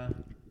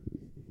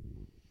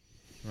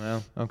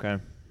 Well, okay.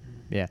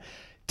 Yeah.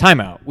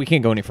 Timeout. We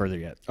can't go any further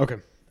yet. Okay.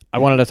 I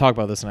wanted to talk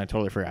about this, and I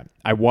totally forgot.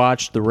 I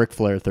watched the Ric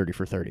Flair 30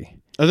 for 30.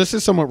 Oh, this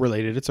is somewhat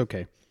related. It's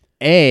okay.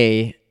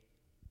 A,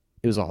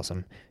 it was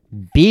awesome.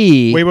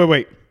 B...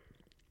 Wait.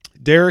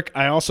 Derek,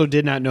 I also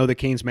did not know that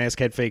Kane's mask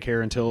had fake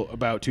hair until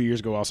about 2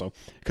 years ago also.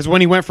 Because when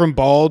he went from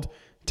bald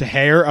to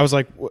hair, I was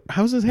like,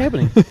 how is this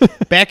happening?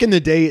 Back in the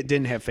day, it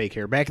didn't have fake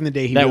hair. Back in the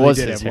day, he that really was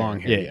did his have hair. long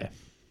hair.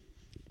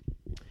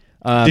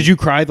 Yeah. Did you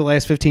cry the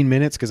last 15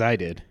 minutes? Because I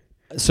did.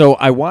 So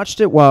I watched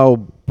it while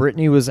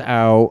Brittany was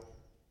out,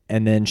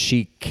 and then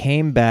she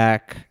came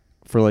back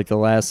for like the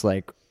last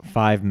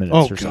 5 minutes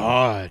Oh, or so.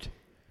 God.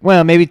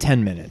 Well, maybe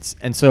 10 minutes.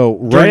 And so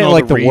During right at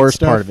all the Reed worst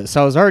stuff? part of it.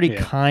 So I was already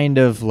kind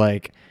of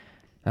like,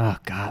 oh,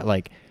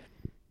 God,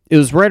 it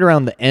was right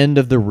around the end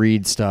of the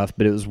Reed stuff,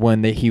 but it was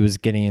when he was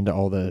getting into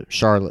all the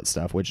Charlotte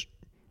stuff, which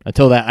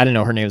until that, I didn't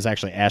know her name was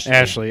actually Ashley.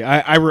 Ashley.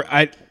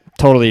 I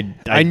Totally.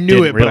 I knew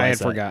didn't it, but I realize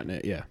had that. forgotten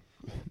it. Yeah.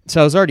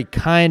 So I was already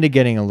kind of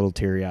getting a little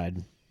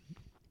teary-eyed.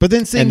 But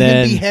then seeing And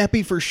then- him be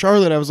happy for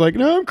Charlotte, I was like,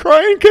 no, I'm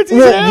crying because he's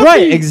Well, happy.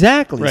 right,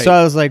 exactly. Right. So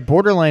I was like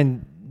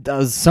borderline. I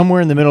was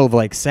somewhere in the middle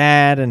of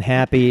sad and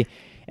happy,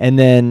 and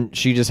then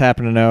she just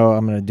happened to know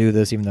I'm going to do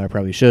this, even though I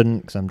probably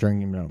shouldn't because I'm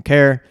drinking, but I don't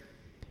care.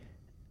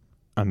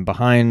 I'm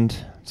behind,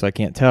 so I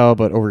can't tell.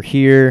 But over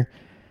here,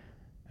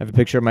 I have a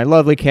picture of my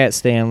lovely cat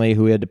Stanley,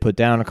 who we had to put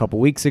down a couple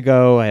weeks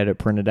ago. I had it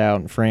printed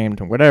out and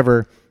framed and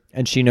whatever.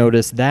 And she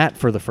noticed that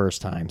for the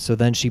first time. So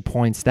then she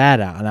points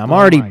that out. And I'm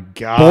already my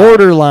God.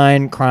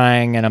 borderline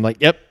crying. And I'm like,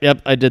 yep,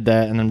 I did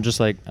that. And I'm just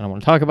like, I don't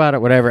want to talk about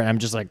it, whatever. And I'm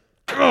just like,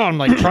 I'm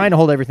trying to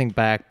hold everything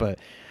back. But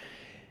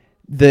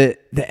the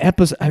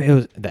episode, it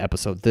was the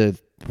episode, the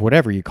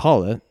whatever you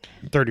call it,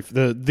 30.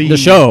 the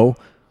show.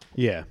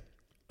 Yeah.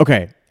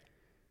 Okay.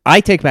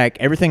 I take back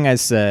everything I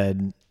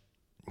said.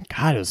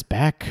 God, it was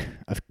back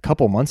a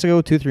couple months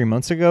ago, 2-3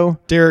 months ago.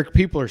 Derek,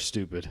 people are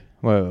stupid.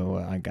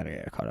 Whoa, I got to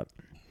get caught up.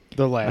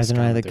 The last I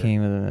comment that there.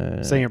 came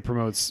with saying it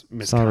promotes Solid.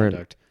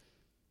 misconduct.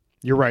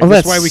 You're right. Oh,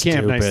 that's that's why we can't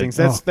have nice stupid.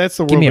 things. That's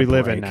the give world me we a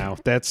live in break. now.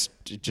 That's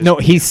just No,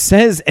 he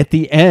says at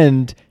the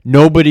end,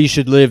 nobody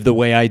should live the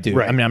way I do.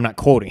 Right. I mean, I'm not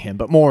quoting him,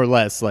 but more or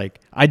less,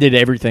 I did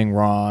everything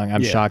wrong.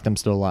 I'm Yeah. shocked I'm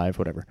still alive,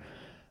 whatever.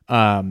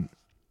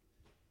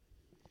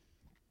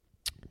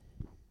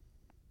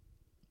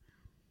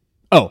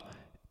 Oh,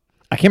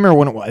 I can't remember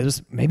when it was. It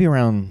was maybe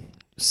around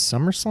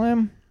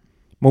SummerSlam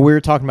when we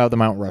were talking about the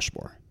Mount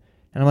Rushmore.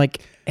 And I'm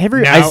like,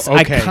 Now,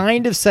 I okay.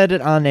 kind of said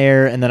it on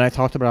air, and then I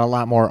talked about it a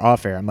lot more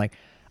off air. I'm like,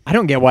 I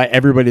don't get why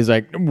everybody's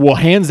like, well,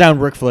 hands down,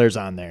 Ric Flair's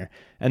on there.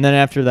 And then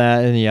after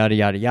that, and yada,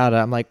 yada, yada,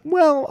 I'm like,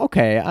 well,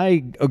 okay,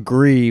 I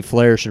agree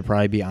Flair should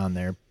probably be on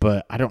there,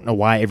 but I don't know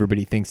why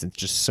everybody thinks it's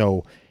just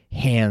so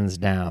hands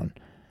down.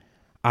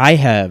 I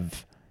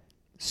have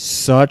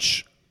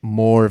such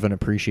more of an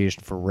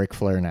appreciation for Ric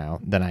Flair now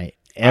than I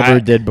ever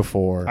did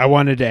before. I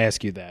wanted to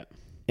ask you that.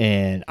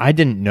 And I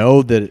didn't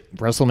know that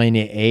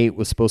WrestleMania 8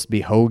 was supposed to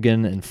be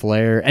Hogan and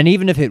Flair. And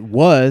even if it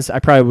was, I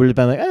probably would have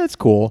been like, that's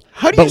cool.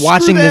 How do but you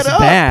watching screw that this up?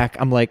 back,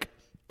 I'm like,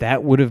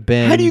 that would have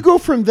been. How do you go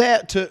from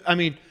that to? I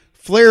mean,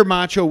 Flair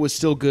Macho was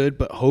still good,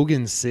 but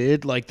Hogan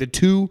Sid, like the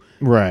two,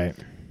 right?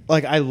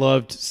 Like I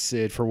loved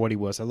Sid for what he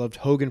was. I loved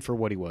Hogan for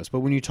what he was. But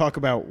when you talk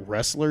about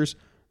wrestlers,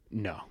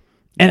 no.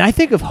 And I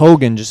think of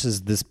Hogan just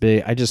as this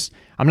big.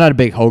 I'm not a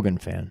big Hogan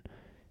fan,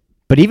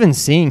 but even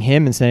seeing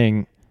him and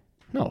saying,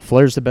 "No,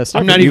 Flair's the best."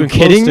 I'm ever. not Are even you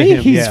kidding close to me.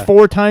 him. He's Yeah.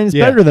 4 times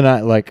Yeah. better than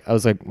I. Like I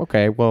was like,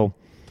 okay, well,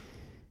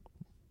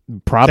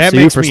 props That to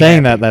you makes for me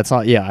saying happy. that. That's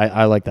not. Yeah,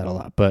 I like that a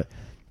lot. But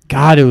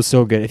God, it was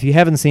so good. If you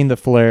haven't seen the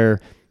Flair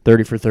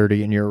 30 for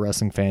 30 and you're a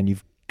wrestling fan,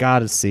 you've got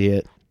to see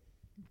it.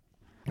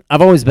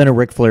 I've always been a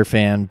Ric Flair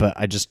fan, but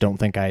I just don't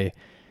think I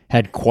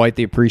had quite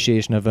the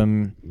appreciation of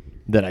him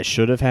that I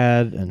should have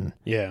had. And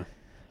Yeah.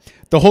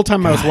 The whole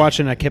time I was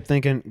watching, I kept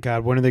thinking,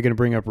 God, when are they going to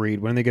bring up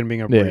Reed? When are they going to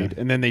bring up Yeah. Reed?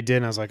 And then they did,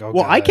 and I was like, oh,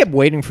 well, God. I kept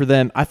waiting for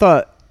them. I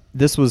thought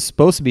this was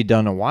supposed to be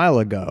done a while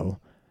ago.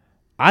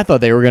 I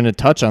thought they were going to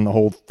touch on the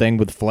whole thing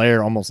with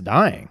Flair almost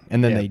dying,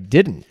 and then Yeah. they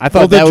didn't. I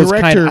thought the that was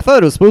director- I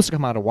thought it was supposed to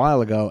come out a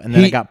while ago, and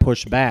then He- it got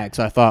pushed back.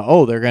 So I thought,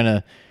 oh, they're going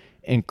to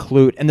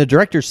include. And the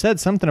director said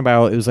something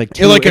about it was like It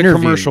two like a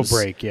interviews. commercial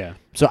break, yeah.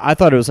 So I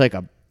thought it was like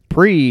a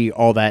pre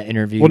all that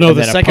interview. Well, no, and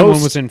the then a second one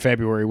post- was in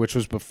February, which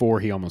was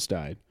before he almost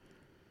died.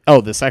 Oh,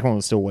 the second one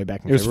was still way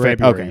back in It was February.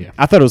 February, Okay. yeah.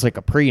 I thought it was like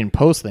a pre and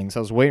post thing, so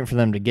I was waiting for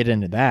them to get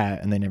into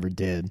that, and they never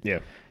did. Yeah.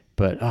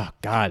 But, oh,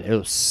 God, it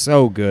was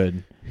so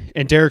good.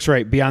 And Derek's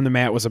right. Beyond the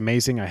Mat was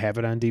amazing. I have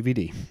it on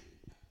DVD.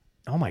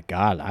 Oh, my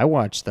God. I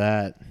watched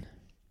that.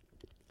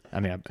 I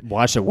mean, I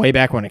watched it way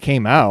back when it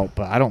came out,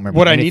 but I don't remember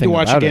What I need to anything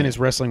watch about again it. is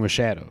Wrestling with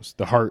Shadows,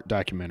 the Hart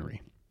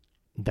documentary,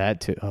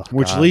 That, too. Oh,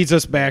 which God. leads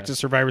us back to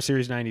Survivor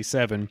Series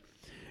 97.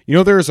 You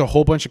know, there is a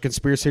whole bunch of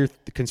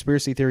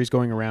conspiracy theories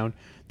going around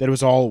that it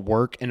was all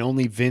work and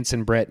only Vince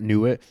and Brett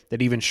knew it,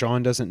 that even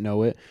Shawn doesn't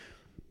know it.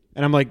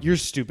 And I'm like, you're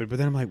stupid. But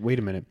then I'm like, wait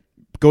a minute.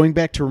 Going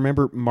back to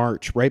remember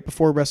March, right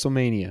before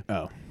WrestleMania,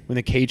 when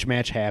the cage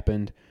match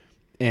happened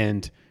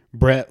and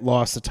Brett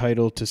lost the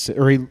title to Sid,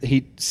 or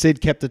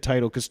Sid kept the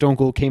title because Stone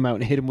Cold came out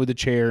and hit him with a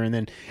chair. And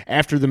then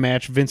after the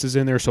match, Vince is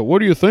in there. So what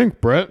do you think,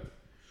 Brett?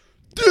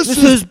 This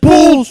is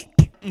bull.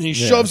 And he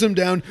shoves him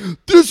down.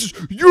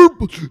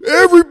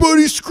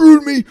 Everybody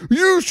screwed me.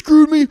 You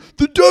screwed me.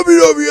 The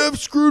WWF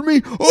screwed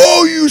me.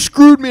 Oh, you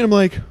screwed me. And I'm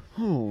like,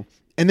 oh.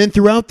 And then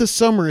throughout the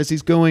summer, as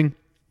he's going,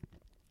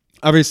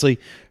 obviously,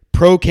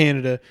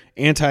 pro-Canada,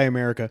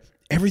 anti-America,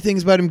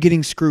 everything's about him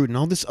getting screwed and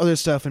all this other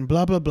stuff and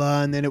blah, blah,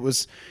 blah. And then it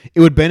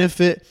would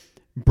benefit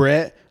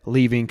Brett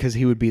leaving because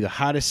he would be the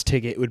hottest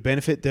ticket. It would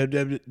benefit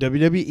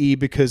WWE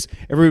because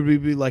everybody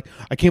would be like,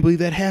 I can't believe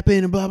that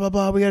happened and blah, blah,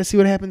 blah. We got to see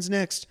what happens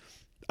next.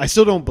 I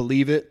still don't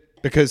believe it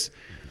because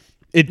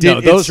it did.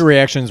 No, those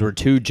reactions were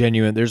too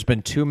genuine. There's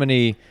been too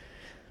many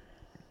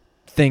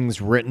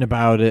things written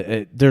about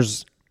it.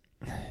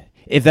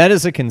 If that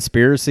is a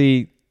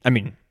conspiracy, I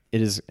mean,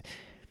 it is.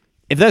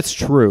 If that's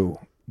true,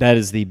 that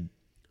is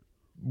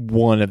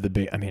one of the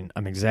big. I mean,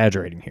 I'm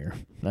exaggerating here.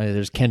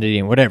 There's Kennedy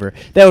and whatever.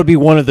 That would be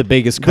one of the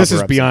biggest. This is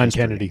cover-ups in beyond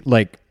history. Kennedy.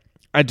 Like,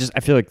 I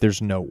feel like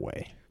there's no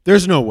way.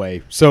 There's no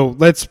way. So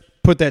let's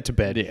put that to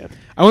bed. Yeah.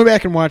 I went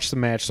back and watched the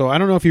match. So I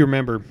don't know if you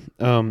remember.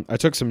 I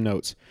took some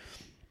notes.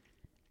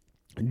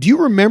 Do you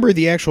remember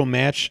the actual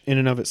match in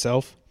and of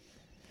itself?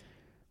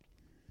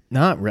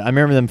 Not really. I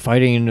remember them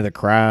fighting into the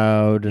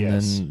crowd, and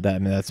Yes. then that. I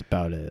mean, that's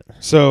about it.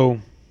 So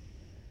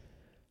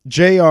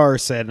JR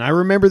said, and I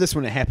remember this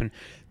when it happened,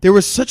 there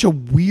was such a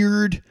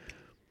weird...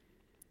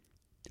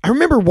 I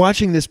remember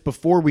watching this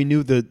before we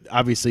knew that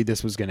obviously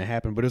this was going to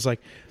happen, but it was like,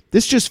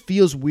 this just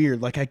feels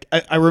weird. Like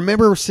I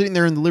remember sitting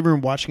there in the living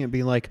room watching it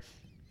being like,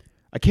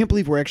 I can't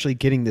believe we're actually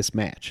getting this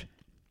match.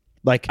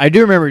 Like I do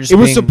remember just it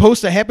was being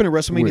supposed to happen at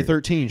WrestleMania weird.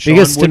 13. Shawn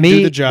Because to wouldn't do me,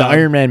 the the job.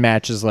 Iron Man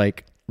match is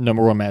like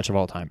number one match of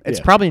all time. It's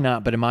Yeah. probably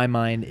not, but in my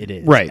mind, it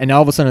is. Right. And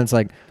all of a sudden, it's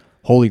like,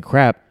 holy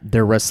crap,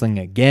 they're wrestling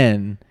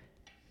again.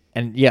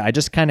 And yeah, I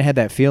just kind of had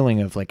that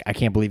feeling of like, I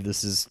can't believe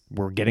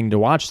we're getting to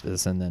watch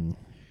this. And then,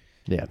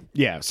 yeah.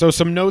 Yeah, so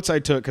some notes I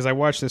took, because I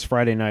watched this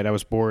Friday night. I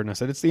was bored, and I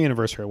said, it's the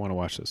anniversary. I want to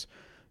watch this.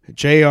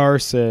 JR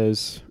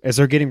says, as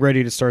they're getting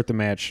ready to start the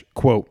match,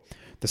 quote,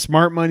 the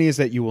smart money is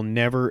that you will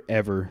never,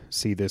 ever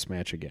see this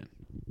match again.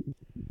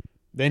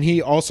 Then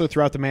he also,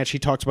 throughout the match, he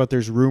talks about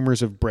there's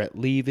rumors of Brett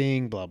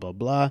leaving, blah, blah,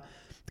 blah,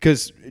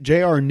 because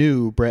JR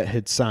knew Brett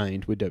had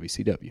signed with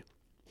WCW.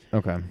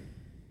 Okay.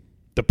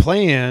 The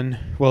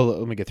plan, well,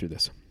 let me get through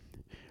this.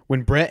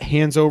 When Brett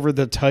hands over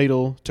the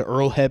title to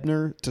Earl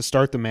Hebner to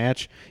start the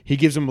match, he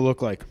gives him a look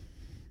like,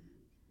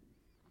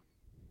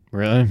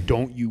 Really?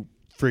 don't you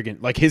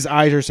friggin', like his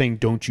eyes are saying,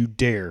 don't you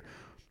dare.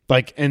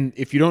 Like, and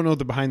if you don't know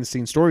the behind the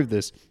scenes story of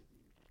this,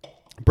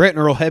 Brett and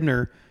Earl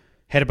Hebner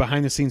had a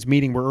behind the scenes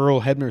meeting where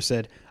Earl Hebner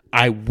said,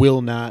 I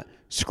will not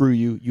screw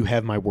you. You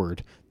have my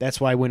word. That's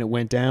why when it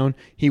went down,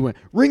 he went,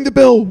 ring the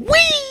bell,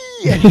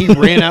 whee! And he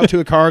ran out to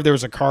a car. There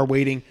was a car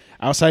waiting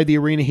outside the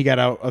arena. He got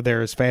out of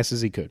there as fast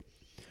as he could.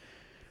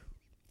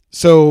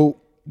 So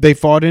they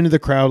fought into the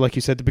crowd, like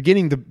you said at the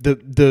beginning.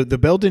 The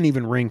bell didn't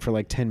even ring for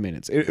like 10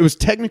 minutes. It was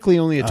technically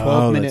only a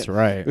 12 minute. That's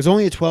right. It was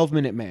only a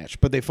 12-minute match,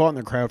 but they fought in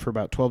the crowd for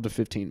about 12 to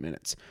 15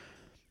 minutes.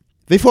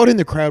 They fought in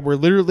the crowd where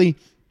literally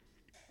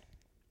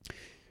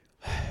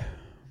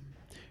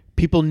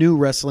people knew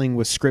wrestling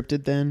was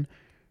scripted then.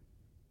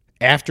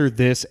 After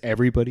this,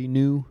 everybody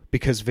knew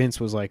because Vince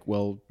was like,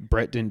 well,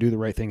 Brett didn't do the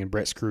right thing and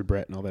Brett screwed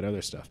Brett and all that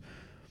other stuff.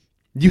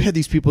 You had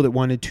these people that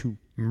wanted to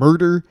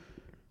murder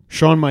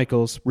Shawn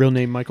Michaels, real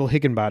name Michael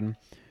Higginbottom,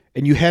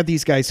 and you had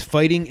these guys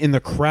fighting in the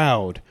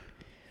crowd.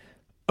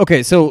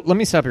 Okay, so let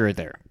me stop you right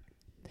there.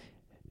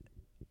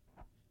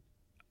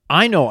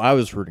 I know I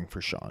was rooting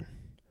for Shawn.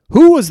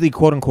 Who was the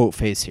quote-unquote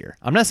face here?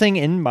 I'm not saying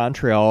in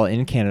Montreal,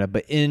 in Canada,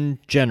 but in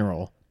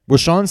general.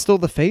 Was Shawn still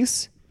the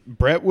face?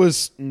 Brett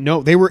was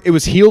it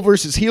was heel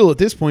versus heel at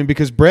this point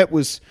because Brett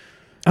was.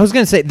 I was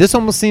going to say, this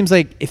almost seems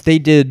like if they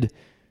did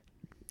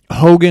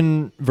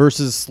Hogan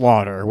versus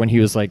Slaughter when he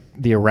was like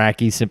the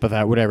Iraqi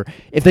sympathizer, whatever.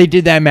 If they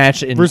did that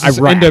match in versus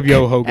Iraq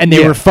NWO Hogan, and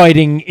they were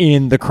fighting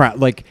in the crowd,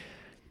 like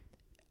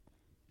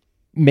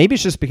maybe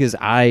it's just because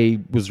I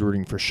was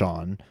rooting for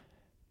Shawn,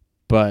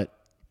 but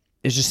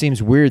it just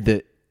seems weird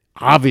that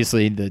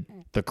obviously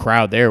the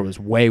crowd there was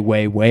way,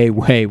 way, way,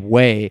 way,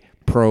 way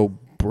pro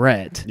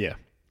Brett. Yeah.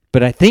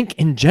 But I think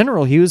in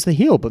general he was the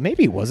heel, but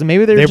maybe he wasn't.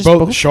 Maybe they're just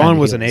both Shawn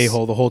kinda was an heels.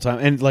 a-hole the whole time,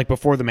 and like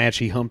before the match,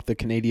 he humped the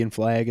Canadian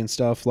flag and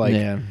stuff. Like,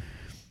 yeah.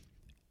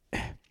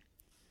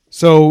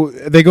 So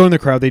they go in the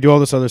crowd, they do all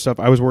this other stuff.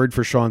 I was worried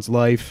for Shawn's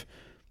life,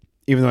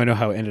 even though I know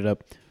how it ended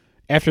up.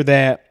 After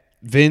that,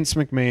 Vince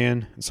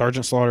McMahon and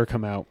Sergeant Slaughter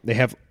come out. They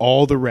have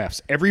all the refs.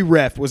 Every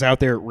ref was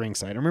out there at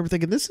ringside. I remember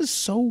thinking, this is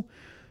so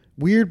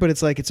weird, but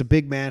it's like it's a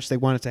big match. They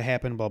want it to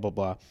happen. Blah blah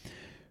blah.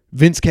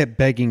 Vince kept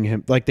begging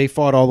him. Like, they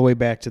fought all the way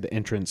back to the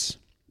entrance.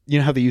 You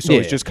know how they used to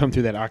always just come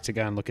through that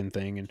octagon-looking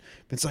thing, and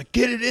Vince's like,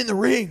 get it in the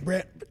ring,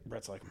 Brett.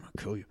 Brett's like, I'm going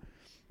to kill you.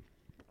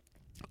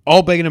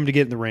 All begging him to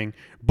get in the ring.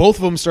 Both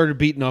of them started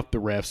beating up the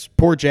refs.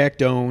 Poor Jack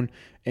Doan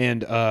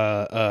and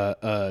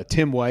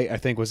Tim White, I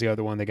think, was the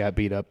other one that got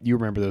beat up. You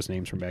remember those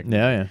names from back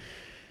then.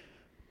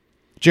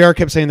 Yeah. JR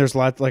kept saying there's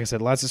lots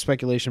of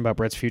speculation about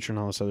Brett's future and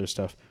all this other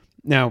stuff.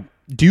 Now,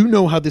 do you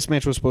know how this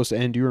match was supposed to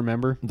end? Do you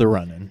remember? The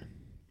run-in.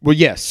 Well,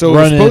 yes. So it was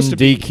Run-in, supposed to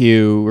be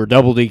DQ, or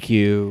double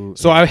DQ.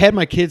 So I had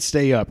my kids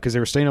stay up because they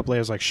were staying up late. I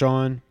was like,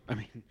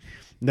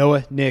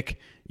 Noah, Nick,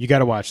 you got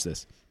to watch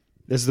this.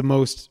 This is the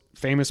most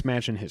famous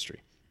match in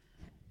history.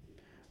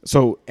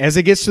 So as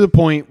it gets to the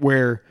point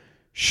where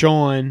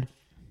Shawn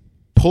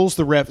pulls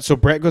the ref, so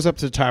Brett goes up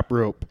to the top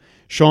rope.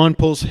 Shawn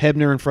pulls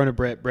Hebner in front of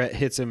Brett. Brett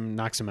hits him,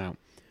 knocks him out.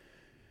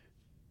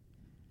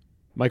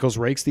 Michaels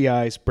rakes the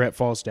eyes. Brett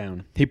falls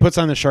down. He puts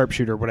on the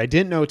sharpshooter. What I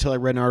didn't know until I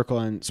read an article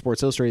on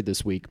Sports Illustrated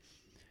this week,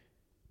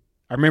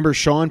 I remember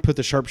Shawn put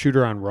the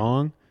sharpshooter on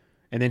wrong,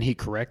 and then he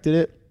corrected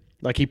it.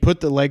 Like, he put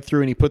the leg through,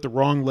 and he put the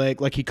wrong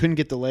leg. Like, he couldn't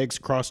get the legs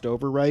crossed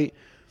over right.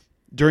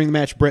 During the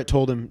match, Brett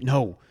told him,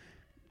 no,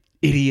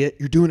 idiot,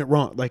 you're doing it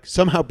wrong. Like,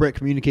 somehow Brett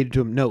communicated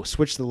to him, no,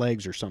 switch the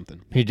legs or something.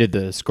 He did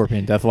the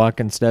Scorpion Deathlock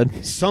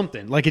instead.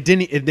 Something. Like, it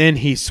didn't. And then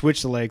he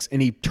switched the legs, and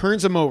he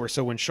turns him over.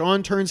 So when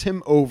Shawn turns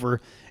him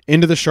over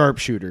into the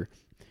sharpshooter,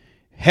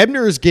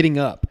 Hebner is getting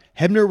up.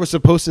 Hebner was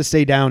supposed to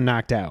stay down,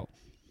 knocked out.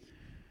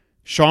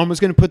 Shawn was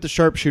going to put the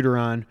sharpshooter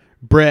on.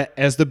 Brett,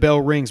 as the bell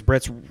rings,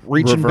 Brett's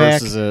reaching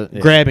Reverses back, it, yeah.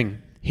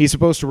 grabbing. He's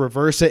supposed to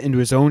reverse it into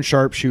his own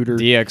sharpshooter.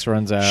 DX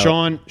runs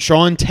out.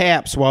 Shawn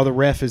taps while the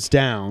ref is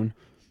down.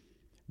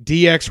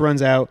 DX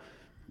runs out.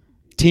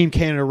 Team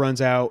Canada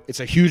runs out.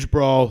 It's a huge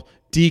brawl.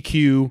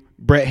 DQ.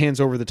 Brett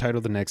hands over the title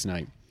the next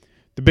night.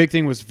 The big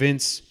thing was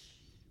Vince.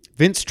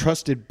 Vince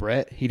trusted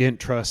Brett. He didn't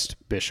trust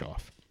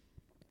Bischoff.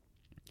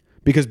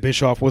 Because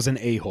Bischoff was an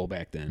a-hole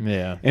back then.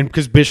 Yeah. And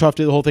because Bischoff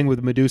did the whole thing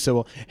with Medusa.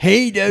 Well,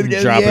 hey,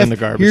 WWF, Drop it in the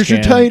garbage here's can.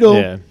 your title.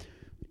 Yeah.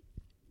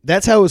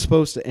 That's how it was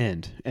supposed to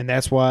end. And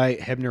that's why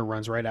Hebner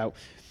runs right out.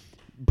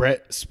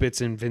 Brett spits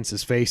in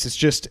Vince's face. It's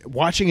just,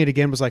 watching it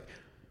again was like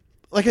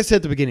I said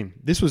at the beginning,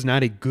 this was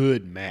not a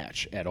good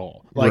match at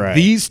all. Like, Right.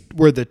 These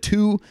were the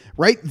two,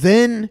 right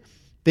then,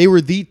 they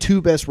were the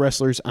two best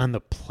wrestlers on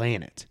the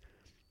planet.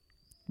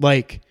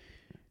 Like,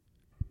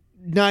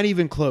 not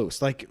even close.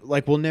 Like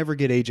we'll never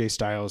get AJ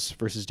Styles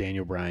versus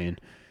Daniel Bryan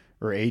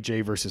or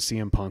AJ versus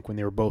CM Punk when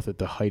they were both at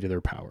the height of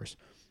their powers.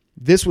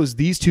 This was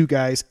these two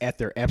guys at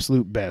their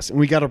absolute best, and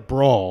we got a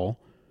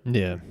brawl.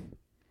 Yeah.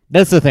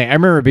 That's the thing. I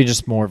remember it being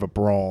just more of a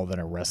brawl than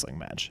a wrestling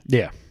match.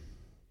 Yeah.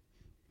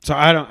 So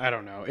I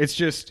don't know. It's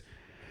just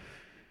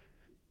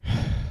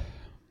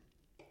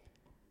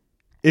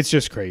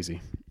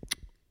crazy.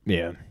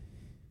 Yeah.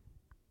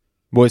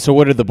 Boy, so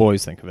what did the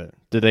boys think of it?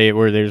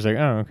 Were they just like,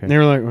 oh, okay? And they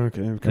were like,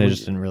 okay, They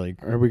just didn't really.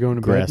 are we going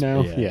to grasp bed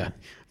now? it, yeah.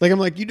 Like, I'm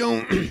like, you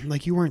don't,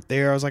 like, you weren't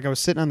there. I was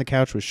sitting on the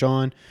couch with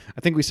Shawn.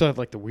 I think we still have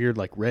like the weird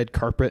like red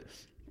carpet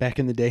back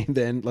in the day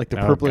then, like the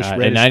purplish God.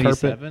 reddish In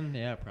carpet. 97?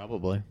 Yeah,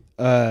 probably.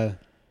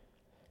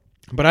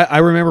 But I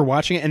remember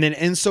watching it, and then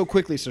it ends so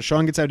quickly. So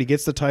Shawn gets out, he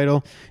gets the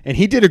title, and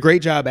he did a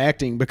great job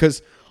acting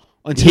because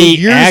until He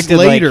years acted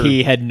later, like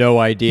he had no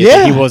idea. Yeah.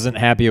 That he wasn't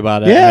happy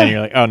about it. Yeah. And then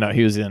you're like, oh, no,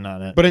 he was in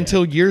on it. but Yeah.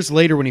 until years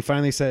later when he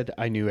finally said,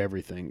 I knew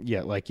everything.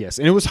 Yeah, like, yes.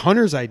 And it was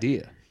Hunter's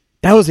idea.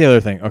 That was the other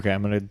thing. Okay,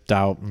 I'm going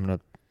to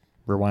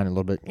rewind a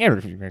little bit.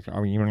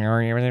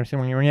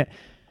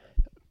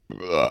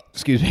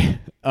 Excuse me.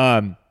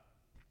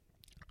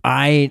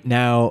 I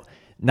now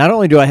not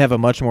only do I have a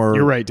much more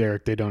You're right,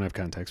 Derek. They don't have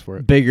context for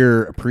it.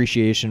 bigger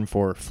appreciation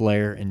for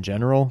Flair in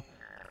general.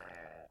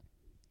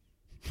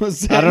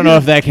 Was I that don't know your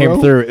if that came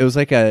throat? through. It was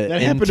like a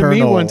That happened to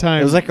me one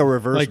time. It was like a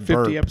reverse like 50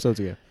 burp. episodes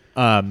ago.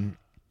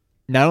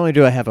 Not only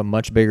do I have a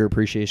much bigger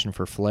appreciation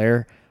for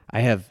Flair, I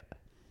have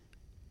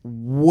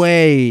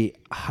way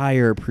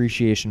higher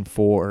appreciation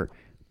for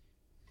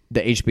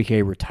the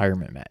HBK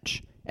retirement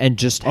match and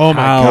just Oh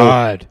my how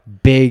God.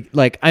 big.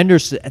 Like I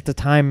understood at the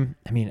time.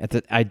 I mean,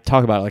 I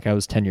talk about it like I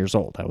was 10 years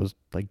old. I was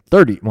like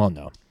 30. Well,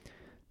 no,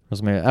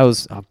 I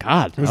was. Oh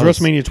God, It was I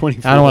WrestleMania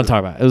 24. I don't want to talk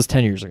about it. It was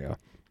 10 years ago.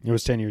 It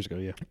was 10 years ago,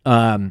 yeah.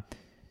 I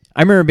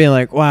remember being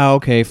like, "Wow,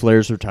 okay,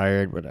 Flair's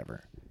retired,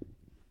 whatever."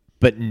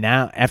 But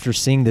now, after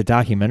seeing the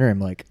documentary, I'm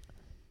like,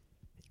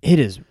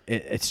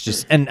 it's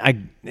just, and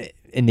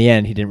in the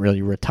end, he didn't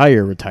really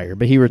retire,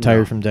 but he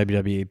retired from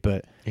WWE.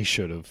 But He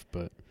should have,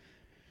 but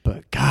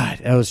God,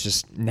 that was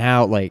just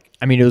now like,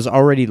 I mean, it was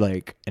already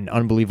like an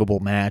unbelievable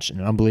match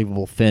and an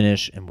unbelievable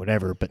finish and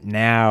whatever. But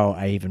now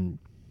I even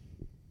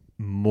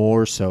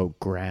more so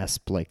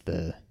grasp like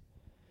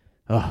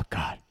oh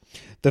God.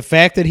 the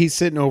fact that he's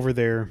sitting over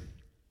there.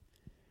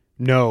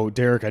 No,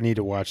 Derek, I need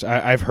to watch.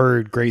 I've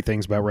heard great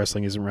things about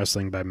Wrestling Isn't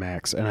Wrestling by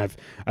Max, and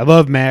I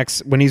love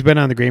Max. When he's been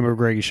on the Graham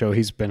Greggy show,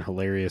 he's been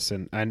hilarious,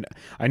 and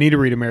I need to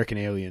read American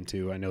Alien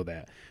too. I know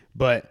that,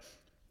 but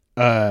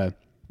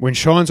when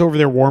Sean's over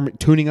there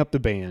tuning up the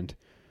band,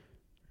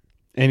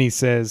 and he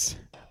says,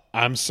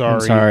 "I'm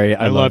sorry,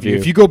 I love you."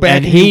 If you go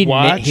back and you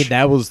watch,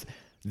 that was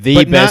the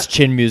But best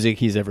chin music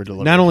he's ever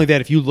delivered. not only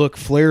that, if you look,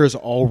 Flair is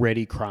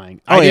already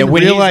crying. Oh, I yeah, didn't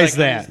when realize he's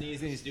like on that. his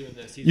knees and he's doing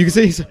this, You can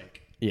see he's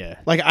yeah,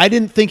 like, I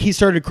didn't think he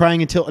started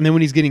crying until, and then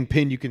when he's getting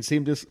pinned, you can see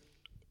him just.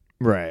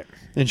 right.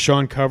 And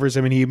Sean covers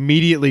him, and he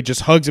immediately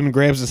just hugs him and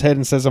grabs his head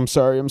and says, I'm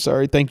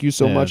sorry, thank you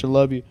so Yeah. much, I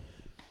love you.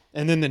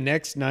 And then the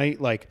next night,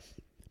 like,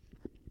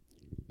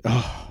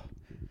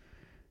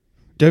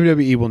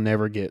 WWE will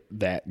never get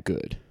that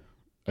good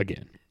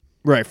again.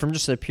 Right, from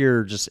just a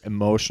pure, just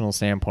emotional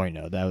standpoint,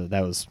 no,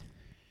 that was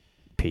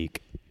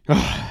peak.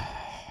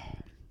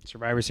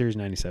 Survivor Series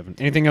 97.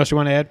 Anything else you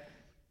want to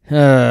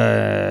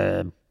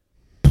add?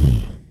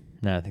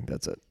 No, I think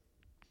that's it.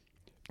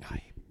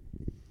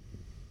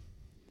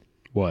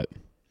 What?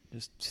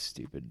 Just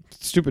stupid.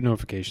 Stupid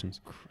notifications.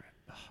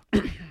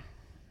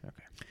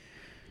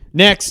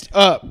 Next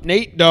up,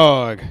 Nate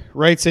Dogg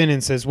writes in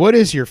and says, what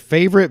is your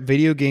favorite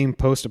video game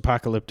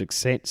post-apocalyptic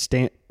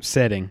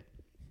setting?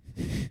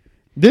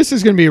 This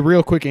is going to be a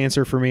real quick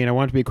answer for me, and I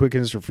want it to be a quick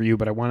answer for you,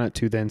 but I want it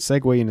to then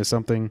segue into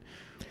something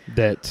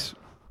that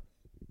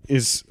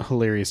is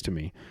hilarious to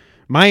me.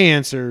 My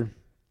answer,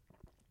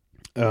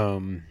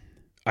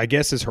 I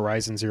guess, is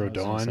Horizon Zero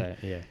Dawn.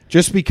 Yeah.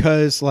 Just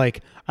because,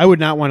 like, I would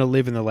not want to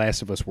live in the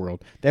Last of Us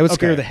world. That would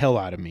scare Okay. the hell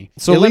out of me.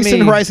 So At let least in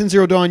me- Horizon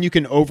Zero Dawn, you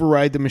can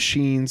override the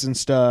machines and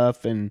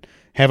stuff and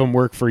have them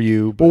work for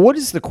you. But Well, what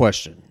is the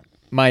question?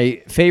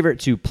 My favorite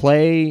to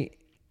play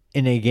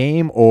in a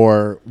game,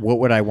 or what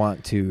would I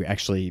want to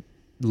actually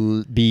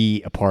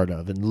be a part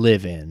of and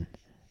live in?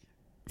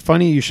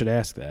 funny you should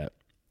ask that.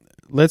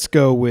 Let's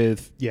go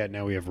with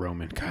now we have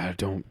Roman. God,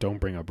 don't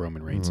bring up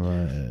Roman Reigns.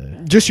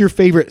 Just your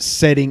favorite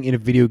setting in a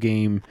video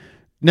game,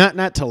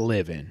 not to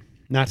live in.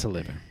 Not to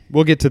live in.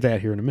 We'll get to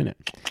that here in a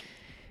minute.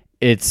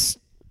 It's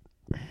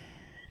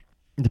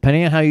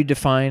depending on how you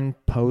define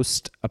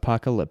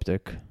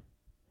post-apocalyptic.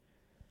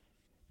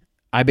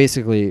 I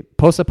basically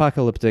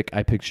post-apocalyptic,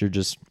 I picture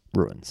just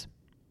ruins.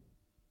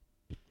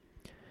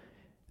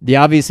 The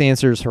obvious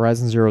answer is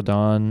Horizon Zero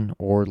Dawn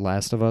or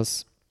Last of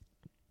Us.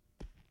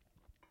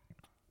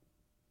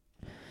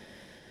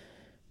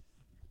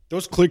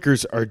 Those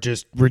clickers are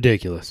just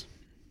ridiculous.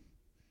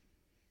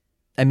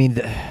 I mean,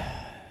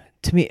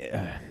 to me,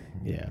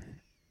 yeah.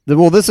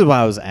 Well, this is what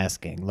I was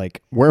asking.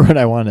 Like, where would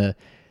I want to?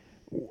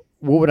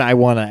 What would I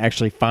want to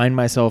actually find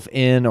myself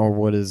in, or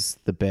what is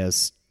the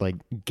best like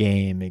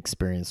game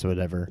experience or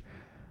whatever?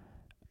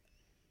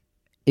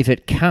 If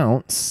it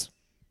counts,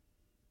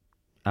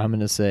 I'm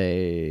gonna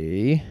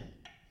say.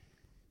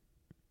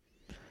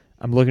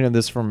 I'm looking at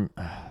this from.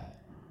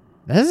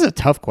 This is a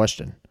tough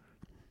question.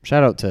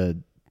 Shout out to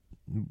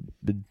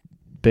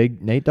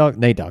Big Nate Dogg.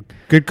 Nate Dogg.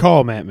 Good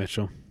call, Matt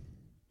Mitchell.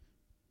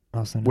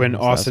 When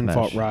Last Austin match.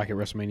 fought Rock at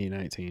WrestleMania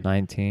 19.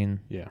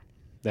 19. Yeah.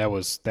 That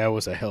was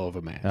a hell of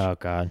a match. Oh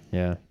God,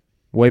 yeah,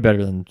 way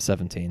better than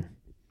 17.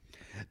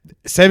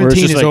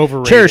 17 is like,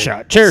 overrated. chair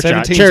shot, chair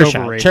shot, 17 's chair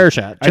shot, overrated. chair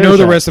shot. I know the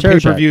chair rest of shot, the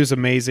chair pay-per-view shot. is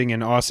amazing,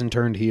 and Austin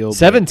turned heel. but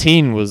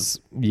 17 was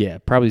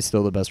probably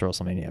still the best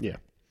WrestleMania. Ever. Yeah.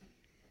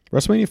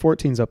 WrestleMania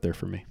 14's up there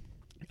for me.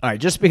 All right,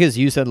 just because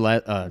you said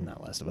not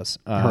Last of Us,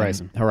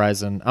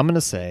 Horizon. I'm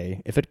gonna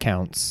say if it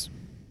counts,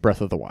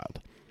 Breath of the Wild.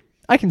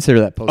 I consider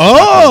that post.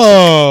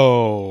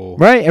 Oh!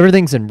 Right,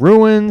 everything's in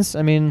ruins.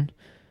 I mean,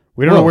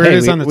 We don't know where it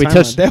is on the we timeline.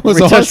 touched, That was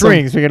we touched awesome.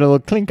 rings. We got a little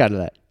clink out of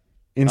that.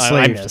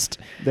 Enslaved. I missed.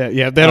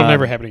 That'll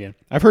never happen again.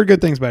 I've heard good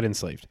things about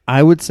Enslaved.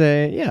 I would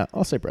say,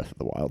 I'll say Breath of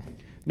the Wild.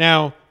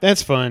 Now,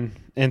 that's fun,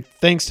 and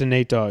thanks to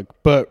Nate Dogg.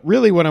 But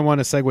really what I want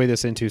to segue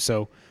this into,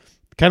 so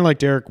kind of like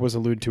Derek was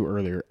alluded to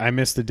earlier, I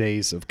miss the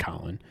days of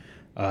Colin.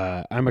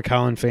 I'm a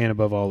Colin fan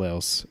above all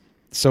else.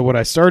 So what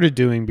I started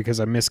doing, because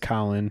I miss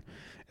Colin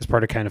as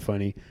part of Kind of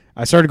Funny,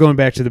 I started going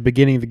back to the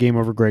beginning of the Game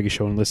Over Greggy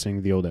show and listening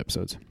to the old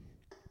episodes.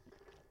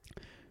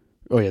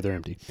 Oh, yeah, they're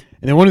empty.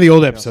 And then one of the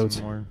old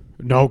episodes.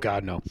 No,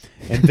 God, no.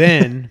 And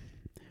then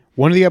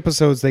one of the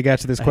episodes, they got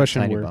to this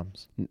question Tiny where.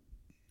 Bums.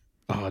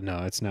 Oh,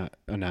 no, it's not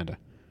Ananda.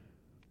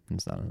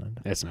 It's not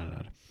Ananda. It's not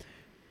Ananda.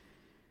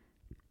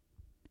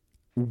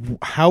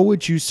 How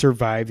would you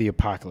survive the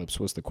apocalypse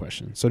was the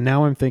question. So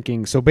now I'm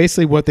thinking, so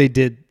basically what they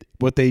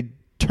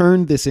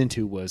turned this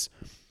into was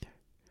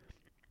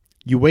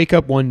you wake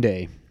up one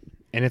day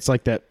and it's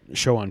like that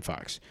show on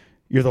Fox.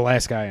 You're the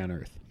last guy on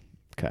Earth.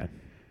 Okay.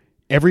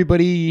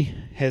 Everybody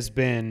has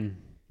been,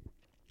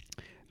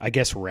 I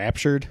guess,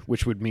 raptured,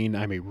 which would mean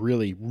I'm a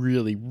really,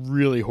 really,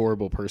 really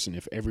horrible person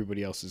if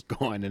everybody else is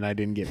gone and I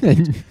didn't get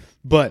picked.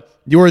 But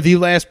you're the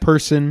last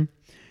person,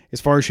 as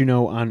far as you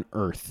know, on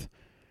Earth.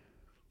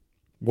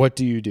 What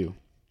do you do?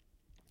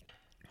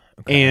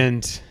 Okay.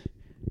 And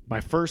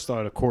my first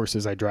thought, of course,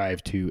 is I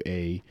drive to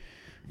a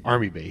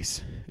army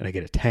base and I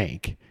get a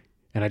tank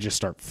and I just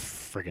start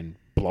friggin'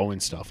 blowing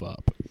stuff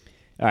up.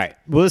 All right.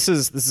 Well, this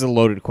is a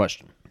loaded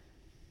question.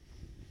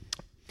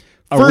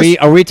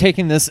 Are we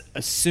taking this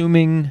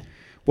assuming?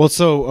 Well,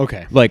 so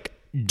okay. Like,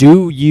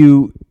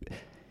 this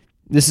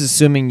is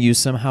assuming you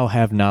somehow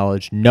have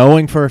knowledge,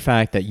 knowing for a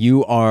fact that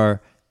you are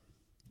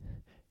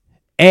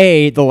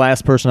A, the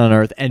last person on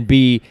Earth, and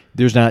B,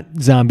 there's not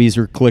zombies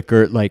or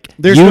clicker. Like,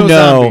 there's no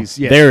zombies.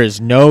 Yes. There is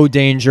no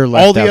danger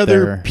left all the out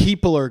other there.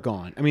 People are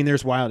gone. I mean,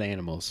 there's wild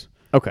animals.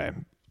 Okay,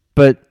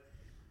 but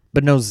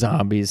no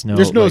zombies. No,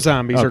 there's no like,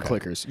 zombies or okay.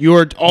 clickers. You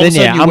are all Then, of a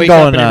sudden yeah, you wake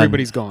up and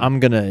everybody's gone.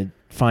 I'm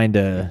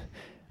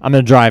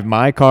gonna drive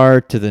my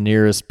car to the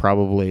nearest.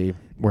 Probably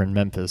we're in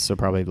Memphis, so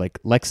probably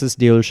like Lexus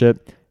dealership.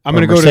 I'm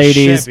going to go to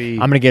Chevy. I'm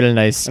going to get a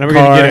nice and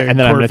car, get and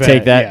then I'm going to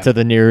take that yeah. to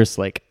the nearest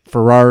like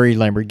Ferrari,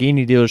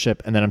 Lamborghini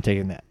dealership, and then I'm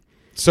taking that.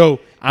 So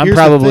I'm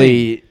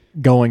probably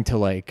going to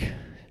like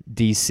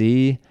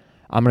DC.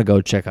 I'm going to go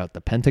check out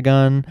the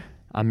Pentagon.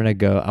 I want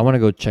to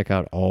go check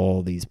out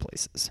all these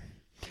places.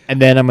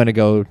 And then I'm going to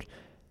go,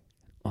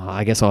 well,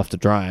 I guess I'll have to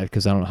drive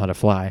because I don't know how to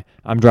fly.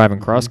 I'm driving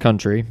cross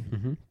country.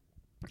 Mm-hmm.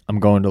 I'm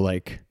going to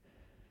like,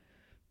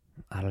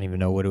 I don't even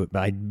know what it would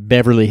be.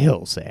 Beverly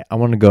Hills, say. I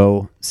want to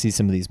go see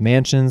some of these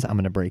mansions. I'm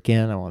going to break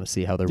in. I want to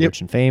see how the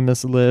rich and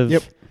famous live.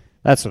 Yep.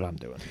 That's what I'm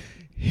doing.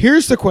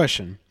 Here's the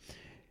question.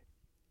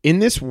 In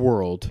this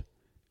world,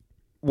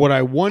 what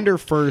I wonder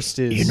first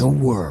is... In a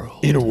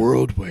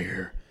world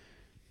where...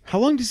 How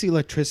long does the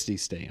electricity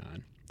stay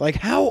on? Like,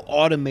 how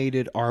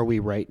automated are we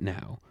right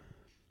now?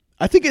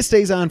 I think it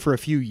stays on for a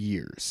few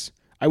years.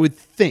 I would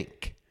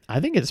think. I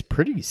think it's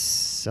pretty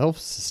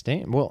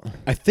self-sustained. Well,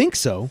 I think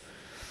so.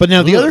 But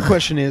now the other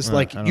question is,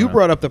 like, you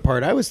brought up the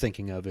part I was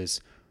thinking of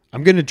is,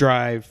 I'm going to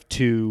drive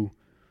to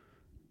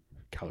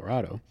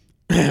Colorado,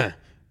 and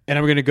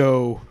I'm going to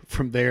go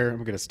from there,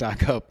 I'm going to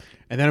stock up,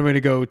 and then I'm going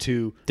to go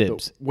to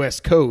the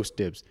West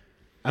Coast,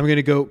 I'm going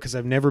to go, because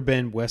I've never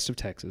been west of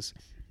Texas.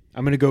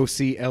 I'm going to go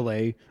see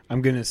L.A.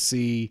 I'm going to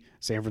see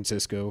San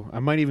Francisco. I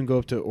might even go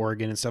up to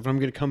Oregon and stuff. And I'm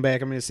going to come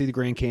back. I'm going to see the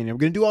Grand Canyon. I'm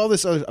going to do all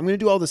this. I'm going to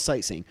do all this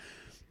sightseeing.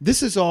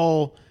 This is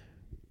all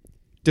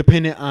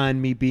dependent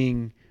on me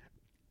being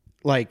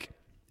like,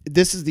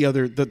 this is the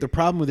other, the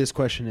problem with this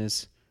question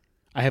is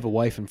I have a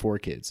wife and 4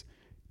 kids.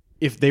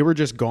 If they were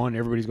just gone,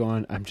 everybody's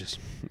gone, I'm just,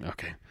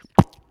 okay.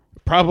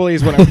 Probably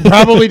is what I would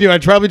probably do.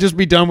 I'd probably just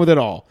be done with it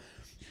all.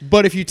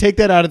 But if you take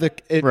that out of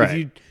if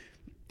you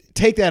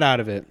take that out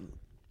of it,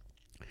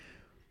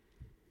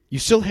 you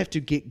still have to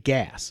get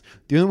gas.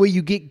 The only way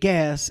you get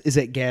gas is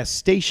at gas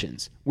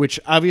stations, which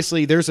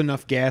obviously there's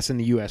enough gas in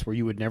the U.S. where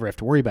you would never have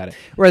to worry about it.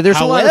 Right, there's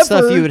a lot of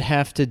stuff you would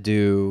have to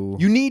do.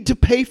 You need to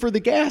pay for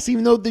the gas,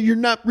 even though you're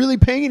not really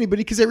paying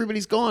anybody because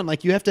everybody's gone.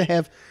 Like, you have to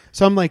have...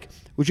 So I'm like,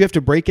 would you have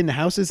to break into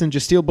houses and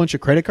just steal a bunch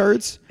of credit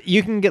cards?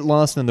 You can get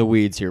lost in the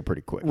weeds here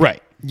pretty quick.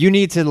 Right. You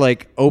need to,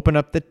 like, open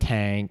up the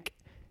tank.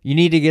 You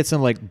need to get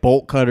some, like,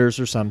 bolt cutters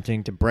or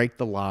something to break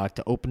the lock,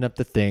 to open up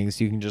the things.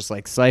 So you can just,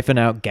 like, siphon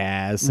out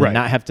gas and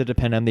not have to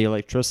depend on the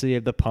electricity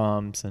of the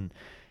pumps. And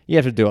you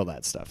have to do all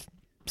that stuff.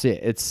 So, yeah,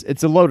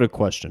 it's a loaded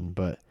question,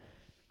 but...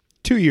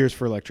 2 years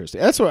for electricity.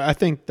 That's what I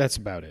think that's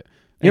about it.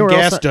 And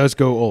gas does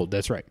go old.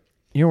 That's right.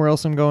 You know where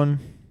else I'm going?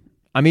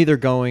 I'm either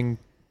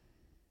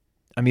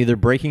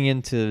breaking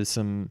into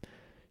some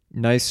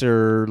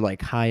nicer,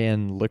 like,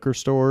 high-end liquor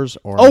stores,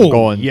 or I'm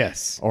going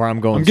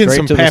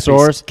straight to the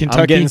source.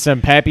 Kentucky. I'm getting some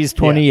Pappy's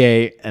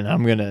 28, and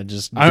I'm gonna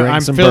just drink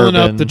I'm some filling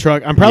bourbon. up the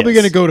truck. I'm probably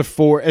going to go to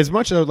 4. As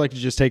much as I would like to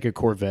just take a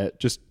Corvette,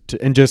 because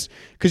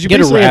you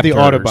basically have the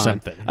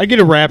Autobahn. I get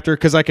a Raptor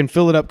because I can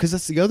fill it up. Because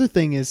that's the other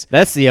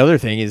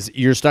thing is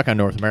you're stuck on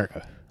North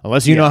America.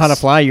 Unless you know how to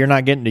fly, you're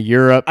not getting to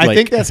Europe. I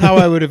think that's how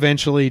I would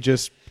eventually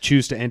just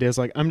choose to end it. It's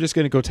like, I'm just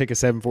going to go take a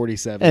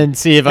 747 and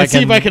see if I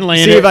can land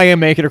it. See if I can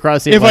make it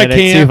across the Atlantic.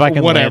 See if I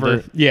can land whatever.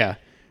 it. Yeah.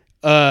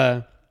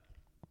 But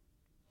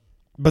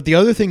the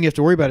other thing you have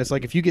to worry about is,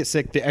 like, if you get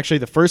sick,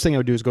 the first thing I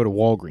would do is go to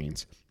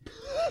Walgreens.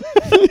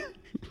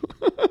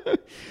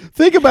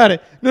 Think about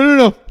it.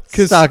 No.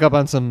 Because Stock up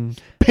on some.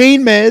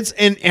 pain meds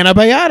and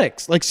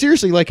antibiotics. Like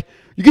seriously, like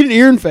you get an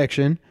ear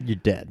infection, You're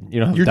dead. You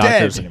don't have you're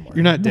doctors dead. anymore.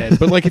 You're not dead.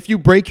 But like if you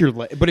break your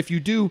leg, but if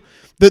you do,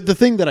 the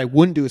thing that I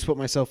wouldn't do is put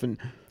myself in.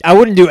 I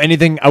wouldn't do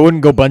anything. I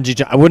wouldn't go bungee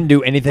jump. I wouldn't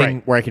do anything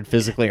Right. where I could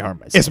physically harm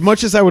myself. As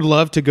much as I would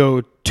love to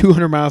go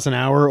 200 miles an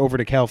hour over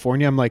to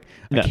California, I'm like,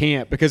 No. I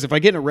can't because if I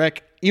get in a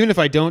wreck, even if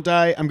I don't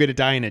die, I'm going to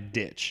die in a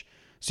ditch.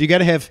 So you got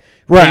to have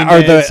Right. pain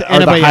Are meds, the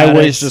antibiotics.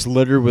 highways just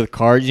littered with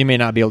cars? You may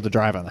not be able to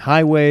drive on the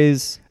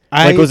highways.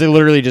 I- Was it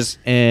literally just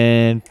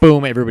and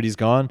boom, everybody's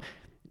gone?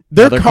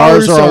 Their Other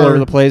cars are all are- over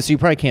the place. So you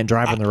probably can't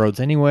drive on the roads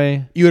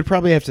anyway. You would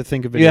probably have to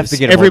think of it You'd have as to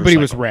get a everybody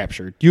was motorcycle.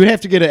 raptured. You would have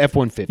to get a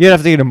F-150. You'd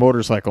have to get a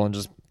motorcycle and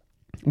just.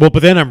 Well,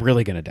 but then I'm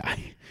really going to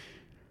die.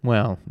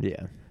 Well,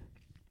 yeah.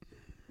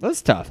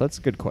 That's tough. That's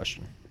a good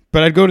question.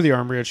 But I'd go to the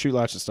armory. I'd shoot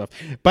lots of stuff.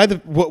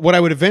 What I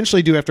would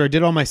eventually do after I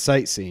did all my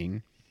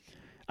sightseeing,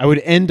 I would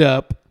end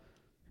up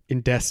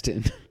in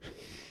Destin.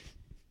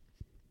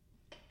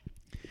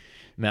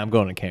 Man, I'm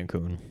going to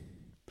Cancun.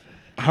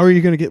 How are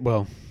you going to get?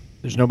 Well,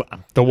 There's no.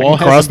 The wall I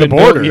can cross hasn't the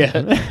been border.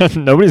 built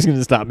Nobody's going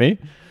to stop me.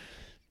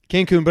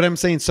 Cancun, but I'm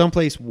saying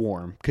someplace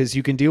warm because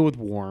you can deal with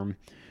warm.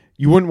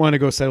 You wouldn't want to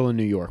go settle in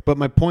New York. But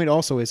my point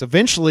also is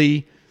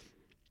eventually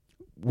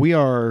we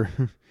grew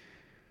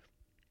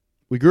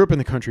up in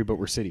the country, but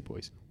we're city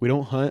boys. We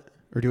don't hunt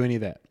or do any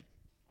of that.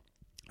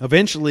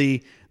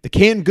 Eventually, the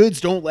canned goods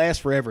don't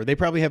last forever. They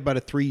probably have about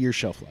a 3-year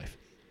shelf life.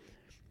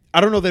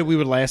 I don't know that we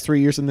would last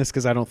 3 years in this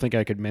because I don't think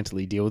I could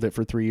mentally deal with it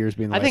for 3 years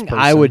being the I last think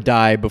person. I would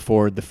die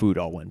before the food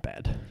all went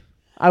bad.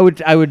 I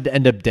would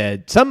end up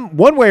dead.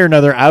 One way or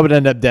another, I would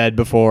end up dead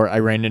before I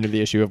ran into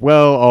the issue of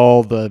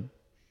all the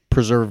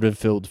preservative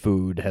filled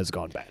food has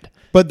gone bad.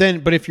 But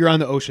if you're on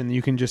the ocean,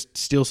 you can just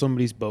steal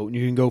somebody's boat and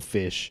you can go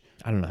fish.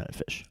 I don't know how to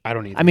fish. I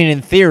don't either. I mean,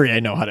 in theory,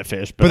 I know how to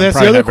fish, but, But I'm that's the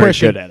probably other not very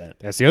question. good at it.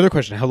 That's the other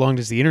question. How long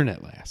does the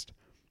internet last?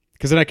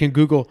 Because then I can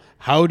Google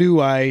how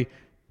do I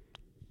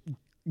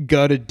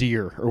gut a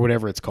deer or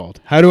whatever it's called.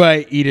 How do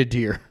I eat a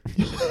deer?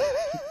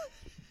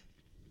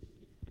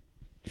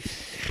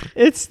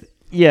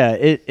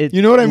 It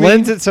You know what I mean?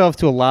 lends itself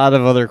to a lot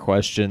of other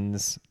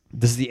questions.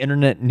 Does the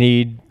internet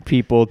need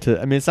people to?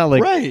 I mean, it's not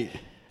like Right.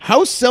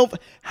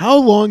 How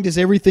long does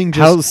everything just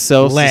how last?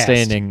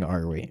 self-sustaining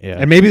are we? Yeah.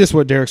 And maybe this is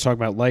what Derek's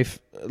talking about.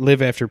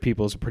 Live After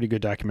People is a pretty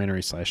good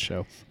documentary /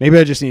 show. Maybe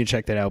I just need to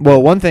check that out.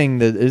 Well, one thing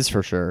that is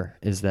for sure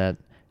is that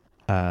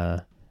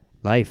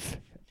life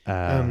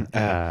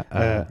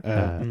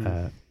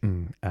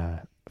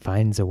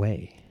finds a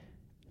way.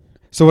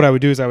 So what I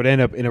would do is I would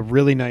end up in a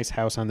really nice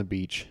house on the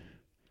beach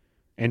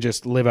and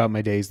just live out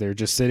my days there,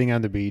 just sitting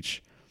on the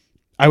beach.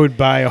 I would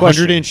buy a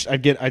Question. 100-inch.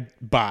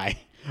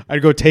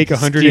 I'd go take a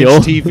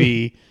 100-inch Steal.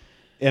 TV,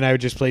 and I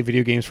would just play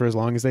video games for as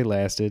long as they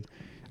lasted.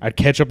 I'd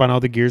catch up on all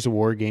the Gears of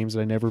War games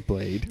that I never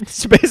played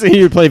So basically,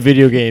 you play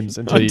video games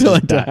until you until I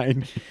just die.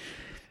 died.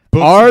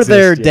 Books Are exist,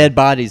 there yeah. dead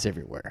bodies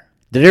everywhere?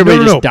 Did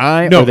everybody No. just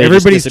die? No, or they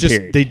everybody's just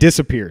disappeared? they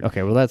disappeared.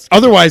 Okay, well that's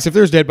Otherwise, if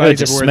there's dead bodies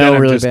just everywhere, smell then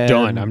I'm really just bad.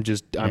 done. I'm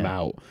Yeah.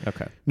 out.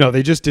 okay. No,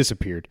 they just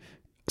disappeared.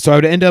 So I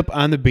would end up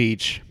on the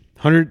beach,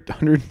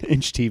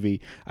 100-inch TV.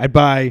 I'd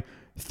buy.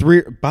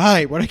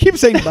 What I keep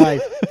saying buy.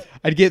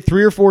 I'd get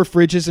 3 or 4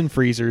 fridges and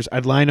freezers.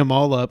 I'd line them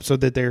all up so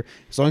that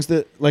as long as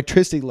the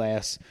electricity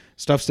lasts,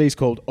 stuff stays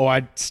cold. Oh,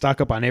 I'd stock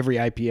up on every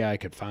IPA I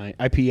could find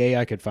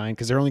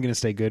because they're only going to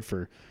stay good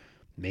for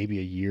maybe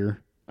a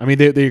year. I mean,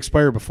 they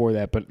expire before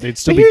that, but they'd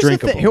still But be here's the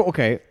drinkable. thing-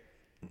 okay.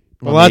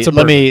 Lots of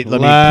let bourbon. me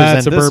Lots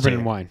present of this bourbon to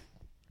and you. wine.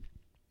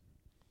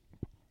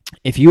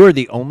 If you are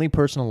the only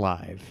person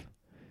alive,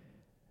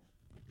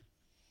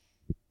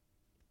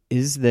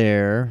 is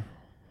there?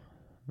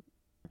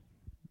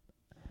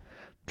 I'm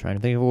trying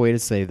to think of a way to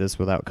say this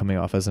without coming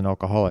off as an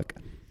alcoholic.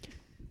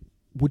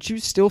 Would you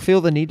still feel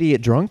the need to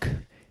get drunk?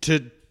 To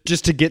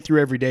get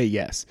through every day,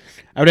 yes.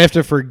 I would have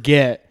to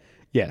forget.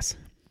 Yes.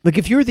 Like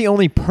if you're the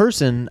only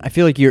person, I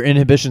feel like your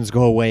inhibitions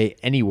go away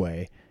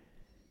anyway.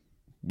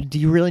 Do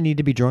you really need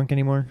to be drunk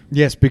anymore?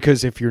 Yes,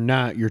 because if you're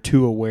not, you're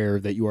too aware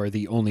that you are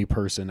the only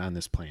person on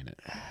this planet.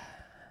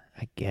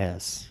 I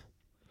guess.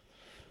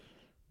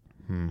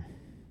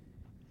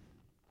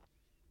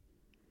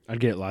 I'd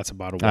get lots of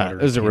bottled water.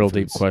 This is a and real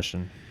foods. deep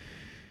question.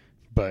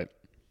 But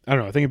I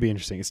don't know. I think it'd be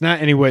interesting. It's not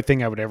any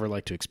thing I would ever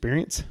like to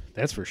experience.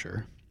 That's for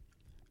sure.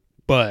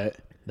 But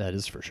That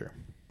is for sure.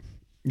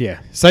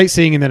 yeah,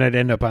 sightseeing and then I'd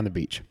end up on the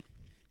beach.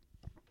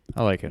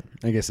 I like it.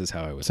 I guess is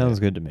how I would Sounds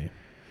say good to me.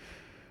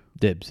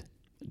 Dibs.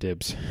 it.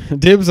 Dibs.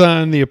 Dibs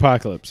on the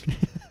apocalypse.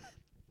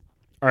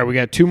 All right, we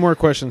got 2 more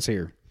questions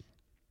here.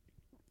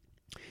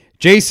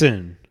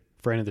 Jason,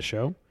 friend of the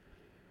show,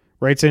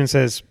 writes in and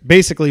says,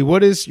 basically,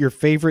 what is your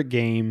favorite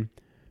game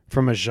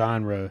from a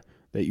genre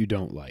that you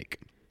don't like?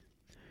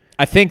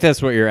 I think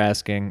that's what you're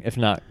asking. If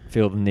not,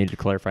 feel the need to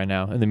clarify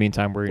now. In the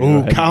meantime, we're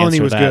going to Colony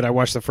was good. I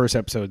watched the first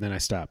episode, then I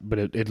stopped. But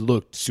it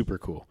looked super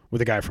cool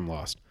with a guy from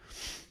Lost.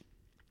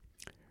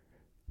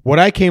 What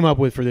I came up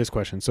with for this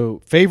question.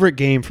 So, favorite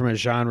game from a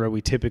genre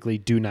we typically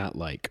do not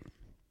like.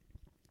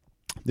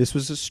 This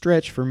was a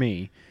stretch for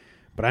me,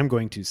 but I'm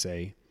going to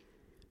say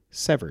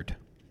Severed.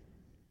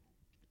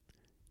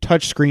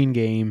 touchscreen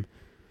game.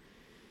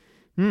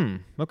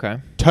 Okay.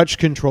 Touch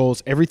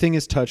controls. Everything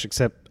is touch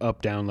except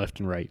up, down, left,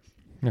 and right.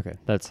 Okay,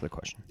 that's the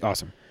question.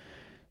 Awesome.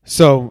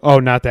 So,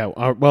 not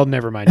that. Well,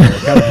 never mind.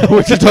 Eric.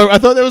 I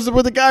thought that was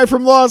with the guy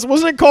from Lost.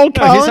 Wasn't it called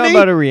No, Colony? he's talking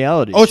about a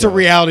reality show. Oh, it's a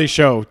reality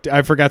show.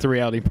 I forgot the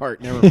reality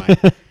part. Never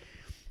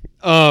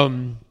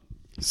mind.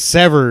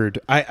 Severed.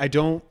 I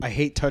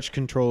hate touch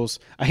controls.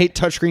 I hate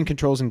touchscreen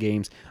controls in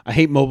games. I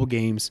hate mobile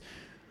games.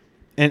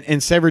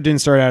 And Severed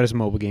didn't start out as a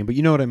mobile game, but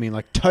you know what I mean?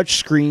 Like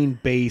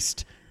touchscreen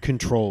based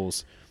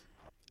controls.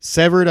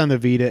 Severed on the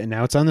Vita, and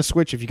now it's on the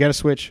Switch. If you got a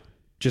Switch,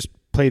 just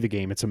play the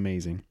game. It's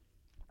amazing.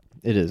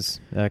 It is.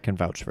 I can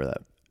vouch for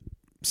that.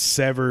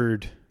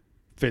 Severed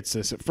fits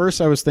this. At first,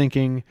 I was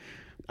thinking,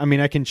 I mean,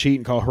 I can cheat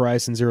and call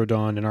Horizon Zero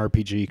Dawn an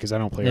RPG because I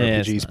don't play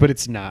RPGs, but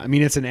it's not. I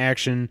mean, it's an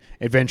action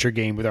adventure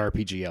game with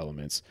RPG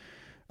elements.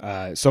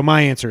 So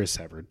my answer is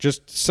Severed.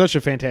 Just such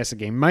a fantastic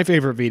game. My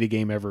favorite Vita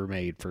game ever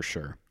made, for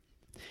sure.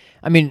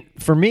 I mean,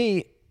 for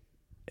me,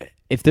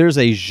 if there's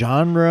a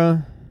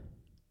genre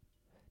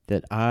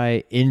that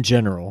in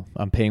general,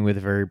 I'm painting with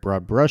a very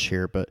broad brush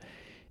here, but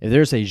if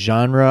there's a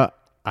genre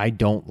I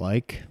don't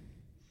like,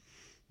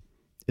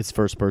 it's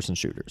first-person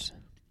shooters.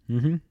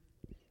 Mm-hmm.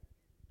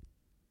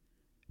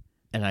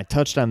 And I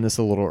touched on this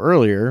a little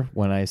earlier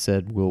when I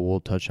said we'll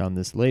touch on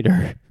this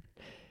later.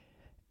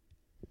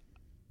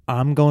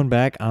 I'm going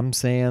back. I'm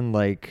saying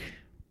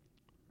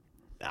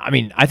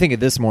I think of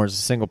this more as a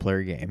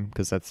single-player game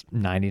because that's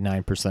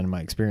 99% of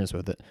my experience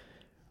with it.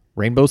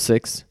 Rainbow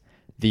Six,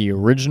 the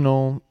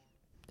original.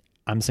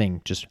 I'm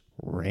saying just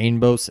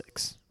Rainbow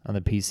Six on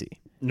the PC.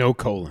 No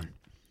colon.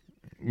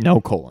 No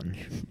colon.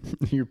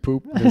 Your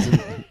poop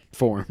doesn't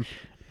form.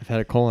 I've had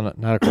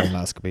not a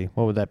colonoscopy.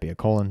 What would that be? A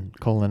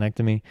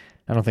colonectomy?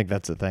 I don't think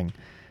that's a thing.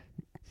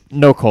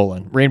 No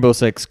colon. Rainbow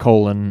Six,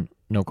 colon,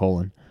 no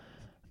colon.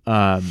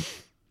 I'm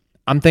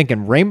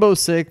thinking Rainbow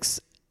Six,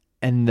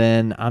 and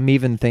then I'm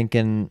even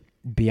thinking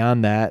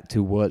beyond that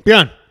to what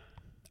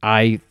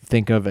I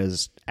think of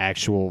as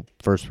actual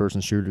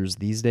first-person shooters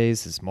these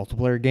days is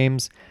multiplayer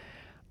games.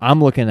 I'm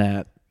looking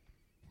at,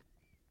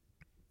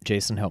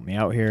 Jason, help me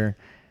out here.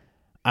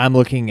 I'm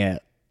looking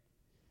at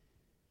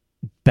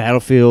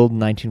Battlefield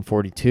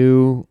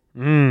 1942,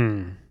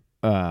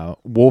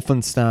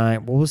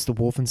 Wolfenstein. What was the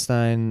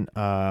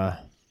Wolfenstein?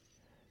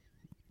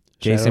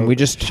 Jason, we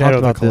just talked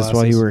about this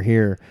while you were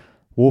here.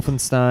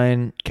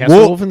 Wolfenstein.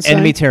 Wolfenstein?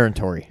 Enemy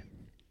Territory.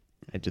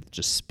 I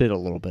just spit a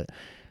little bit.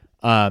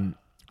 I'm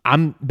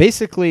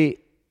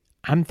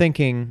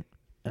thinking,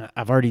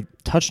 I've already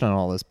touched on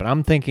all this, but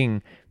I'm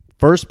thinking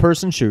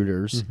first-person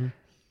shooters,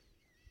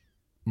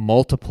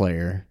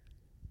 multiplayer.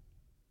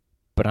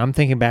 But I'm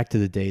thinking back to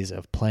the days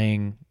of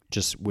playing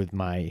just with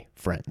my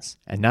friends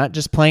and not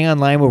just playing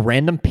online with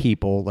random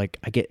people. Like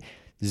I get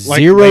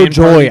zero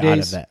joy out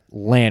of that.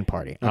 LAN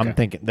party. Okay. I'm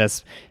thinking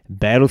that's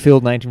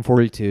Battlefield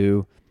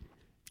 1942.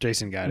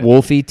 Jason got it.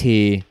 Wolfie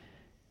T.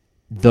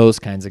 Those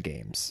kinds of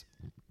games.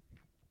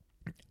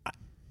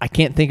 I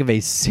can't think of a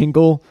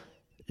single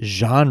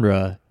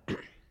genre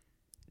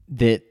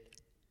that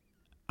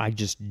I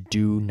just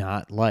do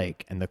not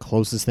like. And the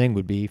closest thing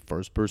would be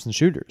first-person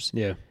shooters.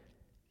 Yeah.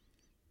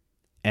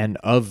 And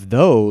of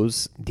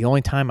those, the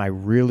only time I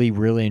really,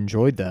 really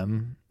enjoyed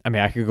them, I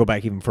mean, I could go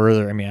back even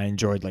further. I mean, I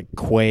enjoyed like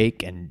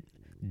Quake and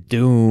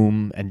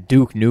Doom and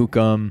Duke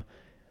Nukem.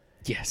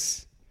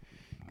 Yes.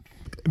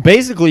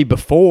 Basically,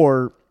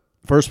 before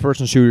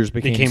first-person shooters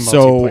became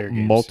so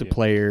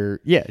multiplayer games,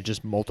 yeah,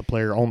 just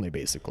multiplayer only,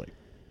 basically.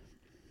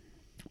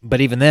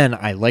 But even then,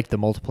 I liked the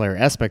multiplayer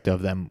aspect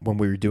of them when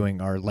we were doing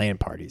our LAN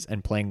parties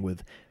and playing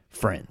with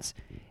friends.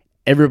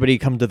 Everybody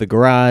come to the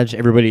garage.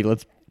 Everybody,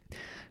 let's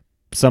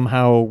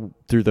somehow,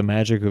 through the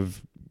magic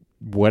of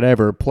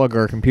whatever, plug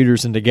our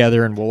computers in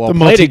together and we'll all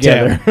play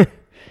together.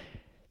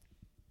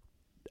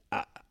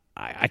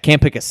 I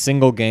can't pick a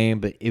single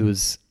game, but it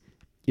was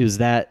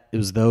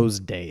those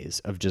days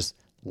of just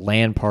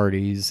LAN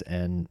parties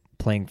and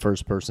playing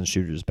first-person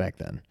shooters back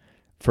then.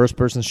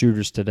 First-person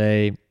shooters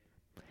today,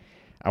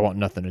 I want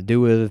nothing to do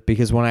with,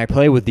 because when I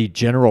play with the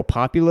general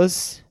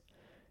populace,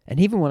 and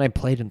even when I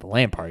played in the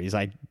LAN parties,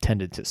 I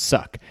tended to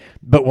suck.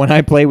 But when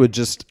I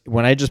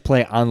just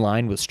play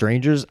online with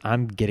strangers,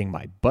 I'm getting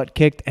my butt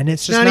kicked, and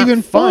it's just not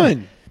even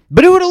fun.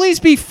 But it would at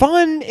least be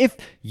fun if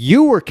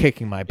you were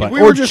kicking my butt. If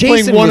we were just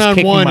playing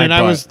one-on-one, and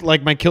I was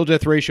like, my kill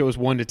death ratio was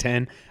 1 to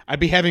 10. I'd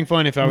be having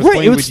fun if I was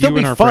playing with you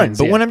and our friends.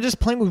 But when I'm just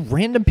playing with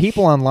random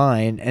people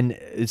online, and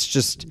it's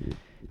just,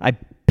 I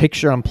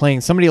picture I'm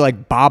playing somebody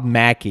like Bob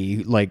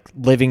Mackey, like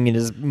living in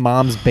his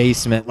mom's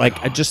basement.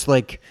 Like I just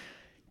like,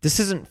 this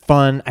isn't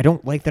fun. I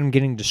don't like that I'm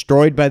getting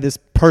destroyed by this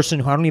person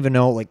who I don't even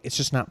know. Like, it's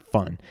just not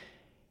fun.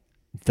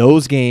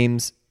 Those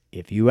games,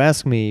 if you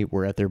ask me,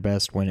 were at their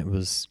best when it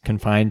was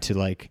confined to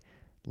like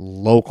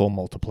local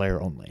multiplayer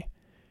only.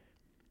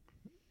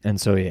 And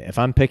so yeah, if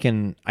I'm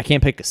picking, I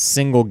can't pick a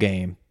single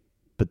game,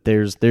 but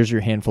there's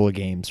your handful of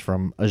games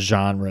from a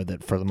genre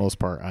that for the most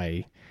part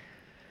I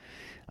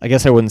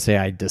guess I wouldn't say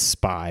I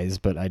despise,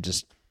 but I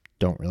just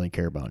don't really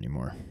care about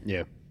anymore.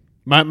 Yeah.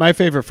 My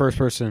favorite first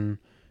person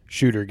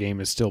shooter game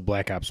is still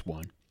Black Ops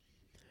 1.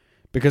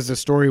 Because the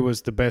story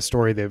was the best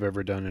story they've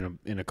ever done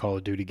in a Call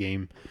of Duty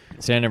game.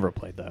 See, I never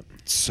played that.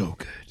 It's so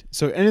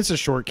good. And it's a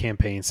short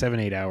campaign,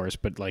 7-8 hours,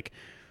 but like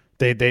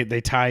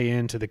they tie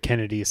into the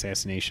Kennedy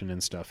assassination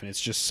and stuff, and it's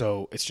just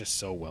so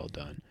well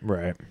done.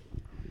 Right.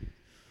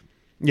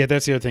 Yeah,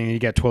 that's the other thing. You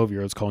got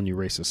 12-year-olds calling you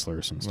racist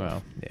slurs and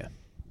stuff. Well, yeah.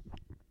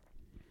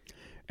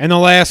 And the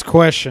last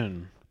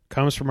question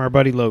comes from our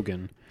buddy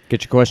Logan.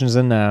 Get your questions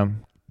in now.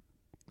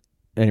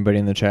 Anybody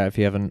in the chat, if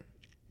you haven't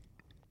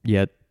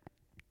yet,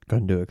 go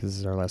ahead and do it because this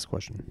is our last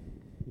question.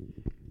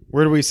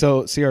 Where do we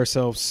see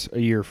ourselves a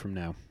year from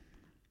now?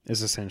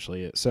 Is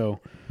essentially it. So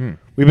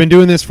we've been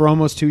doing this for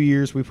almost 2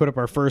 years. We put up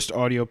our first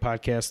audio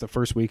podcast the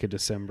first week of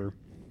December.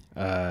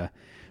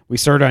 We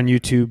started on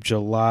YouTube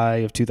July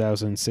of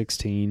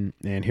 2016,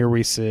 and here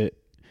we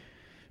sit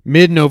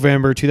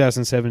mid-November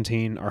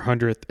 2017, our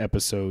 100th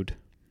episode.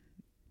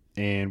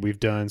 And we've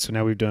done 69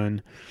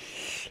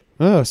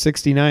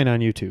 on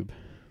YouTube.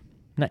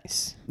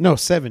 Nice. No,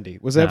 70.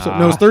 Was that episode?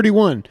 No, it was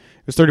 31. It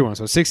was 31.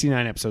 So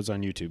 69 episodes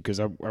on YouTube because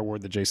I wore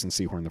the Jason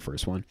Sehorn the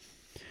first one.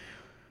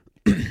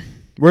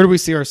 Where do we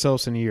see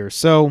ourselves in a year?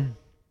 So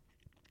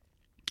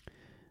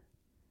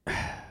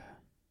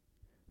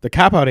the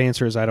cop-out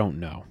answer is I don't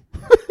know.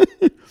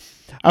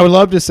 I would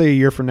love to say a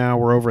year from now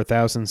we're over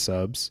 1,000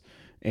 subs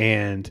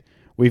and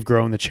we've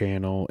grown the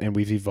channel and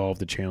we've evolved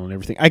the channel and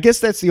everything. I guess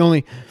that's the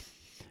only...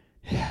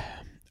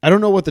 I don't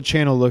know what the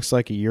channel looks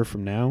like a year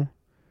from now.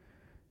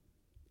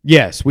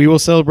 Yes, we will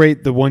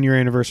celebrate the 1 year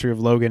anniversary of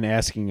Logan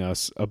asking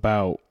us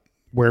about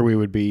where we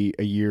would be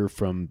a year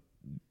from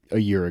a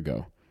year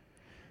ago.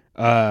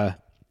 I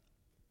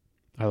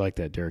like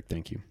that, Derek.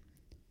 Thank you.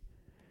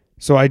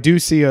 So I do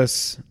see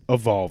us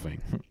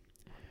evolving.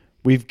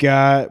 We've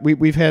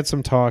had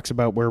some talks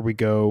about where we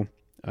go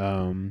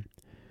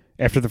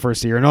after the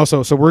first year, and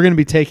also so we're going to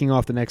be taking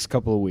off the next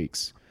couple of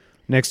weeks,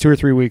 next 2 or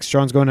 3 weeks.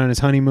 Sean's going on his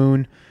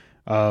honeymoon.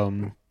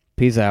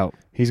 Peace out.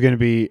 He's going to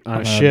be on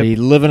I'm a gonna ship, be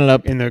living it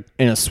up in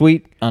a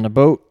suite on a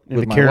boat in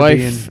with the my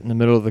Caribbean. wife in the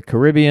middle of the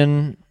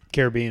Caribbean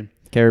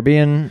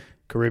Caribbean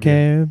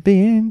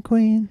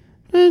queen.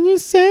 And you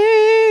say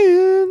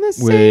the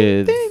same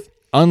With thing.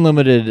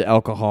 unlimited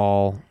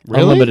alcohol,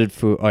 Really? unlimited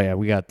food. Oh yeah,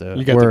 we got the.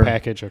 You got the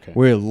package, okay.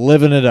 We're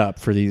living it up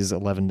for these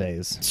 11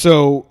 days.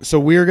 So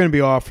we're going to be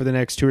off for the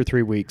next 2 or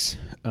 3 weeks,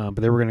 but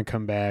then we're going to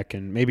come back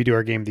and maybe do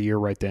our game of the year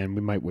right then.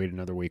 We might wait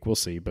another week. We'll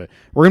see. But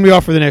we're going to be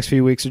off for the next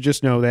few weeks, so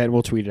just know that.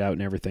 We'll tweet it out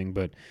and everything.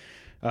 But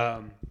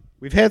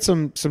we've had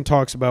some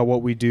talks about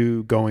what we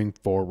do going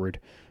forward,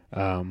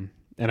 and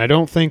I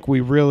don't think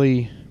we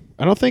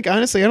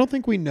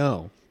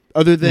know.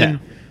 Other than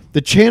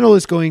the channel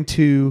is going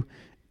to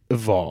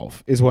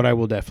evolve, is what I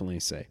will definitely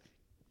say.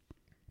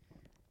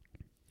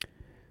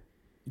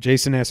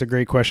 Jason asked a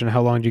great question.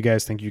 How long do you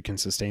guys think you can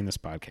sustain this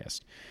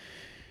podcast?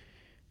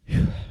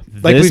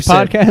 Like this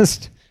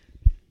podcast?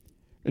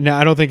 No,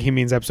 I don't think he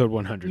means episode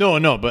 100.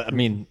 No, but I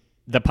mean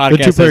the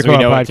podcast as we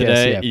know it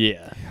today.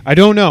 Yeah. I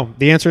don't know.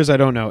 The answer is I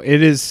don't know.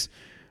 It is,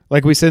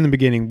 like we said in the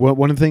beginning,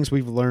 one of the things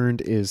we've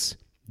learned is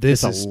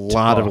this is a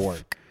lot tough. of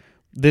work.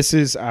 This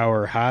is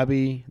our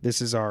hobby.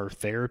 This is our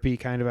therapy,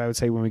 kind of, I would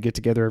say, when we get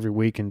together every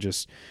week and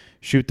just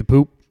shoot the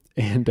poop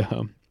and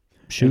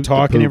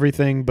talk and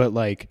everything. But,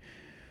 like,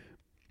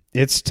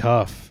 it's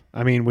tough.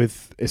 I mean,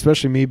 with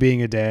especially me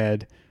being a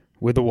dad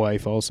with a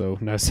wife also,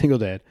 not a single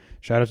dad.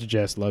 Shout out to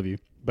Jess, love you.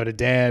 But a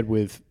dad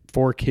with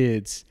 4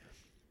 kids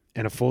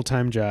and a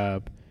full-time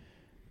job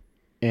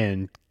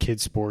and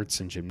kids sports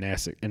and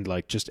gymnastics and,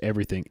 like, just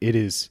everything.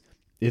 It's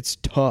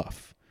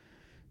tough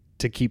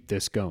to keep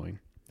this going.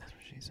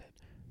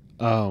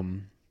 I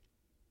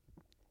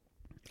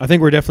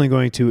think we're definitely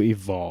going to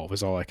evolve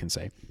is all I can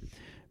say.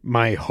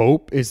 My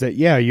hope is that,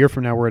 a year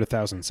from now we're at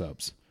 1,000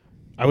 subs.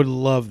 I would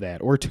love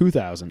that. Or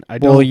 2,000.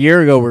 Well, a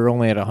year ago we were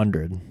only at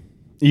 100.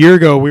 A year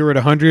ago we were at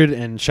 100,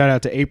 and shout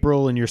out to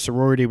April and your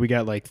sorority. We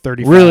got like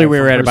 35. Really, we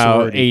were at about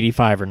sorority.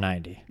 85 or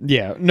 90.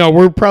 Yeah. No,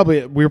 we were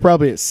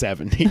probably at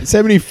 70.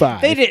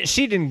 75.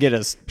 She didn't get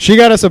us. She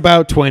got us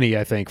about 20,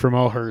 I think, from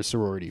all her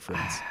sorority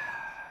friends.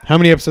 How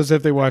many episodes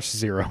have they watched?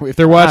 0. If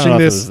they're watching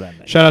this,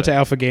 shout out to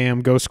Alpha Gam.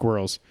 Go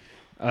Squirrels.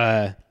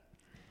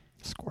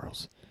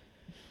 Squirrels.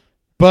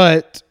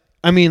 But,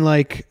 I mean,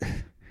 like,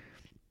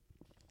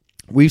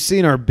 we've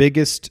seen our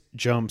biggest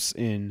jumps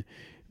in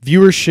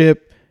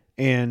viewership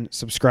and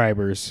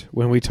subscribers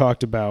when we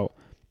talked about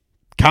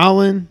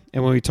Colin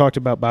and when we talked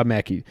about Bob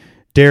Mackey.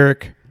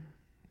 Derek,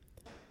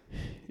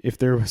 if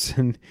there was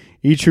an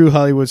E! True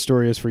Hollywood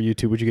Story is for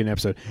YouTube, would you get an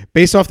episode?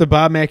 Based off the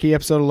Bob Mackey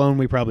episode alone,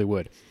 we probably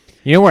would.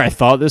 You know where I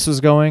thought this was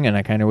going, and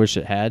I kind of wish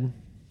it had?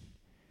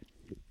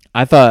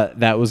 I thought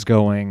that was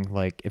going,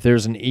 like, if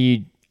there's an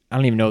E... I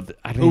don't even know...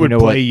 Who would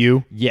play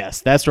you?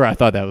 Yes, that's where I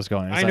thought that was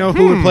going. I know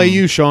who would play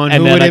you, Sean.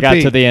 And who then would I it got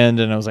be? to the end,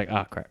 and I was like,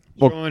 oh, crap.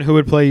 Well, Sean, who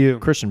would play you?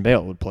 Christian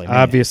Bale would play me.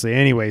 Obviously.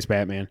 Anyways,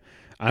 Batman.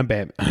 I'm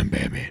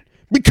Batman.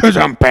 Because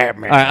I'm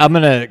Batman. All right, I'm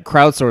going to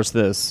crowdsource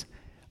this.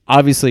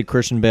 Obviously,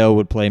 Christian Bale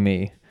would play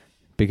me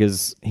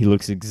because he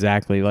looks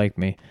exactly like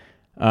me.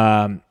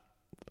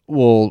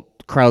 Well,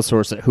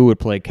 crowdsource it. Who would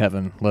play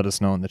Kevin? Let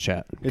us know in the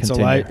chat. It's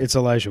Continue. It's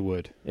Elijah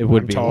Wood. It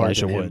would I'm be taller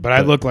Elijah than him, Wood, but I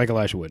but- look like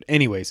Elijah Wood.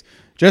 Anyways,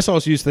 Jess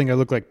also used to think I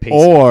look like Pacey.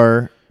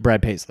 Or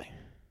Brad Paisley.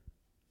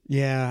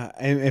 Yeah,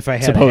 and if I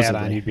had a hat Supposedly.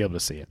 on, you'd be able to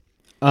see it.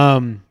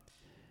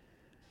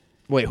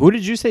 Wait, who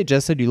did you say?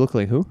 Jess said you look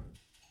like who?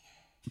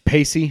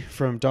 Pacey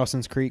from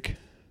Dawson's Creek.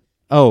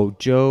 Oh,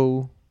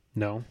 Joe.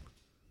 No.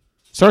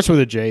 Starts with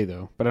a J,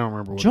 though, but I don't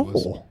remember what it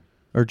was. Joel.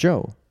 Or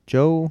Joe.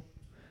 Joe.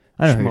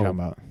 I don't know who you're Schmo. talking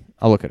about.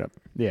 I'll look it up.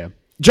 Yeah.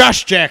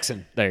 Josh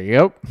Jackson. There you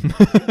go.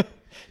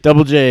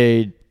 Double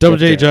J. Double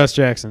J Josh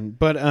Jackson.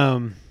 But,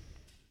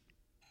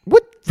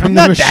 What? from I'm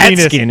the not that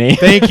machinist. skinny.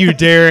 Thank you,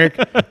 Derek.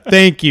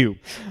 Thank you.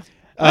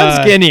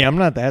 I'm skinny. I'm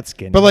not that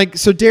skinny. But, like,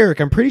 so Derek,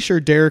 I'm pretty sure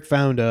Derek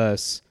found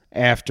us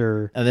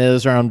after. and it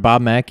was around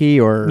Bob Mackey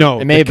or No,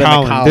 it may have been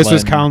Colin. the Colin. This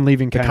was Colin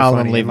leaving the kind Colin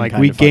of funny. leaving And, like,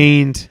 Kinda we Funny.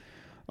 gained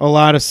a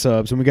lot of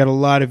subs and we got a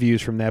lot of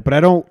views from that. But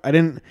I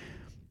didn't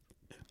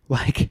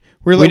like.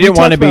 We didn't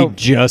want to be about,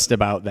 just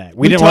about that.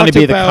 we We didn't want to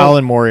talked be the about-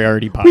 Colin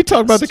Moriarty podcast. We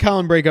talked about the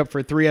Colin breakup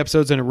for 3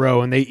 episodes in a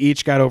row, and they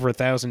each got over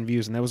 1,000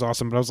 views, and that was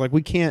awesome. But I was like,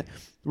 we can't.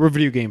 We're a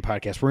video game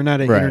podcast. We're not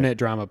an Right. internet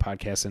drama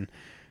podcast. And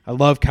I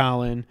love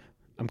Colin.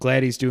 I'm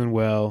glad he's doing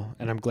well,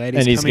 and I'm glad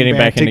and he's coming getting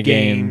back to into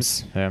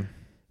games. Yeah.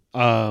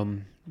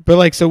 But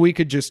like, so we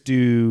could just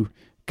do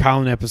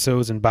Colin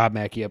episodes and Bob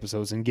Mackey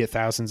episodes and get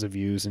thousands of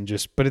views and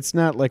just. But it's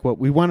not like what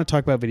we want to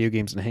talk about video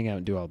games and hang out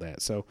and do all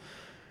that. So,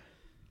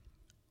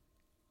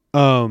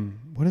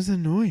 what is the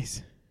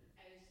noise?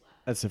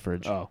 That's the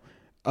fridge. Oh,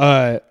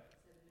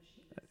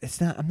 It's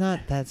not. I'm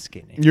not that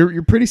skinny.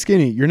 you're pretty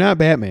skinny. You're not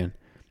Batman.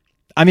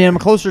 I mean, I'm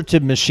closer to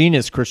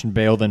machinist Christian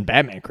Bale than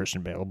Batman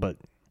Christian Bale, but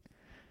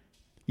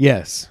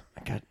Yes.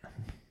 I got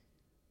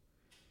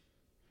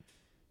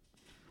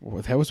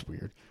Well, that was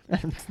weird.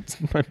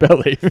 my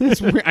belly.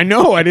 That's weird. I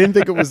know. I didn't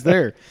think it was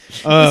there.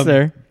 It's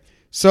there.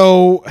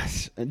 So,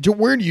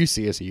 where do you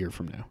see us a year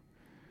from now?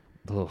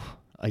 Ugh.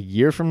 A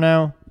year from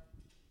now,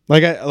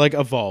 Like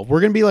evolve.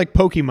 We're gonna be like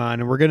Pokemon,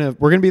 and we're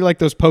gonna be like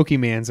those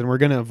Pokemans, and we're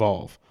gonna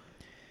evolve.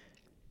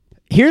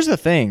 here's the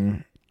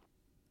thing.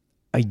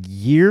 A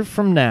year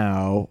from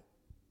now,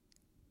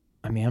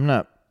 I mean, I'm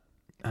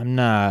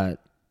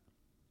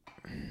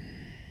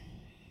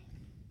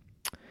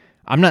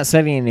not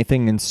setting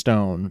anything in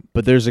stone,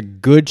 but there's a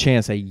good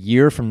chance a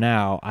year from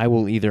now I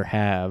will either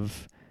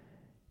have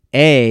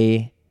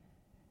A,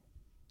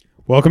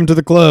 Welcome to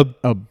the club.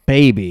 a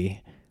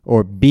baby,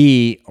 or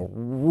B, a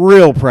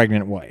real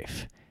pregnant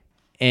wife.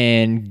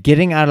 And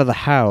getting out of the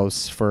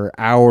house for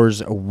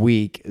hours a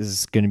week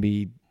is going to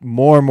be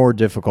more and more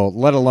difficult,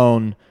 let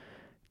alone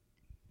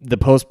the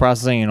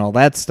post-processing and all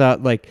that stuff.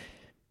 Like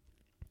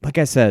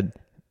I said,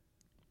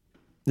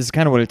 this is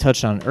kind of what I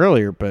touched on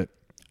earlier, but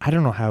I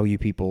don't know how you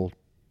people,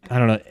 I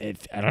don't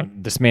know,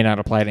 this may not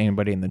apply to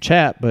anybody in the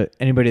chat, but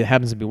anybody that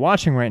happens to be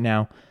watching right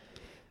now,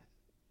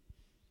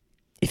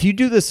 if you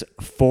do this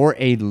for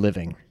a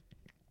living,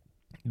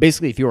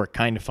 basically if you are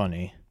kind of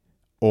funny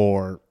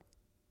or,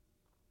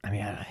 I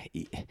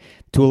mean,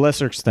 to a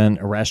lesser extent,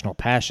 Irrational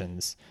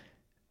Passions,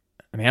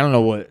 I mean, I don't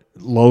know what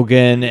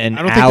Logan and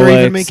I don't think Alex they're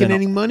even making and-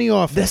 any money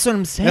off. That's what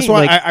I'm saying. That's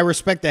why like, I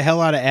respect the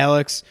hell out of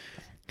Alex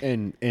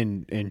and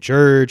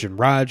George and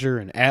Roger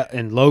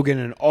and Logan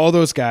and all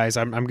those guys.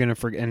 I'm gonna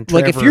forget. And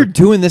like if Trevor. you're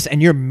doing this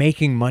and you're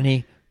making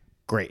money,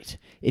 great.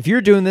 If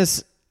you're doing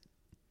this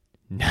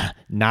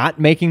not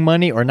making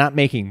money or not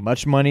making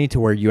much money to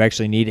where you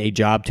actually need a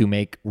job to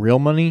make real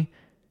money,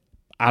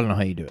 I don't know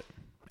how you do it.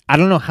 I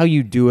don't know how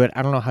you do it.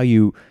 I don't know how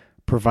you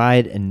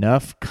provide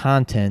enough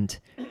content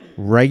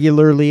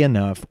regularly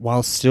enough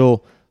while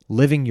still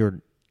living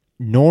your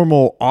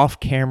normal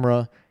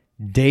off-camera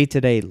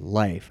day-to-day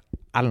life.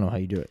 I don't know how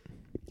you do it.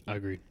 I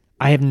agree.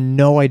 I have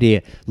no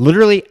idea.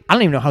 Literally, I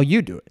don't even know how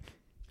you do it.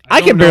 I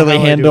don't can know barely how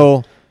I do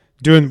handle.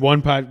 Doing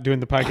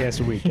the podcast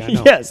a week. I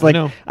know. Yes, like I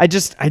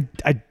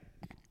know.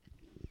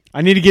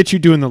 I need to get you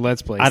doing the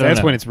Let's Plays. I don't That's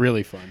know. when it's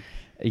really fun.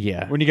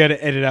 yeah. When you got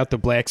to edit out the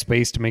black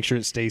space to make sure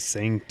it stays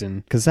synced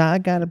and. Cause I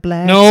got a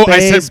black. No, I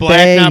space, said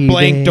black, not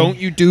blank. baby. Don't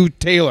you do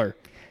Taylor?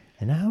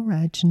 And I'll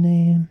write your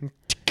name.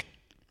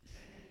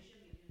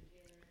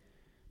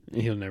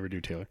 He'll never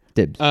do Taylor.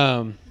 Dibs.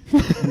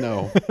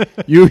 No.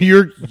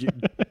 you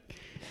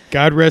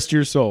God rest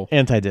your soul.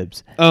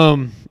 Anti-dibs.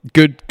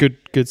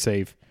 Good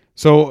save.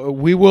 So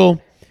we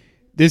will.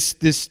 This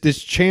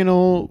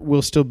channel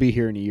will still be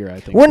here in a year. I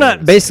think We're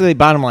not basically.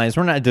 Bottom line is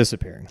we're not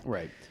disappearing.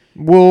 right.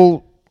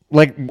 We'll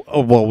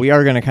we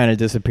are going to kind of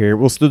disappear.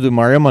 We'll still do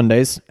Mario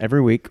Mondays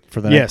every week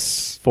for the Yes.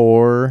 next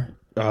 4.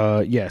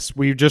 Yes,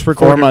 we just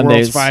recorded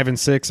Mondays. Worlds 5 and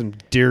 6,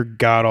 and dear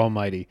God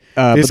Almighty,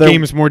 But this there-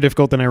 game is more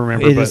difficult than I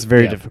remember. It but is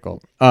very yeah.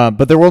 difficult.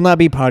 But there will not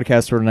be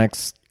podcasts for the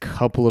next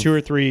couple of 2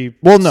 or 3.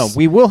 Well, no,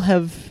 we will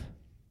have.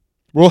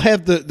 We'll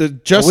have the Are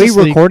Justice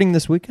we League. recording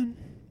this weekend?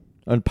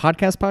 A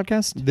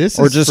podcast? This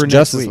or is just for next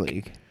Justice week.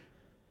 League?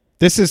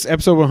 This is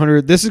episode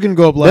 100. This is going to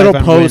go up live It'll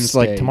on post Wednesday.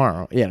 like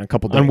tomorrow. Yeah, in a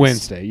couple days. On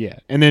Wednesday, yeah.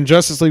 And then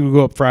Justice League will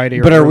go up Friday.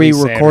 Or But are we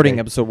early recording Saturday.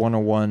 episode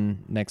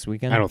 101 next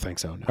weekend? I don't think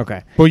so. No.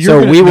 Okay. Well, so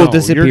we will no,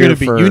 disappear you're gonna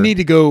be, for You need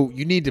to go.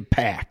 You need to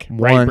pack,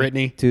 right, one,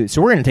 Brittany? 2.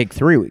 So we're going to take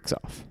 3 weeks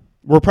off.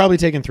 We're probably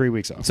taking 3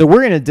 weeks off. So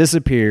we're going to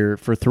disappear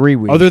for 3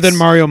 weeks. Other than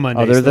Mario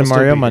Mondays. Other than they'll still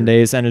Mario be here.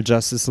 Mondays and a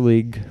Justice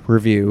League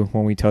review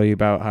when we tell you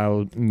about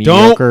how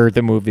mediocre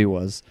the movie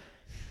was.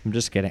 I'm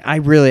just kidding. I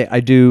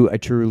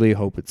truly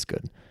hope it's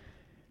good.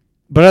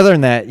 But other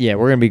than that, yeah,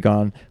 we're going to be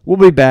gone. We'll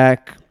be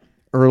back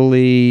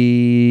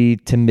early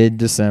to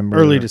mid-December.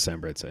 Early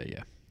December, I'd say,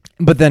 yeah.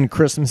 But then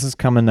Christmas is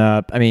coming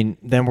up. I mean,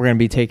 then we're going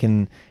to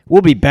be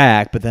we'll be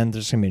back, but then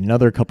there's going to be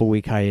another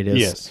couple-week hiatus.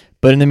 Yes.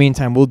 But in the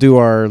meantime, we'll do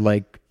our,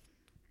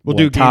 We'll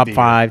do top Game of the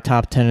 5,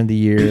 top 10 of the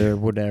year,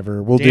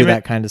 whatever. We'll do Damn it,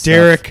 that kind of stuff.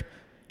 Derek,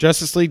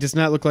 Justice League does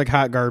not look like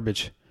hot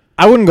garbage.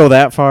 I wouldn't go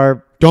that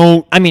far.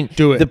 Don't I mean,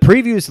 do it. The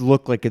previews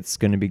look like it's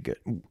going to be good.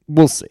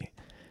 We'll see.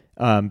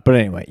 But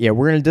anyway, yeah,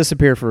 we're going to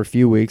disappear for a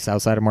few weeks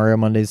outside of Mario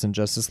Mondays and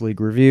Justice League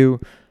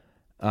review.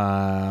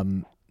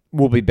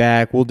 We'll be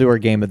back. We'll do our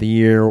game of the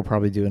year. We'll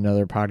probably do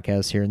another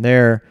podcast here and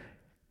there.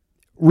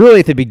 Really,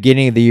 at the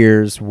beginning of the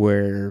years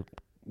where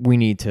we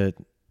need to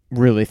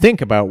really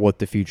think about what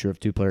the future of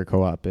two-player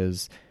co-op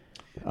is.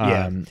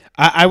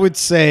 I would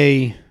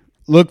say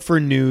look for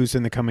news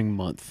in the coming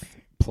month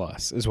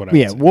plus is what I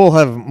would say. We'll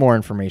have more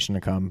information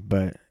to come,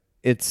 but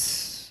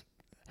it's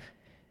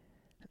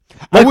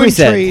I like we wouldn't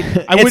said,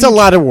 trade. it's a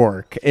lot of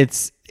work.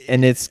 It's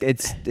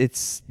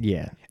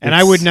yeah. And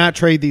I would not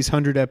trade these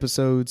 100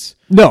 episodes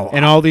No,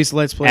 and all these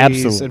Let's Plays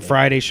Absolutely. and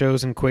Friday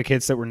shows and quick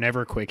hits that were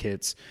never quick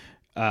hits.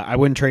 I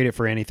wouldn't trade it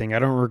for anything. I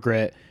don't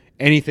regret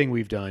anything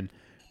we've done.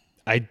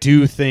 I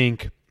do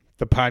think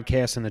the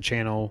podcast and the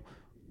channel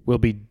will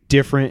be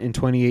different in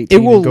 2018.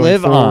 it will and going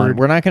live forward. on.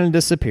 We're not going to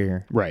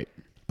disappear. Right.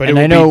 But And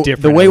it will I know be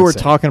different. the way I would we're say.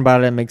 talking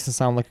about it makes it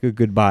sound like a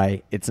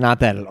goodbye. It's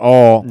not that at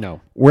all.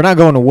 No. We're not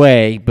going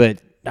away,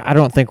 but I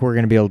don't think we're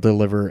going to be able to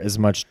deliver as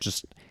much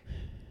just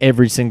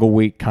every single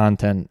week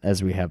content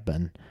as we have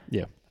been.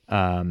 Yeah.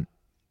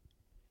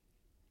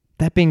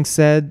 That being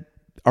said,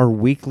 our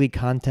weekly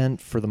content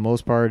for the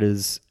most part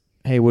is,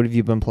 hey, what have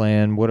you been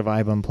playing? What have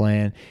I been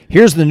playing?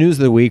 Here's the news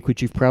of the week,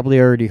 which you've probably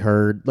already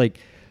heard. Like,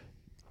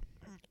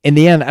 in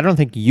the end, I don't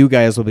think you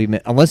guys will be,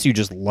 unless you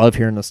just love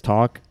hearing us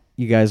talk,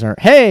 you guys aren't,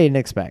 hey,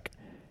 Nick's back.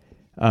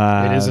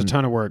 It is a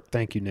ton of work.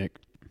 Thank you, Nick.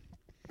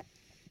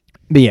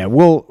 But yeah,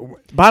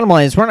 bottom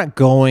line is we're not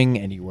going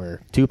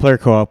anywhere. Two-player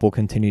co-op will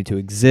continue to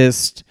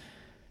exist,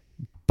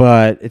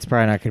 but it's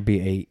probably not going to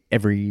be a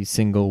every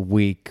single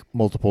week,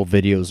 multiple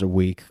videos a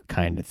week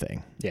kind of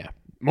thing. Yeah.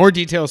 More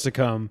details to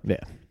come.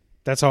 Yeah.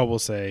 That's all we'll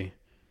say.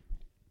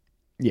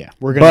 Yeah.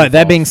 We're gonna. But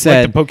that evolve, being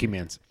said- like the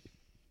Pokemans.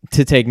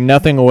 To take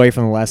nothing away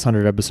from the last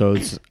 100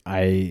 episodes,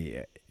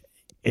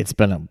 it's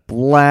been a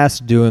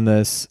blast doing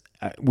this.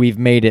 We've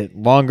made it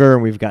longer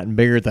and we've gotten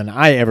bigger than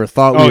I ever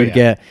thought we would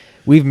get.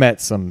 We've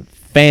met some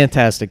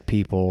fantastic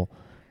people,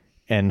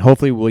 and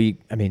hopefully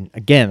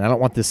again, I don't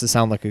want this to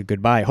sound like a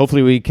goodbye.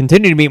 Hopefully we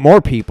continue to meet more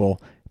people,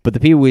 but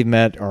the people we've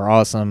met are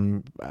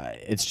awesome.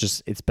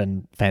 It's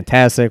been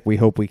fantastic. We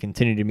hope we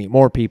continue to meet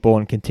more people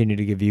and continue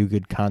to give you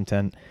good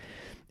content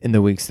in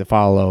the weeks to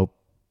follow,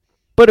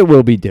 but it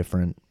will be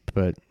different.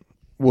 But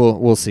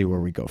we'll see where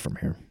we go from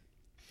here.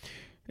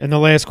 And the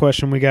last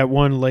question, we got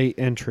one late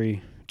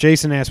entry.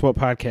 Jason asked, what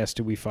podcast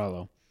do we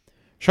follow?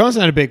 Sean's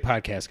not a big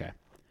podcast guy.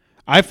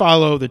 I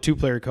follow the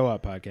Two-Player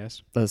Co-op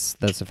podcast.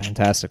 That's a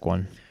fantastic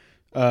one.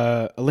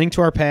 A Link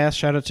to Our Past.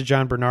 Shout out to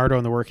John Bernardo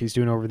and the work he's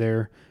doing over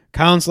there.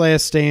 Colin's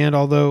Last Stand,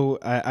 although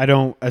I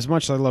don't, as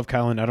much as I love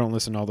Colin, I don't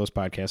listen to all those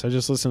podcasts. I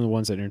just listen to the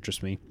ones that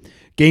interest me.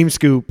 Game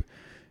Scoop.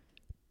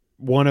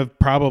 One of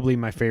probably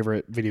my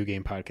favorite video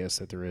game podcasts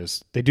that there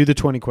is. They do the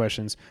 20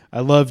 questions. I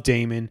love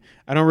Damon.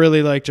 I don't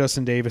really like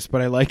Justin Davis,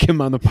 but I like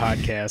him on the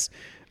podcast.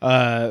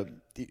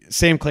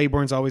 Sam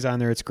Claiborne's always on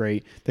there. It's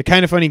great. The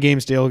Kind of Funny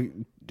Games deal,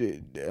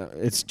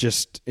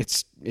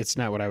 it's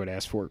not what I would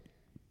ask for.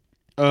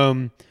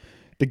 The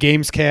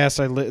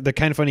Gamescast, the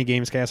Kind of Funny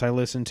Gamescast, I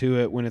listen to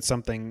it when it's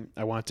something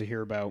I want to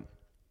hear about,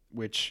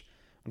 which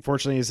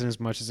unfortunately isn't as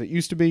much as it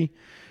used to be.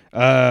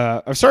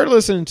 I've started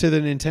listening to the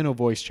Nintendo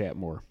Voice Chat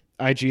more.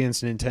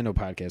 IGN's Nintendo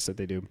podcast that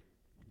they do.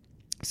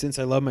 Since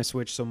I love my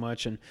Switch so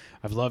much, and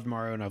I've loved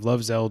Mario and I've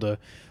loved Zelda,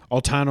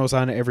 Altano's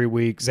on it every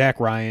week. Zach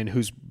Ryan,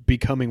 who's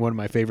becoming one of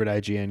my favorite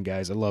IGN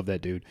guys. I love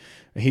that dude.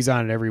 He's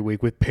on it every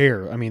week with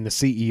Pear. I mean, the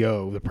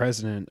CEO, the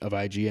president of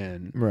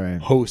IGN,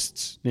 Right.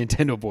 hosts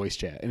Nintendo Voice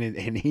Chat,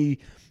 and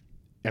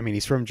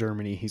he's from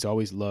Germany. He's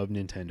always loved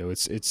Nintendo.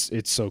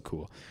 It's so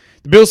cool.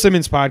 The Bill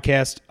Simmons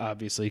podcast,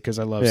 obviously, because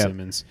I love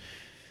Simmons.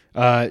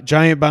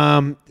 Giant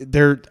Bomb.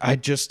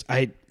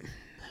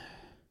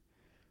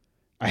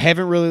 I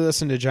haven't really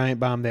listened to Giant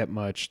Bomb that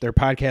much. Their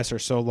podcasts are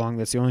so long.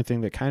 That's the only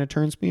thing that kind of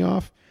turns me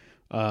off.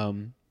 I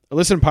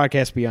listen to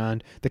Podcast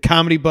Beyond. The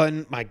Comedy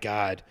Button, my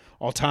God.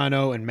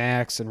 Altano and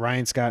Max and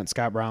Ryan Scott and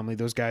Scott Bromley,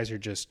 those guys are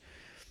just,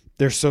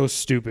 they're so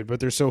stupid,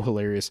 but they're so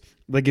hilarious.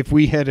 Like if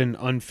we had an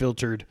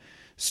unfiltered,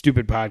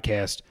 stupid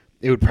podcast,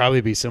 it would probably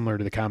be similar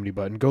to the Comedy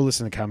Button. Go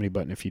listen to the Comedy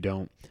Button if you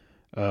don't.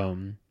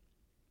 And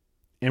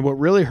what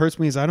really hurts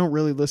me is I don't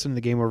really listen to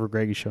the Game Over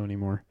Greggy show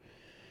anymore.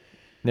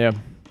 Yeah.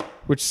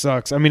 Which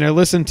sucks. I mean, I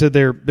listened to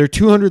their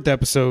 200th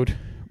episode,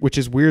 which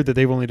is weird that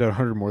they've only done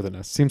 100 more than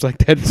us. Seems like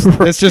that's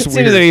just It seems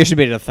weird. like they should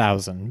be at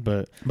 1,000,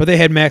 but But they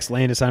had Max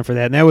Landis on for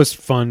that, and that was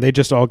fun. They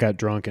just all got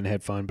drunk and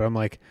had fun. But I'm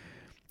like,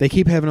 they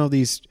keep having all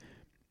these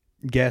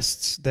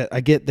guests that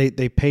I get.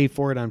 They pay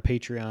for it on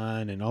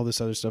Patreon and all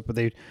this other stuff.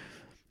 But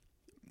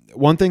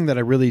one thing that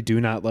I really do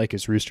not like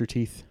is Rooster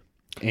Teeth,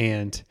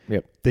 and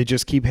yep. they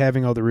just keep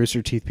having all the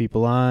Rooster Teeth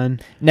people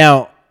on.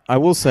 Now, I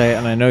will say,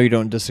 and I know you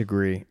don't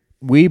disagree,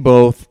 we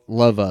both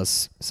love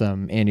us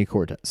some Andy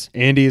Cortez.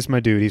 Andy is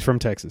my dude. He's from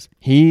Texas.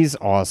 He's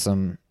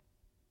awesome,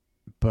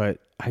 but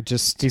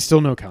He's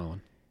still no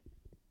Colin.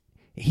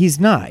 he's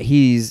not.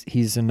 He's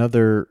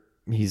the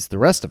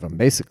rest of them,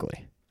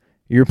 basically.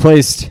 You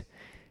replaced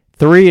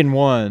 3 and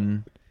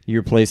 1, you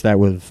replaced that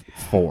with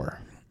 4,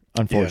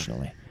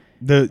 unfortunately.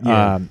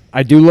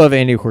 I do love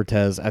Andy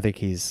Cortez. I think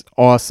he's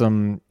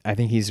awesome. I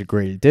think he's a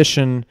great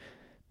addition,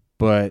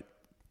 but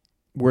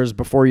whereas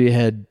before you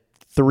had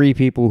 3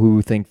 people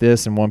who think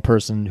this and 1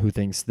 person who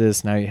thinks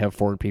this, now you have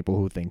 4 people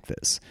who think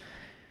this.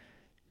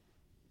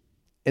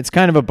 It's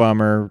kind of a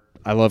bummer.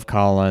 I love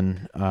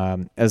Colin.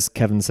 As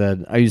Kevin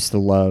said, I used to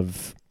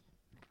love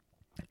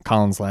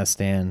Colin's Last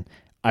Stand.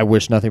 I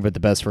wish nothing but the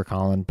best for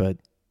Colin, but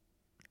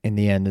in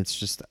the end, it's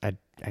just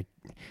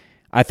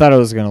I thought I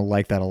was going to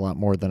like that a lot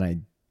more than I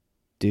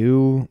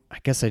do. I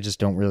guess I just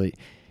don't really.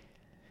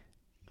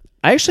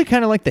 I actually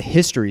kind of like the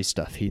history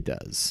stuff he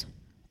does.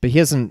 But he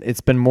hasn't.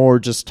 It's been more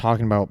just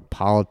talking about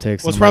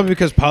politics. Well, it's probably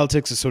because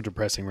politics is so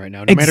depressing right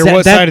now. No matter Exact-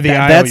 what side of the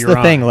aisle that's you're the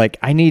on. thing. Like,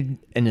 I need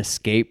an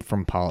escape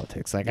from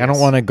politics. Like, I don't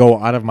Yes. want to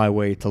go out of my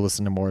way to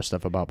listen to more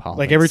stuff about politics.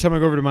 Like every time I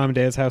go over to mom and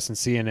dad's house and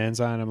CNN's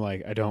on, I'm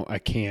like, I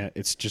can't.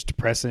 It's just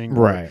depressing.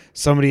 Or Right.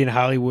 somebody in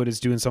Hollywood is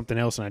doing something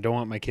else, and I don't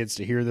want my kids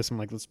to hear this. I'm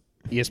like, let's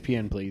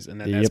ESPN, please,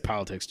 and then that's Yep.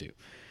 politics too.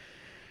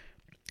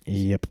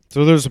 Yep.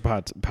 So there's a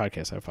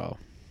podcast I follow.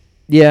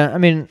 Yeah, I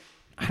mean,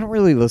 I don't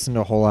really listen to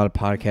a whole lot of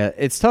podcasts.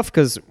 It's tough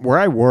because where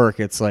I work,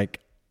 it's like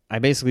I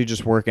basically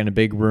just work in a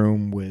big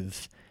room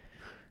with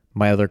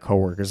my other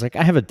coworkers. Like,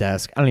 I have a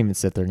desk. I don't even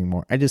sit there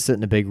anymore. I just sit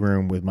in a big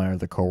room with my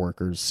other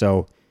coworkers.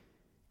 So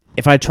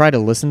if I try to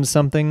listen to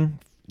something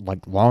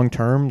like long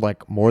term,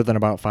 like more than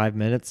about 5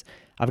 minutes,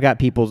 I've got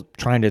people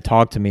trying to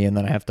talk to me, and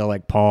then I have to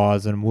like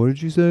pause and what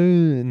did you say?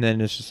 And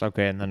then it's just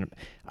okay. And then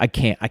I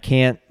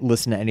can't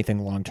listen to anything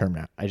long term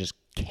now. I just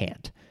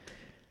can't.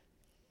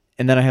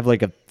 And then I have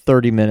like a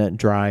 30-minute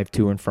drive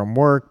to and from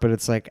work, but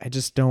it's like I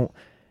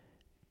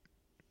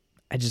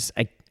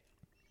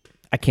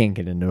can't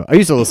get into it. I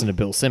used to listen to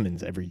Bill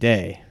Simmons every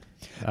day.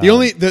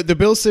 The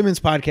Bill Simmons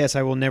podcast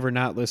I will never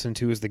not listen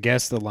to is the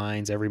Guess the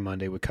Lines every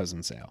Monday with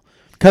Cousin Sal.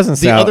 Cousin The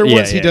Sal, other yeah,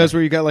 ones he yeah. does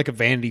where you got like a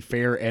Vanity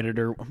Fair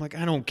editor. I'm like,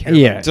 I don't care.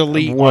 Yeah,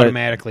 Delete what-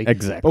 automatically.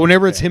 exactly. But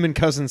whenever it's him and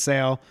Cousin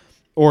Sal,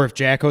 or if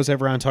Jacko's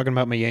ever on talking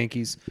about my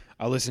Yankees,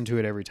 I'll listen to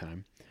it every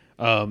time.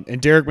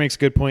 And Derek makes a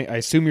good point. I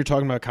assume you're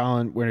talking about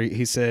Colin, where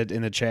he said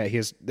in the chat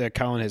that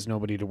Colin has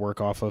nobody to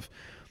work off of.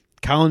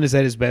 Colin is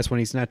at his best when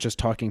he's not just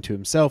talking to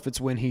himself. It's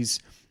when he's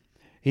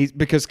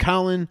because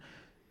Colin,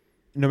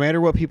 no matter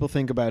what people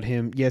think about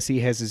him, yes, he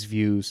has his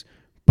views,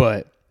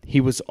 but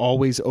he was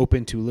always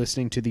open to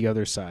listening to the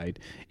other side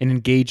and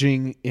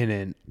engaging in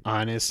an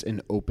honest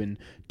and open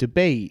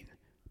debate,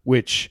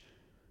 which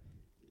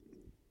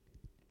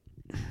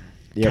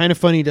kind of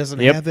funny doesn't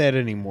have that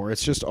anymore.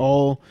 It's just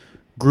all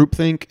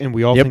groupthink, and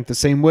we all think the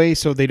same way,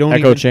 so they don't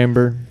Echo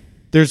chamber.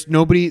 There's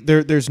nobody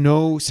there. There's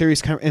no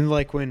serious and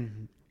like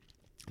when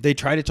they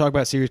tried to talk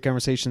about serious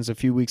conversations a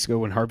few weeks ago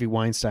when Harvey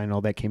Weinstein and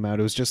all that came out,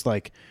 it was just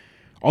like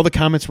all the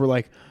comments were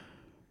like,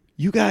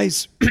 "You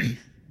guys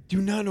do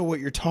not know what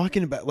you're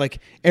talking about." Like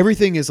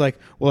everything is like,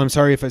 "Well, I'm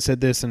sorry if I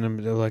said this," and I'm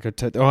like,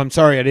 "Oh, I'm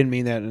sorry, I didn't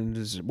mean that," and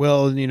just,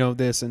 well, you know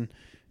this, and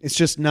it's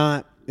just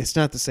not. It's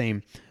not the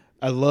same.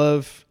 I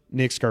love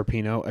Nick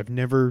Scarpino. I've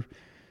never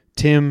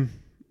Tim.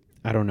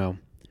 I don't know.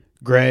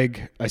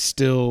 Greg, I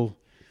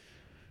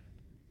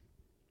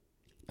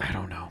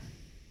don't know.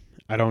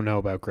 I don't know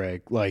about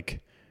Greg.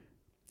 Like,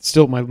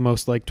 still my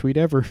most liked tweet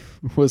ever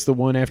was the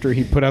one after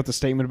he put out the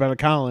statement about a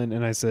Colin,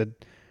 and I said,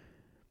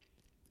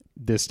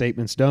 this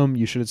statement's dumb.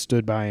 You should have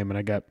stood by him. And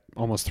I got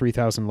almost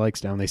 3,000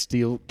 likes down. They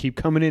still keep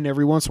coming in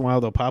every once in a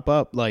while. They'll pop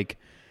up. Like,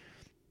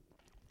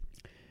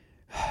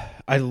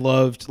 I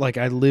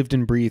lived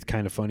and breathed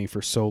Kind of Funny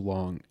for so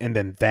long, and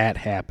then that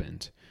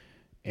happened.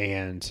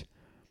 And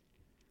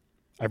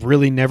I've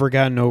really never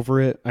gotten over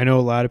it. I know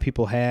a lot of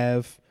people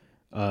have.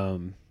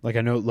 Like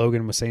I know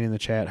Logan was saying in the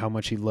chat how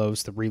much he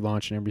loves the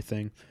relaunch and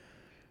everything.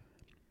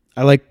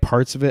 I like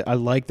parts of it. I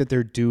like that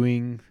they're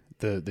doing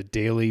the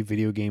daily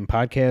video game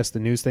podcast, the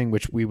news thing,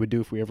 which we would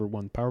do if we ever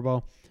won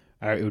Powerball.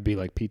 It would be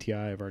like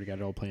PTI. I've already got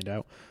it all planned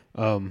out.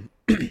 I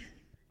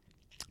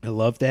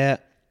love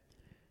that.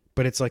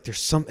 But it's like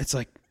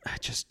I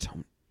just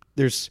don't.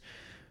 There's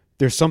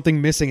something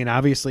missing, and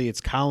obviously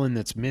it's Colin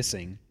that's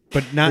missing.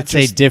 But not It's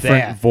just a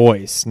different that.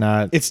 voice,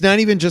 not. It's not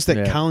even just that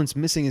Yeah. Colin's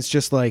missing. It's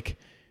just like,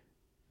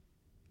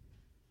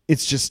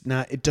 it's just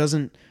not. It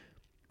doesn't.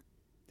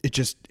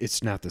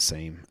 It's not the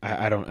same.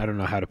 I don't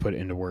know how to put it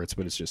into words,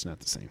 but it's just not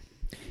the same.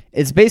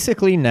 It's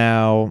basically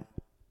now,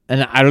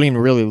 and I don't even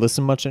really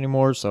listen much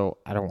anymore, so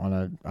I don't want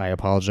to. I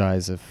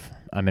apologize if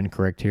I'm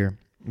incorrect here.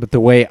 But the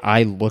way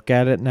I look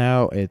at it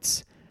now,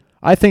 it's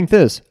I think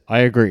this. I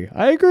agree.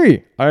 I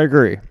agree. I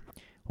agree.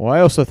 Well,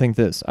 I also think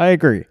this. I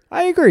agree.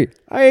 I agree.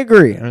 I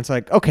agree. And it's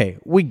like, okay,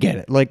 we get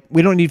it. Like,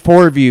 we don't need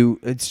 4 of you.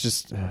 It's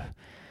just,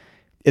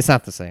 it's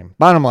not the same.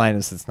 Bottom line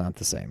is it's not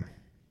the same.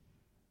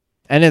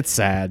 And it's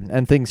sad,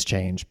 and things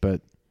change,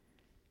 but.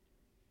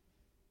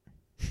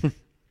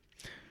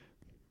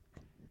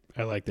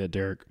 I like that,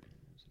 Derek.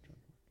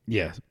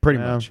 Yeah, pretty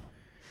much.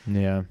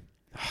 Yeah.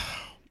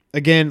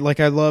 Again,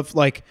 like I love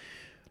like,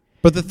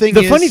 but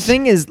the funny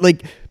thing is,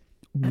 like,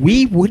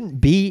 we wouldn't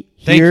be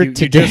here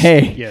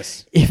today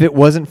yes. if it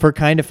wasn't for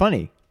Kind of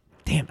Funny.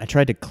 Damn, I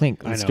tried to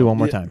clink. Let's do one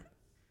more time.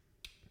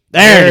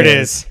 There it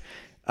is.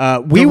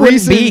 We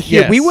wouldn't be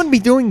here. Yes. We wouldn't be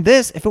doing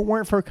this if it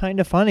weren't for Kind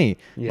of Funny.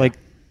 Yeah. Like,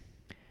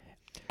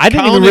 I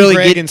didn't even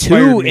really get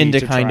too into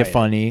Kind of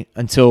Funny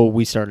until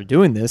we started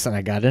doing this, and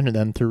I got into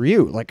them through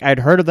you. Like, I'd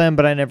heard of them,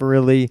 but I never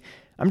really.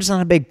 I'm just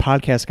not a big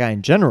podcast guy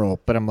in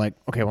general. But I'm like,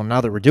 okay, well, now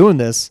that we're doing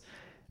this,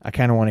 I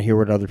kind of want to hear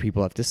what other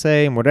people have to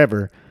say and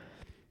whatever.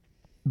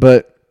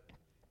 But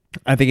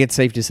I think it's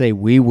safe to say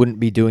we wouldn't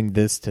be doing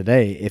this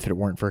today if it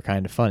weren't for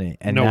Kind of Funny.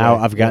 And now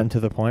I've gotten to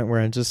the point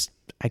where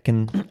I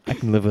can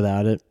live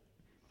without it.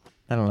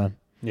 I don't know.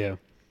 Yeah.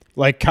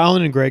 Like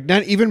Colin and Greg,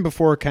 not even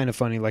before Kind of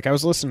Funny. Like I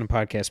was listening to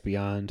Podcast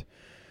Beyond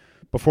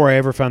before I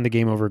ever found the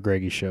Game Over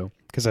Greggy show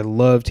because I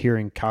loved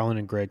hearing Colin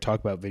and Greg talk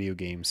about video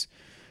games.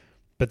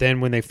 But then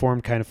when they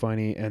formed Kind of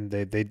Funny and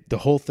they the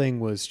whole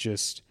thing was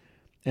just,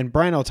 and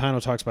Brian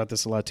Altano talks about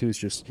this a lot too, is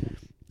just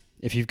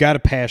if you've got a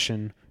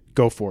passion,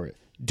 go for it.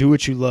 Do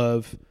what you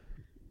love.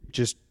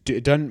 Just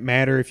it doesn't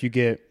matter if you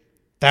get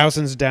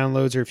thousands of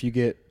downloads or if you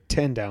get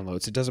 10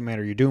 downloads. It doesn't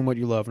matter. You're doing what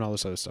you love and all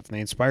this other stuff. And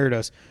they inspired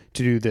us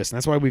to do this. And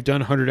that's why we've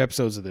done 100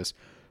 episodes of this,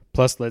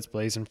 plus Let's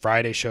Plays and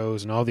Friday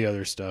shows and all the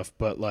other stuff.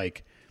 But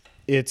like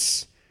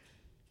it's,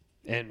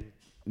 and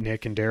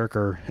Nick and Derek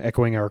are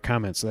echoing our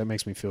comments, so that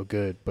makes me feel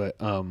good. But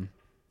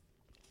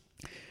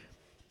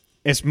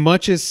as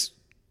much as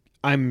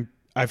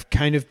I've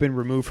kind of been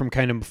removed from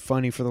Kind of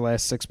Funny for the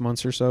last 6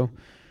 months or so.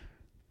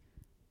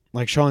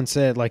 Like Sean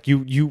said, like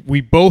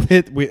we both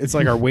it's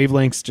like our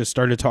wavelengths just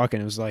started talking.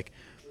 It was like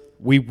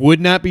we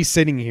would not be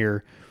sitting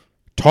here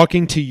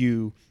talking to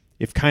you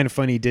if Kind of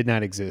Funny did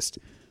not exist.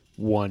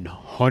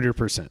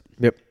 100%.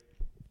 Yep.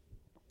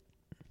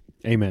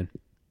 Amen.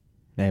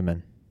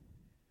 Amen.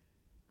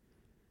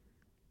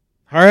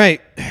 All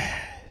right.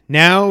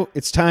 Now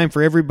it's time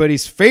for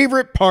everybody's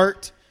favorite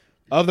part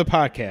of the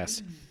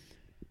podcast.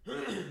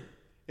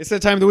 It's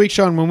that time of the week,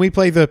 Sean, when we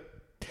play the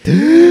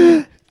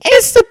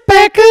It's the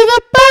Back of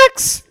the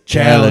Box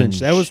Challenge.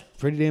 That was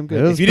pretty damn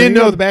good. If you didn't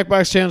know, the Back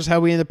Box Challenge is how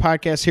we end the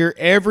podcast here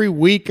every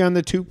week on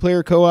the Two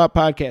Player Co-op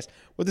podcast.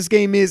 What this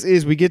game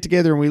is we get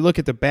together and we look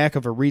at the back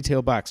of a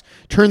retail box,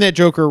 turn that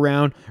joker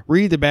around,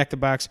 read the back of the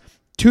box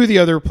to the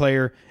other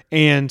player,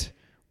 and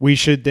we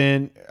should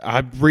then,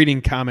 I'm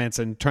reading comments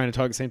and trying to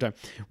talk at the same time,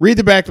 read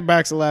the back of the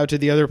box aloud to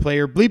the other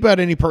player, bleep out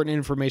any pertinent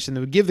information that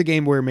would give the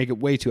game away or make it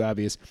way too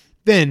obvious.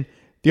 Then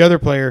the other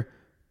player,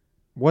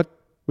 what?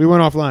 We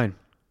went offline.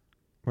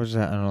 What's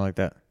that? I don't like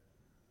that.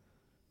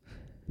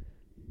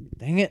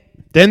 Dang it.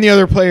 Then the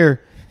other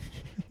player...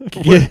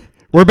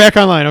 we're back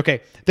online.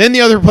 Okay. Then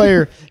the other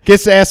player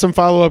gets to ask some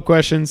follow-up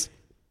questions.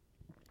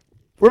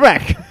 We're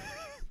back.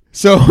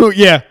 So,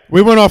 yeah,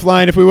 we went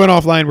offline. If we went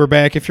offline, we're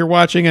back. If you're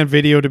watching on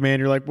video demand,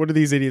 you're like, what are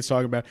these idiots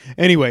talking about?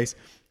 Anyways,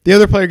 the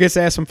other player gets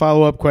to ask some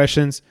follow-up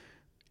questions,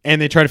 and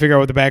they try to figure out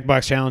what the back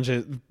box challenge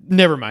is.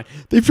 Never mind.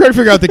 They've tried to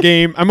figure out the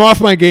game. I'm off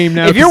my game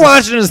now. If you're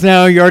watching us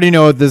now, you already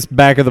know what this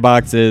back of the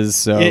box is.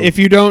 So if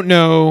you don't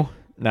know...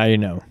 Now you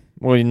know.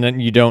 Well, you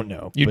don't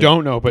know. You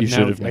don't know, but you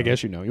now I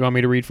guess you know. You want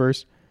me to read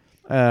first?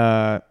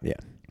 Yeah.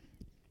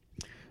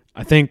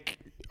 I think...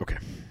 Okay.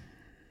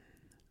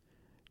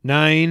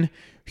 9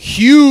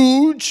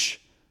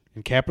 huge,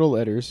 in capital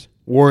letters,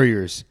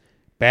 warriors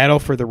battle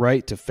for the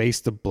right to face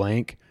the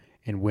blank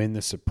and win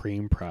the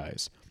supreme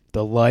prize.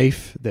 The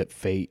life that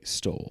fate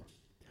stole.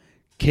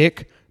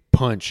 Kick,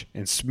 punch,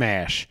 and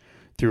smash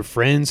through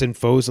friends and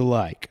foes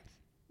alike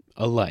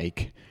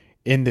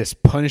in this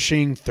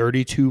punishing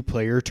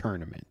 32-player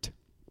tournament.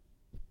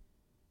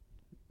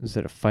 Is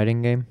it a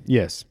fighting game?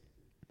 Yes.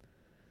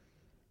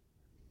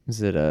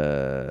 Is it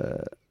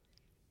a...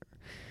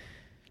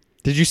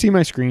 Did you see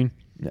my screen?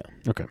 No.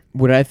 Okay.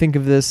 Would I think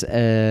of this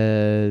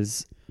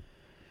as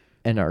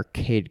an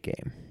arcade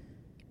game?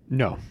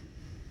 No.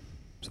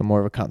 So more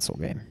of a console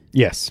game.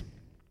 Yes.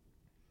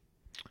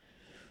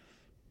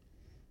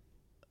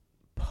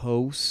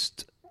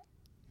 Post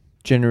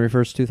January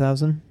 1st,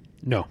 2000?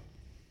 No.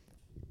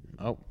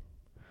 Oh.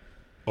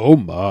 Oh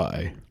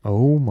my.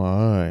 Oh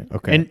my.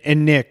 Okay.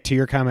 And Nick, to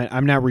your comment,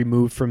 I'm not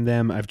removed from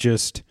them. I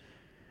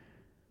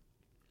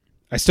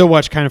still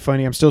watch Kind of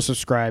Funny. I'm still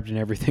subscribed and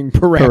everything.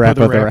 Parappa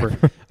the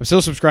Rapper. I'm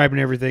still subscribed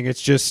and everything.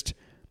 It's just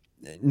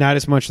not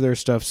as much of their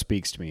stuff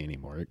speaks to me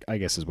anymore, I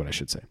guess is what I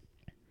should say.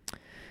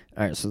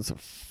 All right, so it's a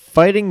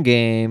fighting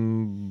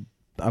game.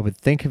 I would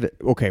think of it.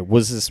 Okay,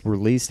 was this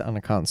released on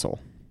a console?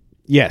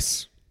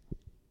 Yes.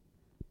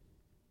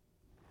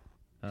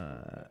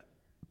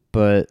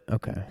 But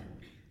okay.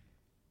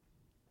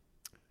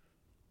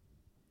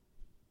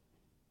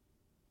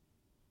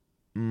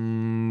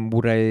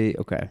 Would I?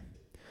 Okay.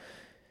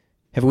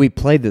 Have we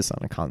played this on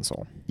a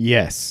console?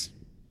 Yes.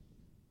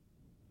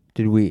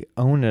 Did we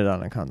own it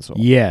on a console?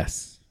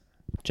 Yes.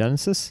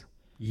 Genesis?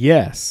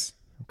 Yes.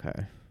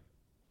 Okay.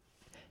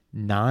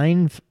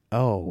 9.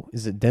 Oh,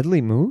 is it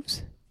Deadly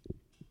Moves?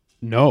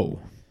 No.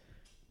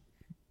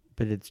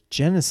 But it's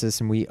Genesis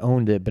and we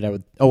owned it, but I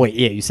would... Oh, wait,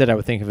 yeah, you said I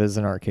would think of it as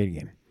an arcade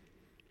game.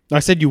 I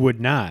said you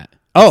would not.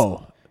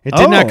 Oh. It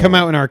did not come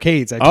out in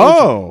arcades. I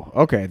told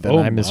you. Okay. Then Oh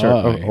I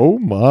misheard. my. Oh,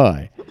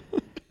 my.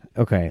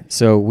 Okay,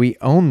 so we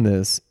own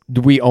this.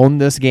 Do we own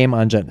this game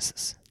on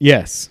Genesis?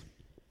 Yes.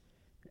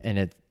 And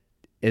it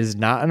is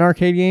not an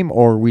arcade game,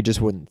 or we just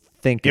wouldn't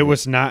think It of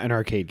was not an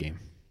arcade game.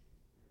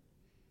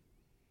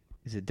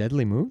 Is it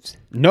Deadly Moves?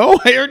 No,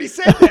 I already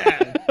said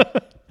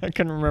that. I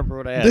couldn't remember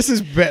what I had. This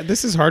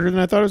is harder than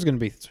I thought it was going to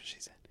be. That's what she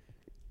said.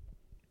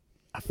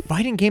 A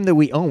fighting game that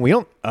we own. We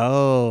own...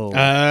 Oh.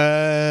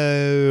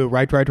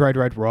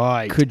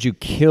 Right. Could you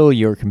kill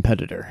your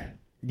competitor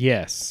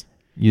Yes.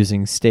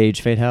 using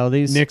stage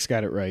fatalities? Nick's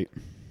got it right.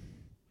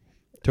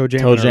 Toe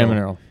Jam and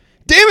Earl.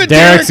 Damn it,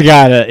 Derek's Derek!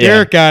 got it. Yeah.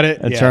 Derek got it.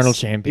 Eternal Yes.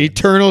 Champions.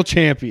 Eternal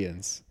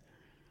Champions.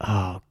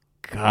 Oh,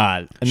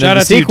 God. And Shout then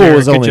the out to you, sequel Derek.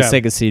 was Good only job.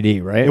 Sega CD,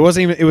 right? It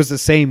wasn't even. It was the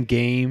same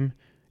game.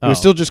 It was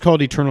Oh. still just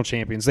called Eternal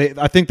Champions.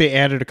 I think they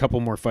added a couple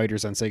more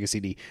fighters on Sega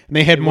CD, and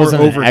they had more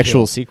wasn't overkills. an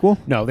actual sequel?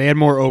 No, they had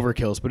more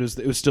overkills, but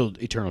it was still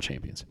Eternal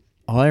Champions.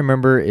 All I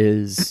remember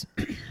is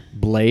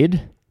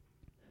Blade.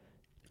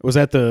 Was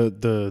that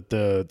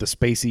the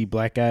spacey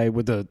black guy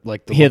with the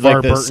He had LeVar like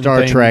the Burton Star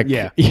thing? Trek.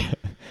 Yeah.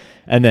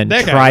 And then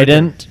That guy right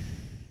Trident.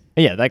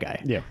 Yeah, that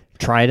guy. Yeah.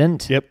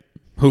 Trident. Yep.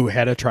 Who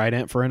had a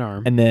trident for an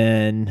arm? And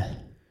then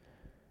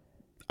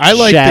I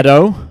like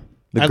Shadow,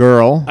 the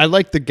girl. I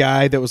like the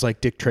guy that was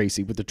like Dick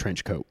Tracy with the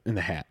trench coat and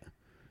the hat.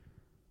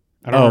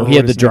 I don't Oh, remember he what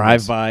had the his name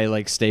was. drive-by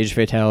like stage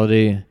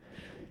fatality.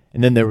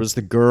 And then there was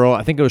the girl,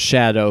 I think it was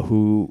Shadow,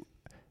 who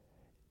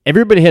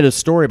everybody had a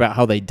story about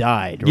how they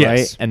died, Yes.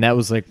 right? And that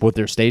was like what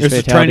their stage It was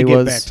just trying fatality to get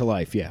was. back to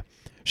life. Yeah,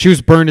 she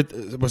was burned at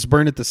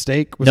the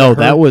stake. Was No, it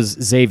her? that was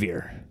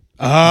Xavier.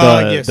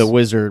 yes. The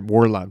wizard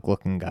warlock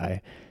looking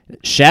guy.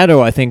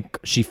 Shadow, I think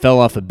she fell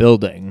off a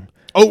building.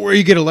 Oh, where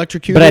you get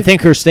electrocuted. But I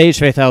think her stage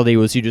fatality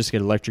was you just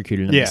get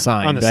electrocuted on Yeah, the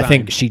sign. on the But I sign.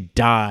 think she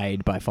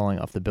died by falling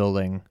off the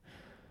building.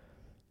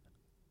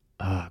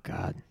 Oh,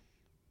 God.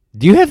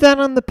 Do you have that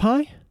on the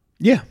Pi?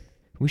 Yeah,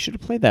 We should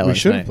have played that we last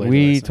should night. have played. We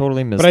it last night.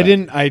 totally missed But that. I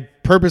didn't. I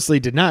purposely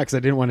did not because I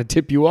didn't want to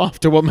tip you off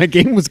to what my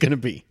game was going to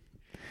be.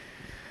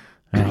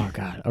 Oh,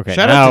 God. Okay.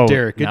 Shout out to now-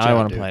 Derek. Good now I job,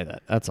 want to dude. play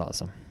that. That's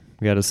awesome.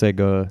 We got a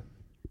Sega.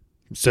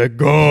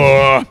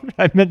 Sega.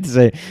 I meant to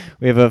say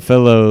we have a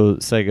fellow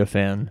Sega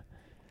fan.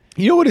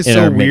 You know what is In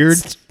so our weird?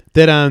 midst.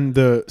 That on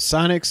the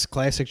Sonic's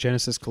Classic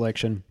Genesis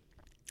Collection,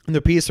 and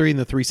the PS3 and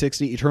the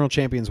 360, Eternal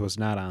Champions was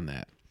not on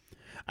that.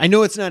 I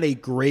know it's not a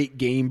great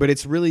game, but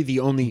it's really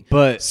the only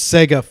But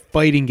Sega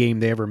fighting game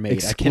they ever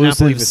made. I cannot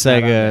believe it's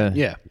exclusive not on Sega- that.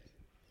 Yeah.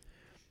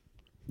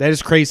 That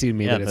is crazy to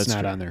me Yeah, that it's that's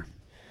not true. on there.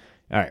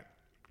 All right.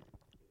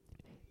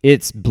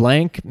 It's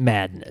Blank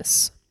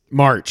Madness.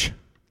 March.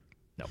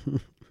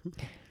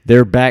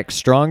 They're back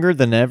stronger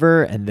than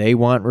ever, and they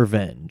want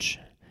revenge.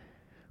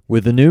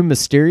 With a new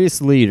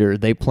mysterious leader,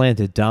 they plan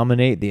to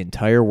dominate the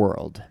entire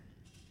world.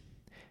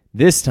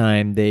 This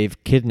time,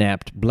 they've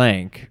kidnapped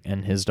Blank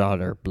and his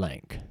daughter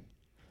Blank.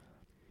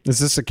 Is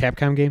this a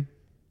Capcom game?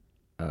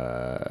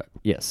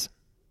 Yes.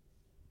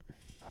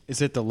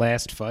 Is it the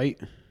last fight?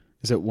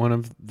 Is it one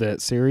of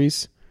that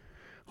series?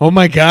 Oh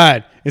my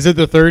God. Is it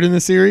the third in the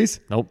series?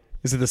 Nope.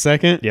 Is it the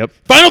second? Yep.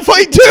 Final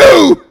Fight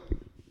 2!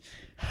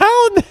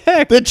 How in the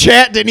heck? The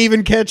chat didn't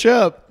even catch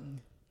up.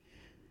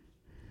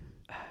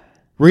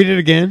 Read it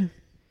again.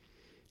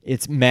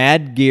 It's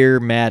Mad Gear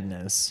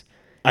Madness.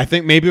 I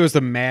think maybe it was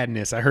the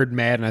madness. I heard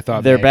mad and I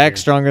thought They're Mad back Gear.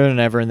 stronger than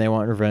ever, and they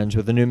want revenge.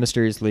 With a new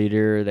mysterious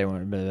leader, they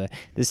want. Blah, blah, blah.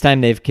 This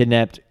time, they've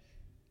kidnapped.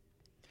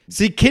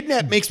 See,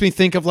 Kidnap makes me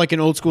think of like an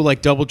old school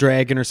like Double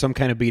Dragon or some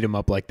kind of beat 'em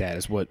up like that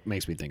is what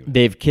makes me think of it.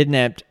 They've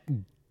kidnapped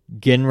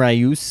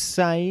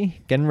Genryusi.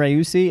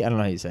 I don't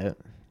know how you say it.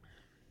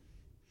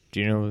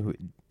 Do you know? Who,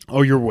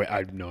 Oh, you're way. I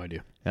have no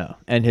idea. oh,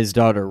 and his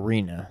daughter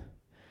Rena.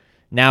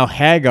 Now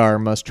Hagar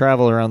must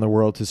travel around the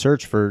world to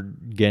search for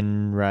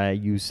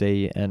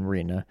Genryusi and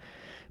Rena,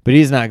 but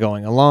he's not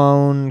going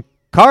alone.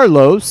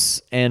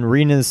 Carlos and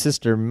Rena's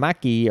sister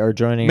Maki are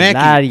joining. Maki.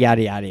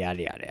 Yada yada yada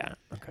yada yada.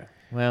 Okay.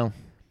 Well,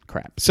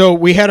 crap. So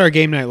we had our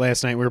game night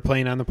last night. We were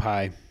playing on the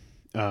Pi.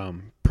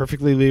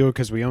 Perfectly legal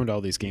because we owned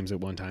all these games at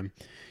one time.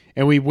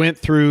 And we went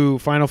through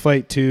Final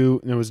Fight 2,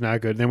 and it was not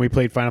good. Then we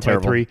played Final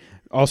Terrible. Fight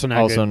 3, also not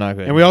good. Also not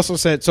good. And we also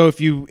said, so if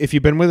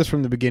you've been with us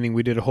from the beginning,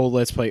 we did a whole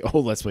Let's Play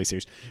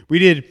series.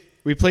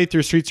 We played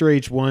through Streets of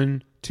Rage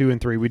 1, 2, and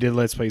 3. We did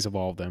Let's Plays of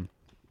all of them.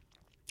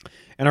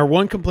 And our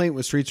one complaint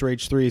with Streets of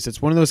Rage 3 is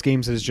it's one of those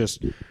games that is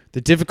just the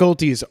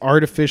difficulty is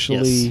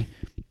artificially Yes.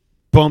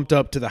 bumped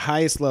up to the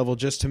highest level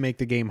just to make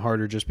the game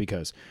harder just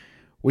because.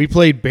 We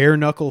played Bare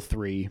Knuckle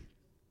 3,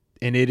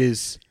 and it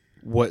is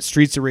what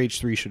Streets of Rage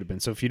 3 should have been.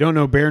 So if you don't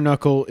know, Bare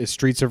Knuckle is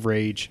Streets of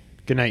Rage.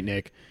 Good night,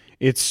 Nick.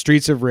 It's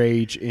Streets of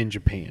Rage in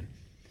Japan.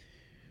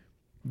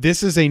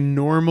 This is a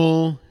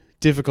normal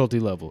difficulty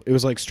level. It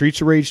was like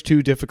Streets of Rage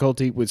 2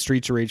 difficulty with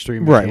Streets of Rage 3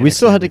 Right. mechanics We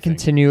still and had to everything.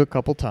 continue a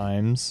couple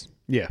times,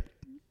 Yeah.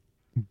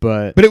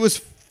 but But it was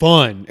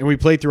fun, and we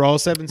played through all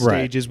 7 Right.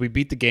 stages. We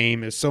beat the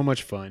game. It was so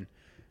much fun.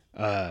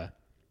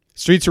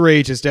 Streets of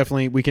Rage is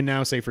definitely, we can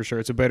now say for sure,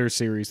 it's a better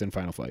series than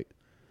Final Fight.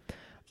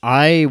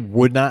 I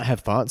would not have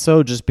thought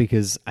so, just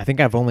because I think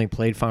I've only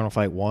played Final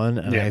Fight 1,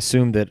 and Yeah. I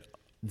assumed that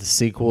the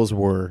sequels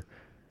were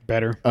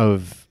Better.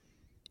 of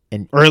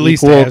an Or at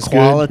least equal as good.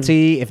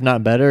 quality, if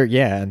not better.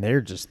 Yeah, and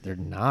they're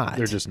not.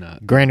 They're just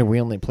not. Granted,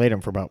 we only played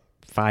them for about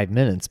 5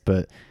 minutes,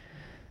 but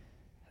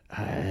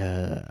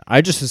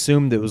I just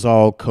assumed it was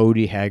all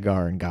Cody,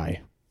 Hagar, and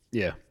Guy.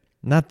 Yeah.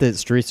 Not that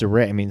Streets of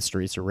Rage. I mean,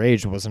 Streets of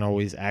Rage wasn't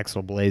always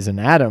Axel, Blaze, and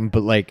Adam,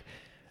 but like,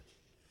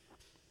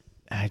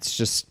 it's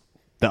just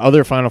the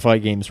other Final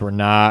Fight games were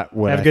not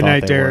what Have a I good thought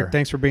night, they Derek. were.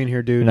 Thanks for being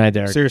here, dude. Good night,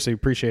 Derek. Seriously,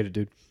 appreciate it,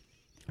 dude.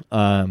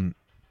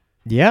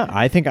 Yeah,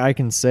 I think I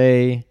can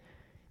say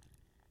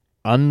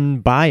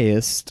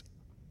unbiased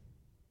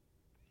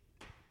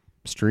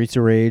Streets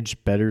of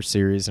Rage better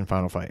series than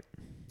Final Fight.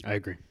 I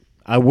agree.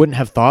 I wouldn't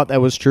have thought that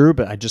was true,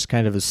 but I just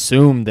kind of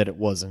assumed that it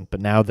wasn't.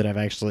 But now that I've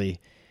actually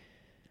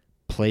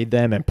played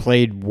them and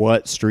played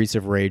what Streets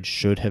of Rage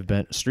should have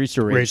been, Streets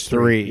of Rage, Rage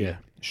 3 yeah.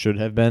 should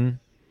have been.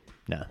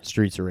 No,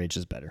 Streets of Rage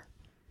is better.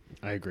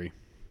 I agree.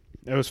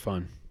 That was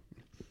fun.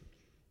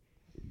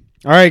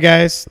 All right,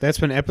 guys. That's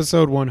been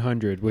episode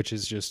 100, which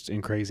is just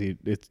incredible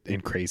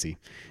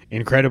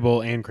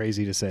and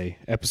crazy to say.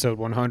 Episode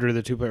 100 of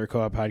the Two Player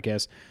Co-op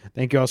podcast.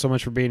 Thank you all so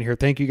much for being here.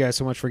 Thank you guys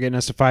so much for getting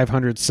us to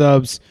 500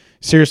 subs.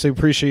 Seriously,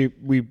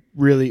 we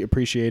really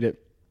appreciate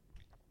it.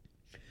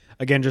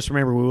 Again, just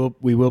remember,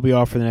 we will be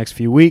off for the next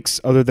few weeks,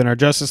 other than our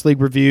Justice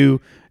League review,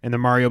 and the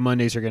Mario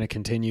Mondays are going to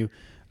continue.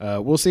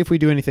 We'll see if we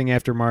do anything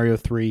after Mario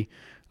 3.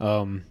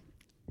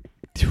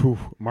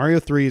 Mario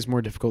 3 is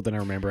more difficult than I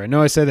remember. I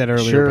know I said that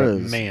earlier, Sure but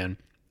is. man,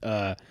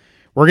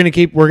 we're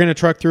gonna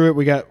truck through it.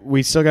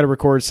 We still got to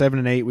record 7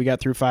 and 8. We got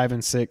through 5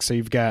 and 6, so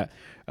you've got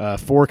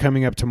 4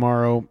 coming up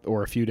tomorrow,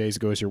 or a few days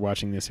ago as you're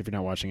watching this if you're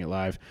not watching it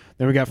live.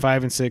 Then we got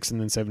 5 and 6, and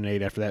then 7 and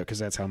 8 after that, because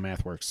that's how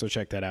math works. So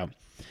check that out.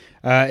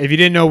 If you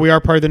didn't know, we are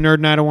part of the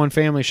Nerd 901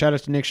 family. Shout out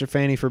to Nick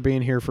Shafani for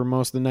being here for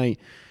most of the night.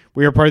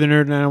 We are part of the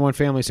Nerd 901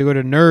 family, so go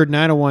to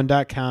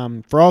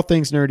nerd901.com for all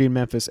things nerdy in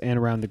Memphis and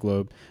around the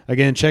globe.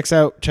 Again, check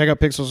out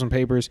Pixels and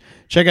Papers.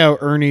 Check out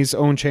Ernie's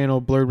own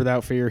channel, Blurred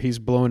Without Fear. He's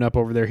blowing up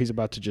over there. He's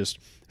about to just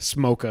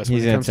smoke us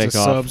He's when it gonna comes to take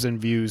off. subs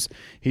and views.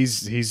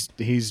 He's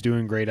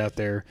doing great out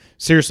there.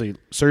 Seriously,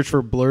 search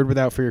for Blurred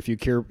Without Fear if you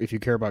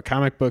care about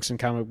comic books and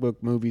comic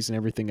book movies and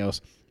everything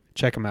else.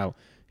 Check him out.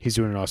 He's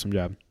doing an awesome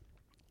job.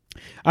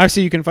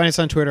 Obviously, you can find us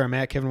on Twitter. I'm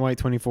at Kevin White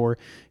 24.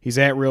 He's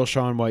at Real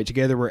Sean White.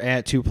 Together, we're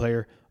at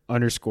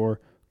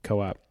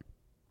 2player_co-op.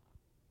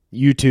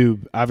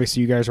 YouTube.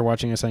 Obviously, you guys are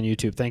watching us on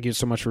YouTube. Thank you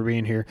so much for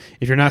being here.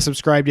 If you're not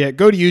subscribed yet,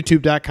 go to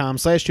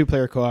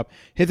youtube.com/2playercoop.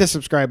 Hit the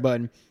subscribe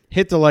button.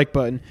 Hit the like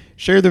button.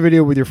 Share the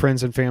video with your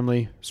friends and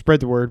family.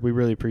 Spread the word. We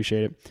really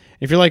appreciate it.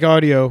 If you like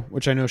audio,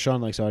 which I know Sean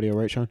likes audio,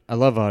 right, Sean? I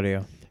love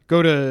audio.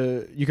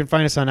 You can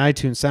find us on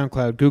iTunes,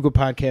 SoundCloud, Google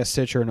Podcasts,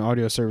 Stitcher, and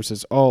audio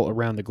services all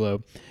around the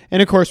globe.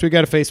 And of course, we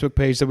got a Facebook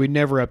page that we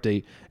never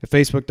update at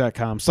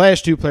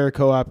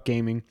facebook.com/2playercoop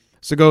gaming.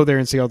 So go there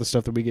and see all the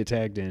stuff that we get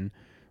tagged in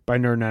by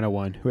Nerd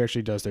 901, who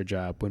actually does their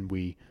job when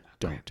we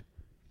don't.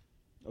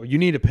 Oh, you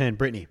need a pen,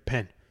 Brittany,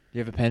 pen. You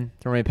have a pen?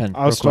 Throw me a pen.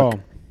 I'll real stall.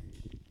 quick.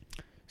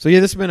 So yeah,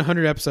 this has been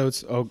 100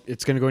 episodes. Oh,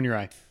 it's going to go in your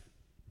eye.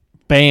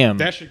 Bam.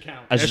 That should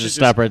count. I That should just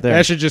stop right there.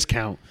 That should just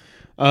count.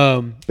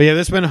 But yeah,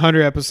 this has been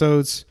 100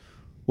 episodes.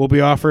 We'll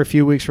be off for a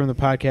few weeks from the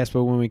podcast,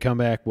 but when we come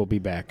back, we'll be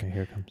back. Okay,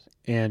 here it comes.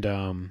 And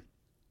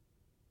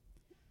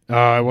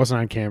I wasn't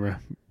on camera,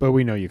 but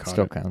we know you caught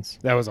Still it. counts.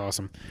 That was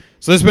awesome.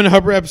 So this has been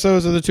 100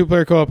 episodes of the Two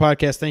Player Co-op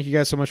podcast. Thank you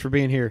guys so much for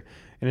being here.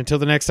 And until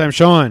the next time,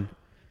 Sean,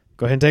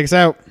 go ahead and take us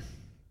out.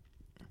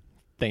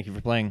 Thank you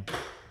for playing.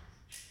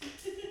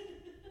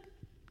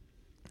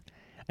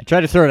 I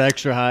tried to throw it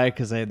extra high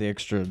because I had the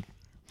extra.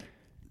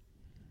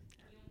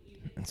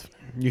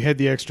 You had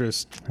the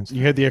extras.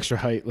 You had the extra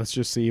height. Let's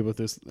just see with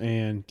this.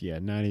 And yeah,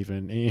 not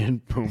even.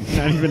 And boom,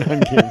 not even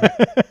on camera.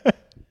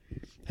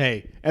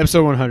 Hey,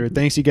 episode 100.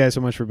 Thanks you guys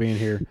so much for being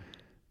here.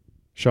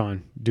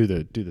 Sean, do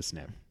the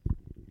snap.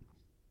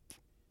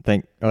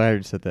 I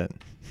already said that.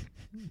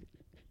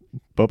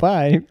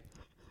 Bye-bye.